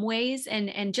some ways.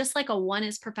 And just like a 1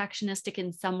 is perfectionistic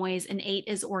in some ways, an 8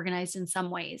 is organized in some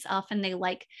ways. Often they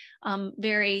like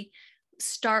very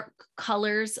stark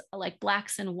colors like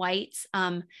blacks and whites.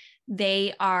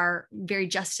 They are very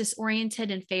justice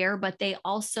oriented and fair, but they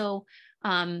also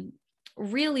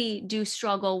really do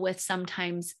struggle with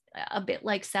sometimes a bit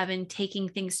like 7, taking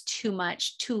things too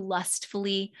much, too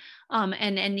lustfully,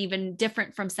 and even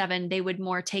different from 7, they would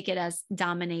more take it as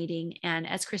dominating. And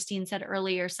as Christine said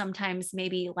earlier, sometimes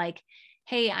maybe like,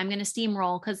 hey, I'm going to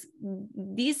steamroll, because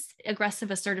these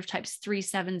aggressive assertive types, 3,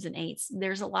 7s, and 8s,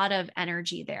 there's a lot of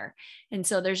energy there. And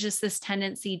so there's just this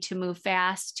tendency to move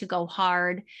fast, to go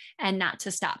hard, and not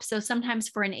to stop. So sometimes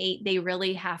for an 8, they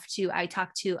really have to, I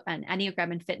talked to an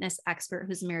Enneagram and fitness expert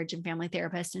who's a marriage and family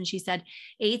therapist, and she said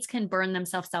 8s can burn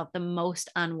themselves out the most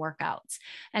on workouts.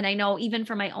 And I know even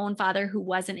for my own father, who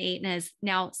was an 8 and is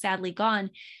now sadly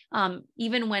gone,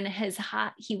 even when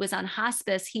he was on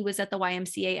hospice, he was at the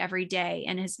YMCA every day,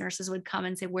 and his nurses would come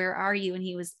and say, "Where are you?" And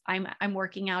he was, I'm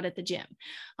working out at the gym.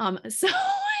 So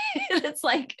it's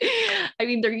like, I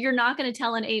mean, you're not going to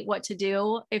tell an 8 what to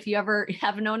do if you ever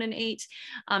have known an 8.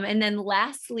 And then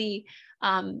lastly,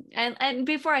 and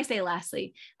before I say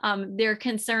lastly, their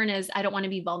concern is, I don't want to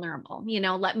be vulnerable,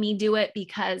 let me do it,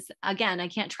 because again, I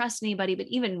can't trust anybody. But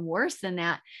even worse than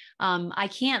that, I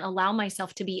can't allow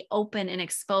myself to be open and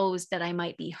exposed that I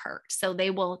might be hurt. So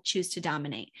they will choose to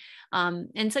dominate.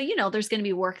 And so, there's going to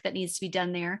be work that needs to be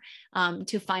done there,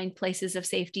 to find places of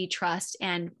safety, trust,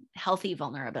 and healthy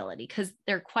vulnerability, because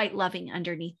they're quite loving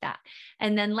underneath that.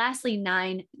 And then lastly,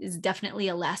 9 is definitely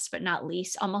a last but not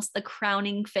least, almost the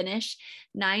crowning finish.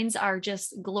 9s are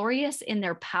just glorious in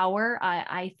their power.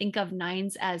 I think of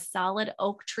 9s as solid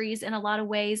oak trees in a lot of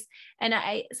ways. And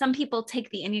some people take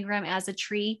the Enneagram as a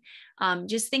tree.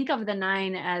 Just think of the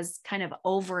 9 as kind of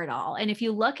over it all. And if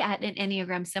you look at an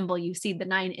Enneagram symbol, you see the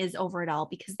 9 is over it all,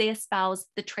 because they espouse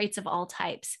the traits of all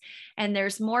types. And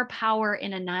there's more power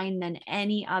in a 9 than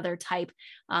any other type,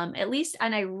 at least.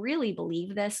 And I really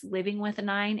believe this, living with a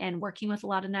 9 and working with a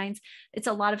lot of 9s, it's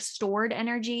a lot of stored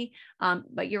energy.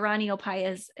 But Urani Opai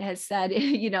has said,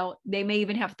 they may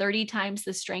even have 30 times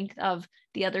the strength of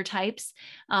the other types.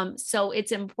 So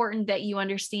it's important that you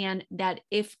understand that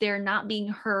if they're not being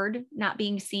heard, not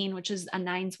being seen, which is a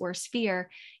 9's worst fear,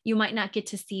 you might not get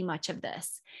to see much of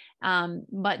this.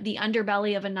 But the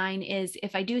underbelly of a 9 is,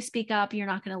 if I do speak up, you're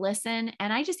not going to listen.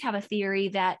 And I just have a theory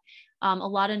that a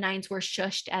lot of 9s were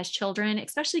shushed as children,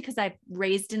 especially because I've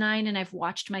raised a 9 and I've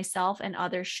watched myself and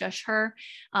others shush her,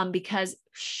 because,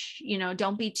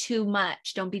 don't be too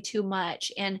much. Don't be too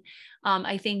much. And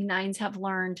I think 9s have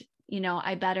learned,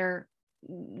 I better,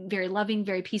 very loving,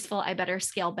 very peaceful, I better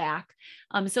scale back.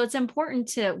 So it's important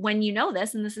to, when you know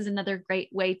this, and this is another great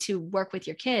way to work with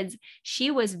your kids.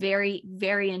 She was very,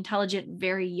 very intelligent,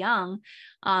 very young,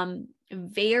 a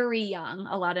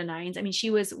lot of 9s. I mean, she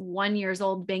was 1 year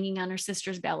old banging on her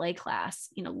sister's ballet class,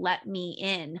 let me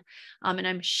in. And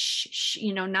I'm,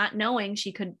 not knowing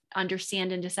she could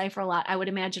understand and decipher a lot. I would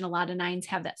imagine a lot of 9s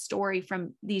have that story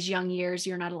from these young years.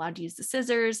 You're not allowed to use the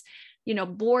scissors,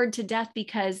 bored to death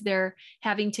because they're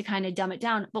having to kind of dumb it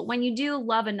down. But when you do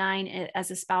love a 9 as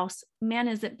a spouse, man,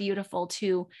 is it beautiful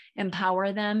to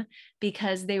empower them,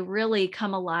 because they really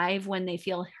come alive when they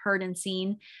feel heard and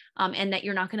seen, and that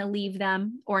you're not going to leave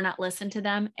them or not listen to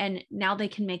them. And now they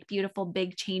can make beautiful,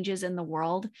 big changes in the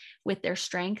world with their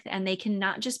strength. And they can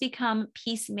not just become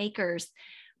peacemakers,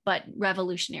 but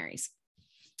revolutionaries.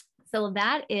 So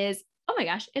that is, oh my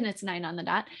gosh, and it's 9 on the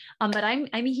dot. But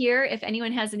I'm here if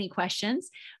anyone has any questions,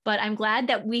 but I'm glad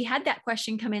that we had that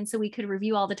question come in so we could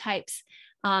review all the types.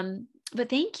 But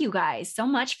thank you guys so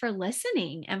much for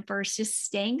listening and for just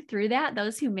staying through that.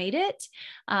 Those who made it,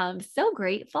 so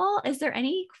grateful. Is there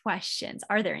any questions?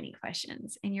 Are there any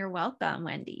questions? And you're welcome,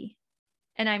 Wendy.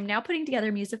 And I'm now putting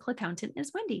together musical accountant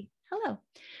as Wendy. Hello.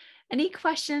 Any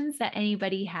questions that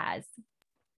anybody has?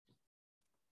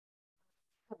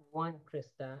 One,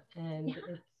 Krista, and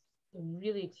I'm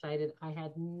really excited. I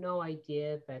had no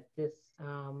idea that this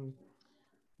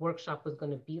workshop was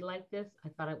going to be like this. I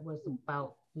thought it was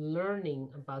about learning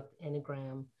about the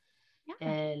Enneagram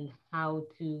and how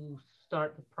to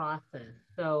start the process.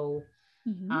 So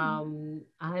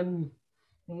I'm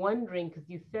wondering, because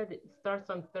you said it starts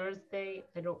on Thursday.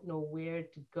 I don't know where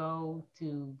to go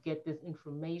to get this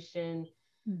information.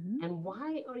 And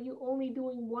why are you only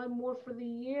doing one more for the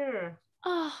year?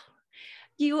 Oh,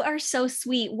 you are so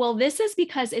sweet. Well, this is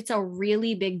because it's a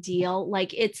really big deal.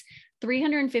 Like, it's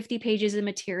 350 pages of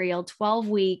material, 12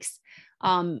 weeks.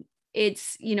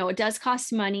 It's, it does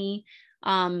cost money.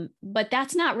 But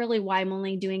that's not really why I'm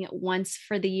only doing it once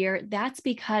for the year. That's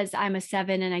because I'm a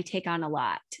 7 and I take on a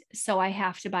lot. So I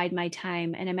have to bide my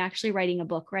time. And I'm actually writing a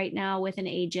book right now with an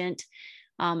agent.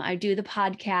 I do the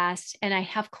podcast and I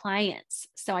have clients,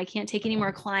 so I can't take any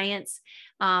more clients.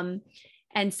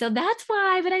 And so that's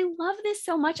why, but I love this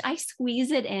so much. I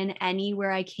squeeze it in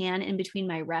anywhere I can in between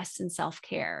my rest and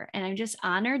self-care. And I'm just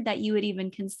honored that you would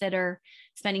even consider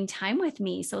spending time with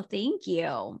me. So thank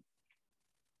you.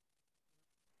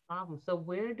 So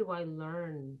where do I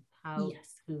learn how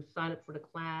to sign up for the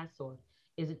class, or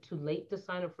is it too late to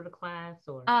sign up for the class?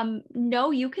 Or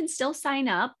no, you can still sign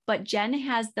up, but Jen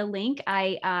has the link.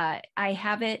 I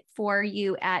have it for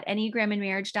you at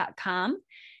enneagramandmarriage.com.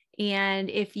 And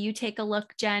if you take a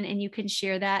look, Jen, and you can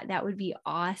share that, that would be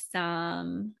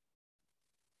awesome.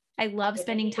 I love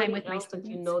spending time with my students.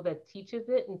 You know, that teaches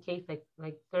it, in case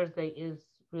like Thursday is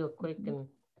real quick and.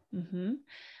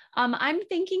 I'm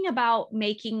thinking about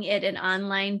making it an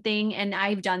online thing, and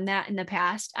I've done that in the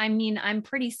past. I mean, I'm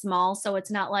pretty small, so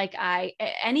it's not like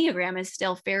Enneagram is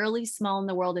still fairly small in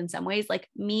the world in some ways. Like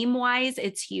meme wise,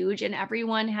 it's huge, and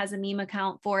everyone has a meme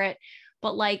account for it.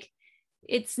 But like,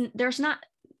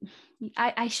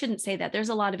 I shouldn't say that. There's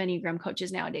a lot of Enneagram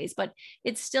coaches nowadays, but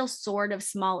it's still sort of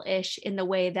small-ish in the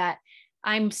way that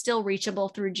I'm still reachable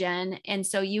through Jen. And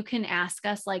so you can ask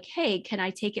us like, hey, can I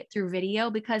take it through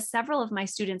video? Because several of my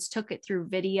students took it through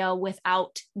video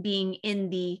without being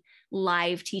in the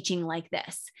live teaching like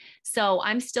this. So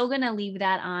I'm still going to leave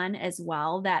that on as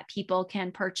well, that people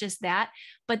can purchase that.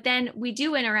 But then we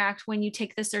do interact when you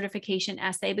take the certification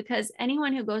essay, because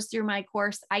anyone who goes through my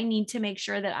course, I need to make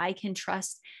sure that I can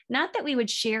trust, not that we would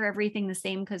share everything the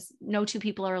same, because no two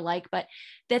people are alike, but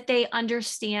that they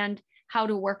understand how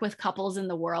to work with couples in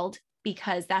the world,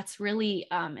 because that's really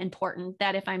important,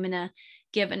 that if I'm going to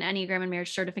give an Enneagram and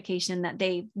marriage certification, that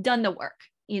they've done the work,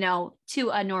 you know, to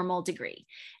a normal degree.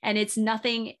 And it's not,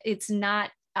 it's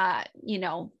not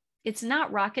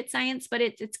rocket science, but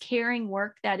it's caring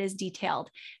work that is detailed.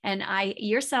 And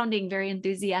you're sounding very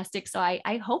enthusiastic. So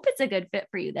I hope it's a good fit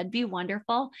for you. That'd be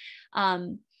wonderful.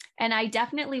 And I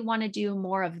definitely want to do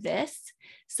more of this.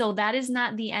 So that is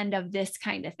not the end of this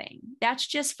kind of thing. That's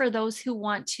just for those who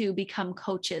want to become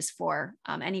coaches for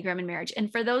Enneagram and marriage.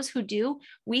 And for those who do,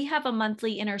 we have a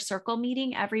monthly inner circle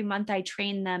meeting. Every month I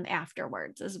train them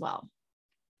afterwards as well.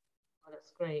 Oh,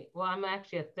 that's great. Well, I'm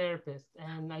actually a therapist,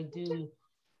 and I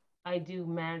do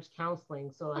marriage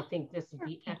counseling. So I think this would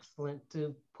be excellent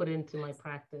to put into my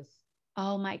practice.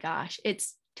 Oh my gosh.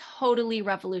 It's totally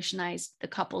revolutionized the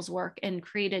couples work and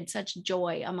created such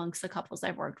joy amongst the couples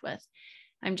I've worked with.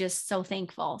 I'm just so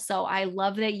thankful. So I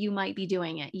love that you might be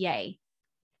doing it. Yay.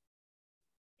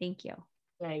 Thank you.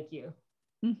 Thank you.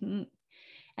 Mm-hmm.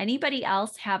 Anybody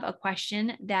else have a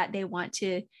question that they want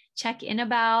to check in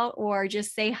about, or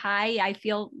just say hi? I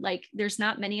feel like there's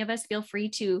not many of us. Feel free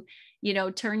to,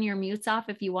 turn your mutes off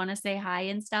if you want to say hi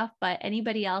and stuff, but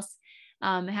anybody else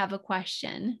have a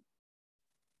question?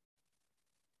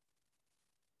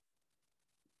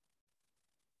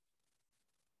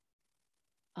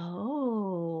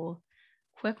 Oh,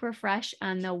 quick refresh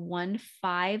on the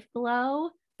 1-5 glow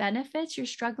benefits. You're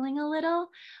struggling a little.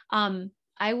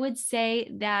 I would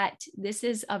say that this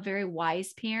is a very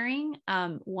wise pairing.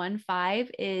 1-5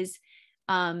 is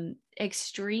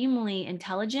extremely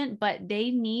intelligent, but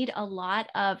they need a lot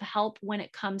of help when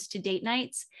it comes to date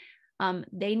nights.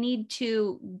 They need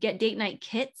to get date night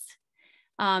kits.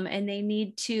 And they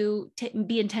need to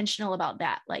be intentional about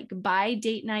that. Like buy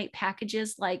date night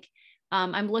packages. Like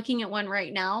I'm looking at one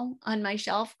right now on my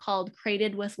shelf called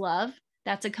Created with Love.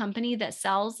 That's a company that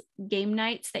sells game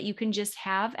nights that you can just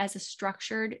have as a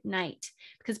structured night,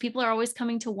 because people are always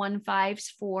coming to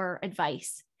 1-5s for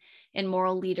advice and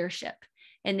moral leadership.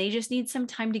 And they just need some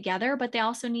time together, but they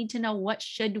also need to know what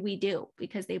should we do,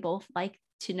 because they both like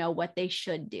to know what they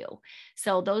should do.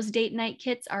 So those date night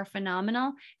kits are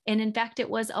phenomenal. And in fact, it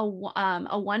was a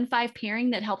 1-5 pairing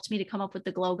that helped me to come up with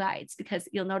the glow guides, because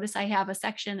you'll notice I have a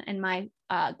section in my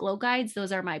glow guides.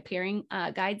 Those are my pairing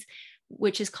guides,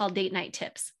 which is called date night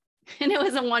tips. And it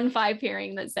was a 1-5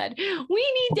 pairing that said,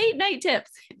 we need date night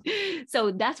tips.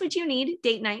 So that's what you need: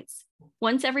 date nights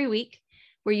once every week,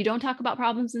 where you don't talk about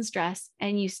problems and stress,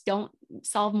 and you don't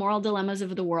solve moral dilemmas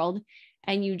of the world,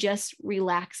 and you just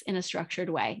relax in a structured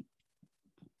way.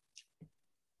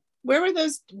 Where were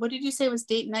those? What did you say was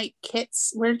date night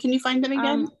kits? Where can you find them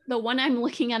again? The one I'm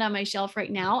looking at on my shelf right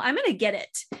now, I'm going to get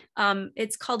it.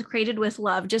 It's called Created with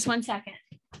Love. Just one second.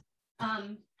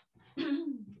 I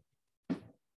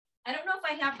don't know if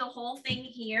I have the whole thing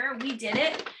here. We did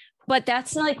it, but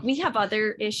that's like, we have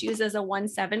other issues as a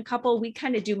 1-7 couple. We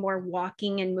kind of do more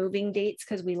walking and moving dates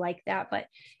because we like that. But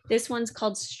this one's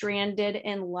called Stranded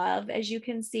in Love, as you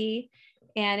can see.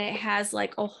 And it has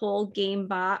like a whole game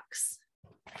box.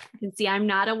 You can see I'm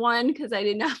not a 1 because I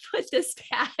did not put this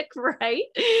back right.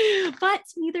 But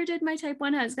neither did my type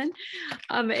 1 husband.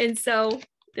 And so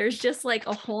there's just like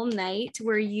a whole night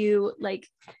where you like,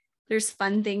 there's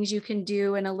fun things you can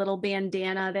do and a little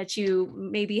bandana that you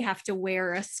maybe have to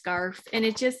wear a scarf. And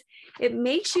it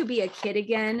makes you be a kid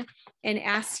again and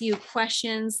asks you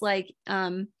questions like,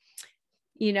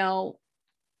 you know,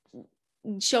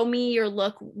 show me your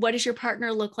look. What does your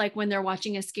partner look like when they're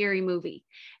watching a scary movie?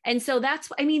 And so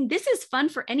this is fun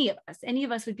for any of us. Any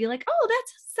of us would be like, oh, that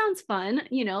sounds fun.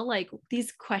 You know, like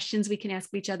these questions we can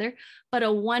ask each other. But a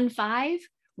 1-5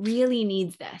 really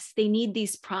needs this. They need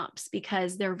these prompts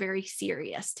because they're very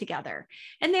serious together.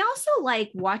 And they also like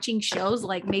watching shows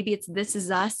like maybe it's This Is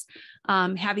Us,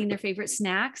 having their favorite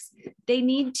snacks. They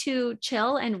need to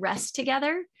chill and rest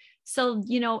together. So,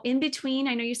 you know, in between,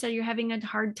 I know you said you're having a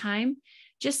hard time.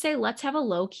 Just say, let's have a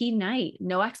low key night.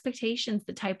 No expectations.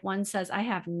 The type 1 says, I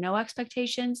have no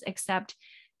expectations except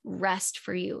rest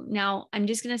for you. Now, I'm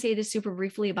just going to say this super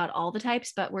briefly about all the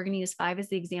types, but we're going to use 5 as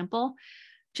the example.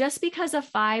 Just because a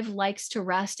 5 likes to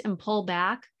rest and pull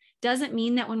back doesn't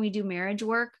mean that when we do marriage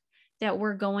work that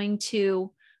we're going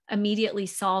to immediately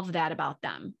solve that about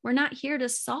them. We're not here to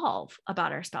solve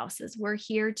about our spouses. We're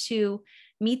here to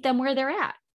meet them where they're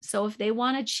at. So if they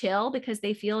want to chill because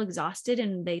they feel exhausted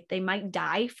and they might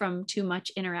die from too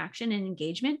much interaction and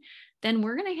engagement, then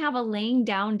we're going to have a laying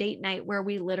down date night where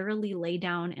we literally lay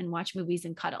down and watch movies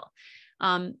and cuddle.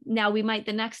 Now we might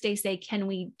the next day say, can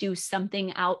we do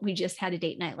something out? We just had a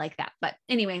date night like that. But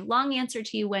anyway, long answer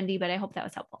to you, Wendy, but I hope that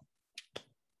was helpful.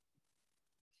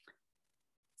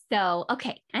 So,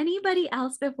 okay. Anybody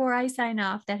else before I sign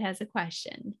off that has a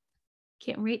question?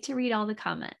 Can't wait to read all the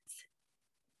comments.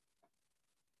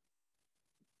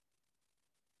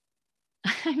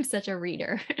 I'm such a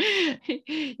reader.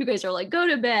 You guys are like, go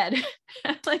to bed.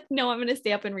 I'm like, no, I'm going to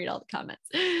stay up and read all the comments.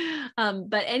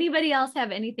 But anybody else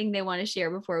have anything they want to share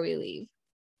before we leave?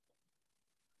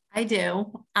 I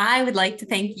do. I would like to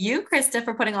thank you, Krista,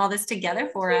 for putting all this together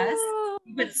for us.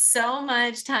 You put so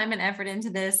much time and effort into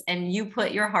this, and you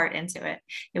put your heart into it.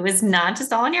 It was not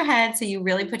just all in your head, so you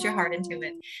really put your heart into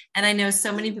it. And I know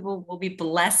so many people will be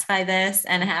blessed by this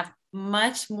and have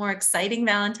much more exciting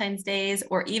Valentine's days,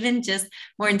 or even just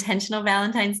more intentional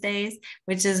Valentine's days,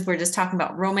 which is, we're just talking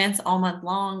about romance all month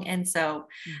long. And so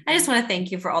I just want to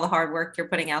thank you for all the hard work you're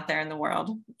putting out there in the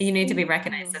world. You need to be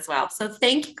recognized as well. So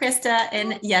thank you, Krista.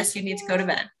 And yes, you need to go to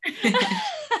bed.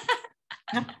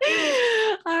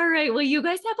 All right. Well, you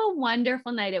guys have a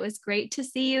wonderful night. It was great to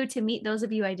see you, to meet those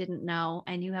of you I didn't know,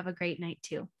 and you have a great night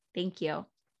too. Thank you.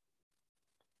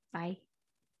 Bye.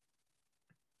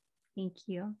 Thank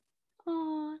you.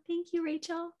 Oh, thank you,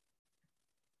 Rachel.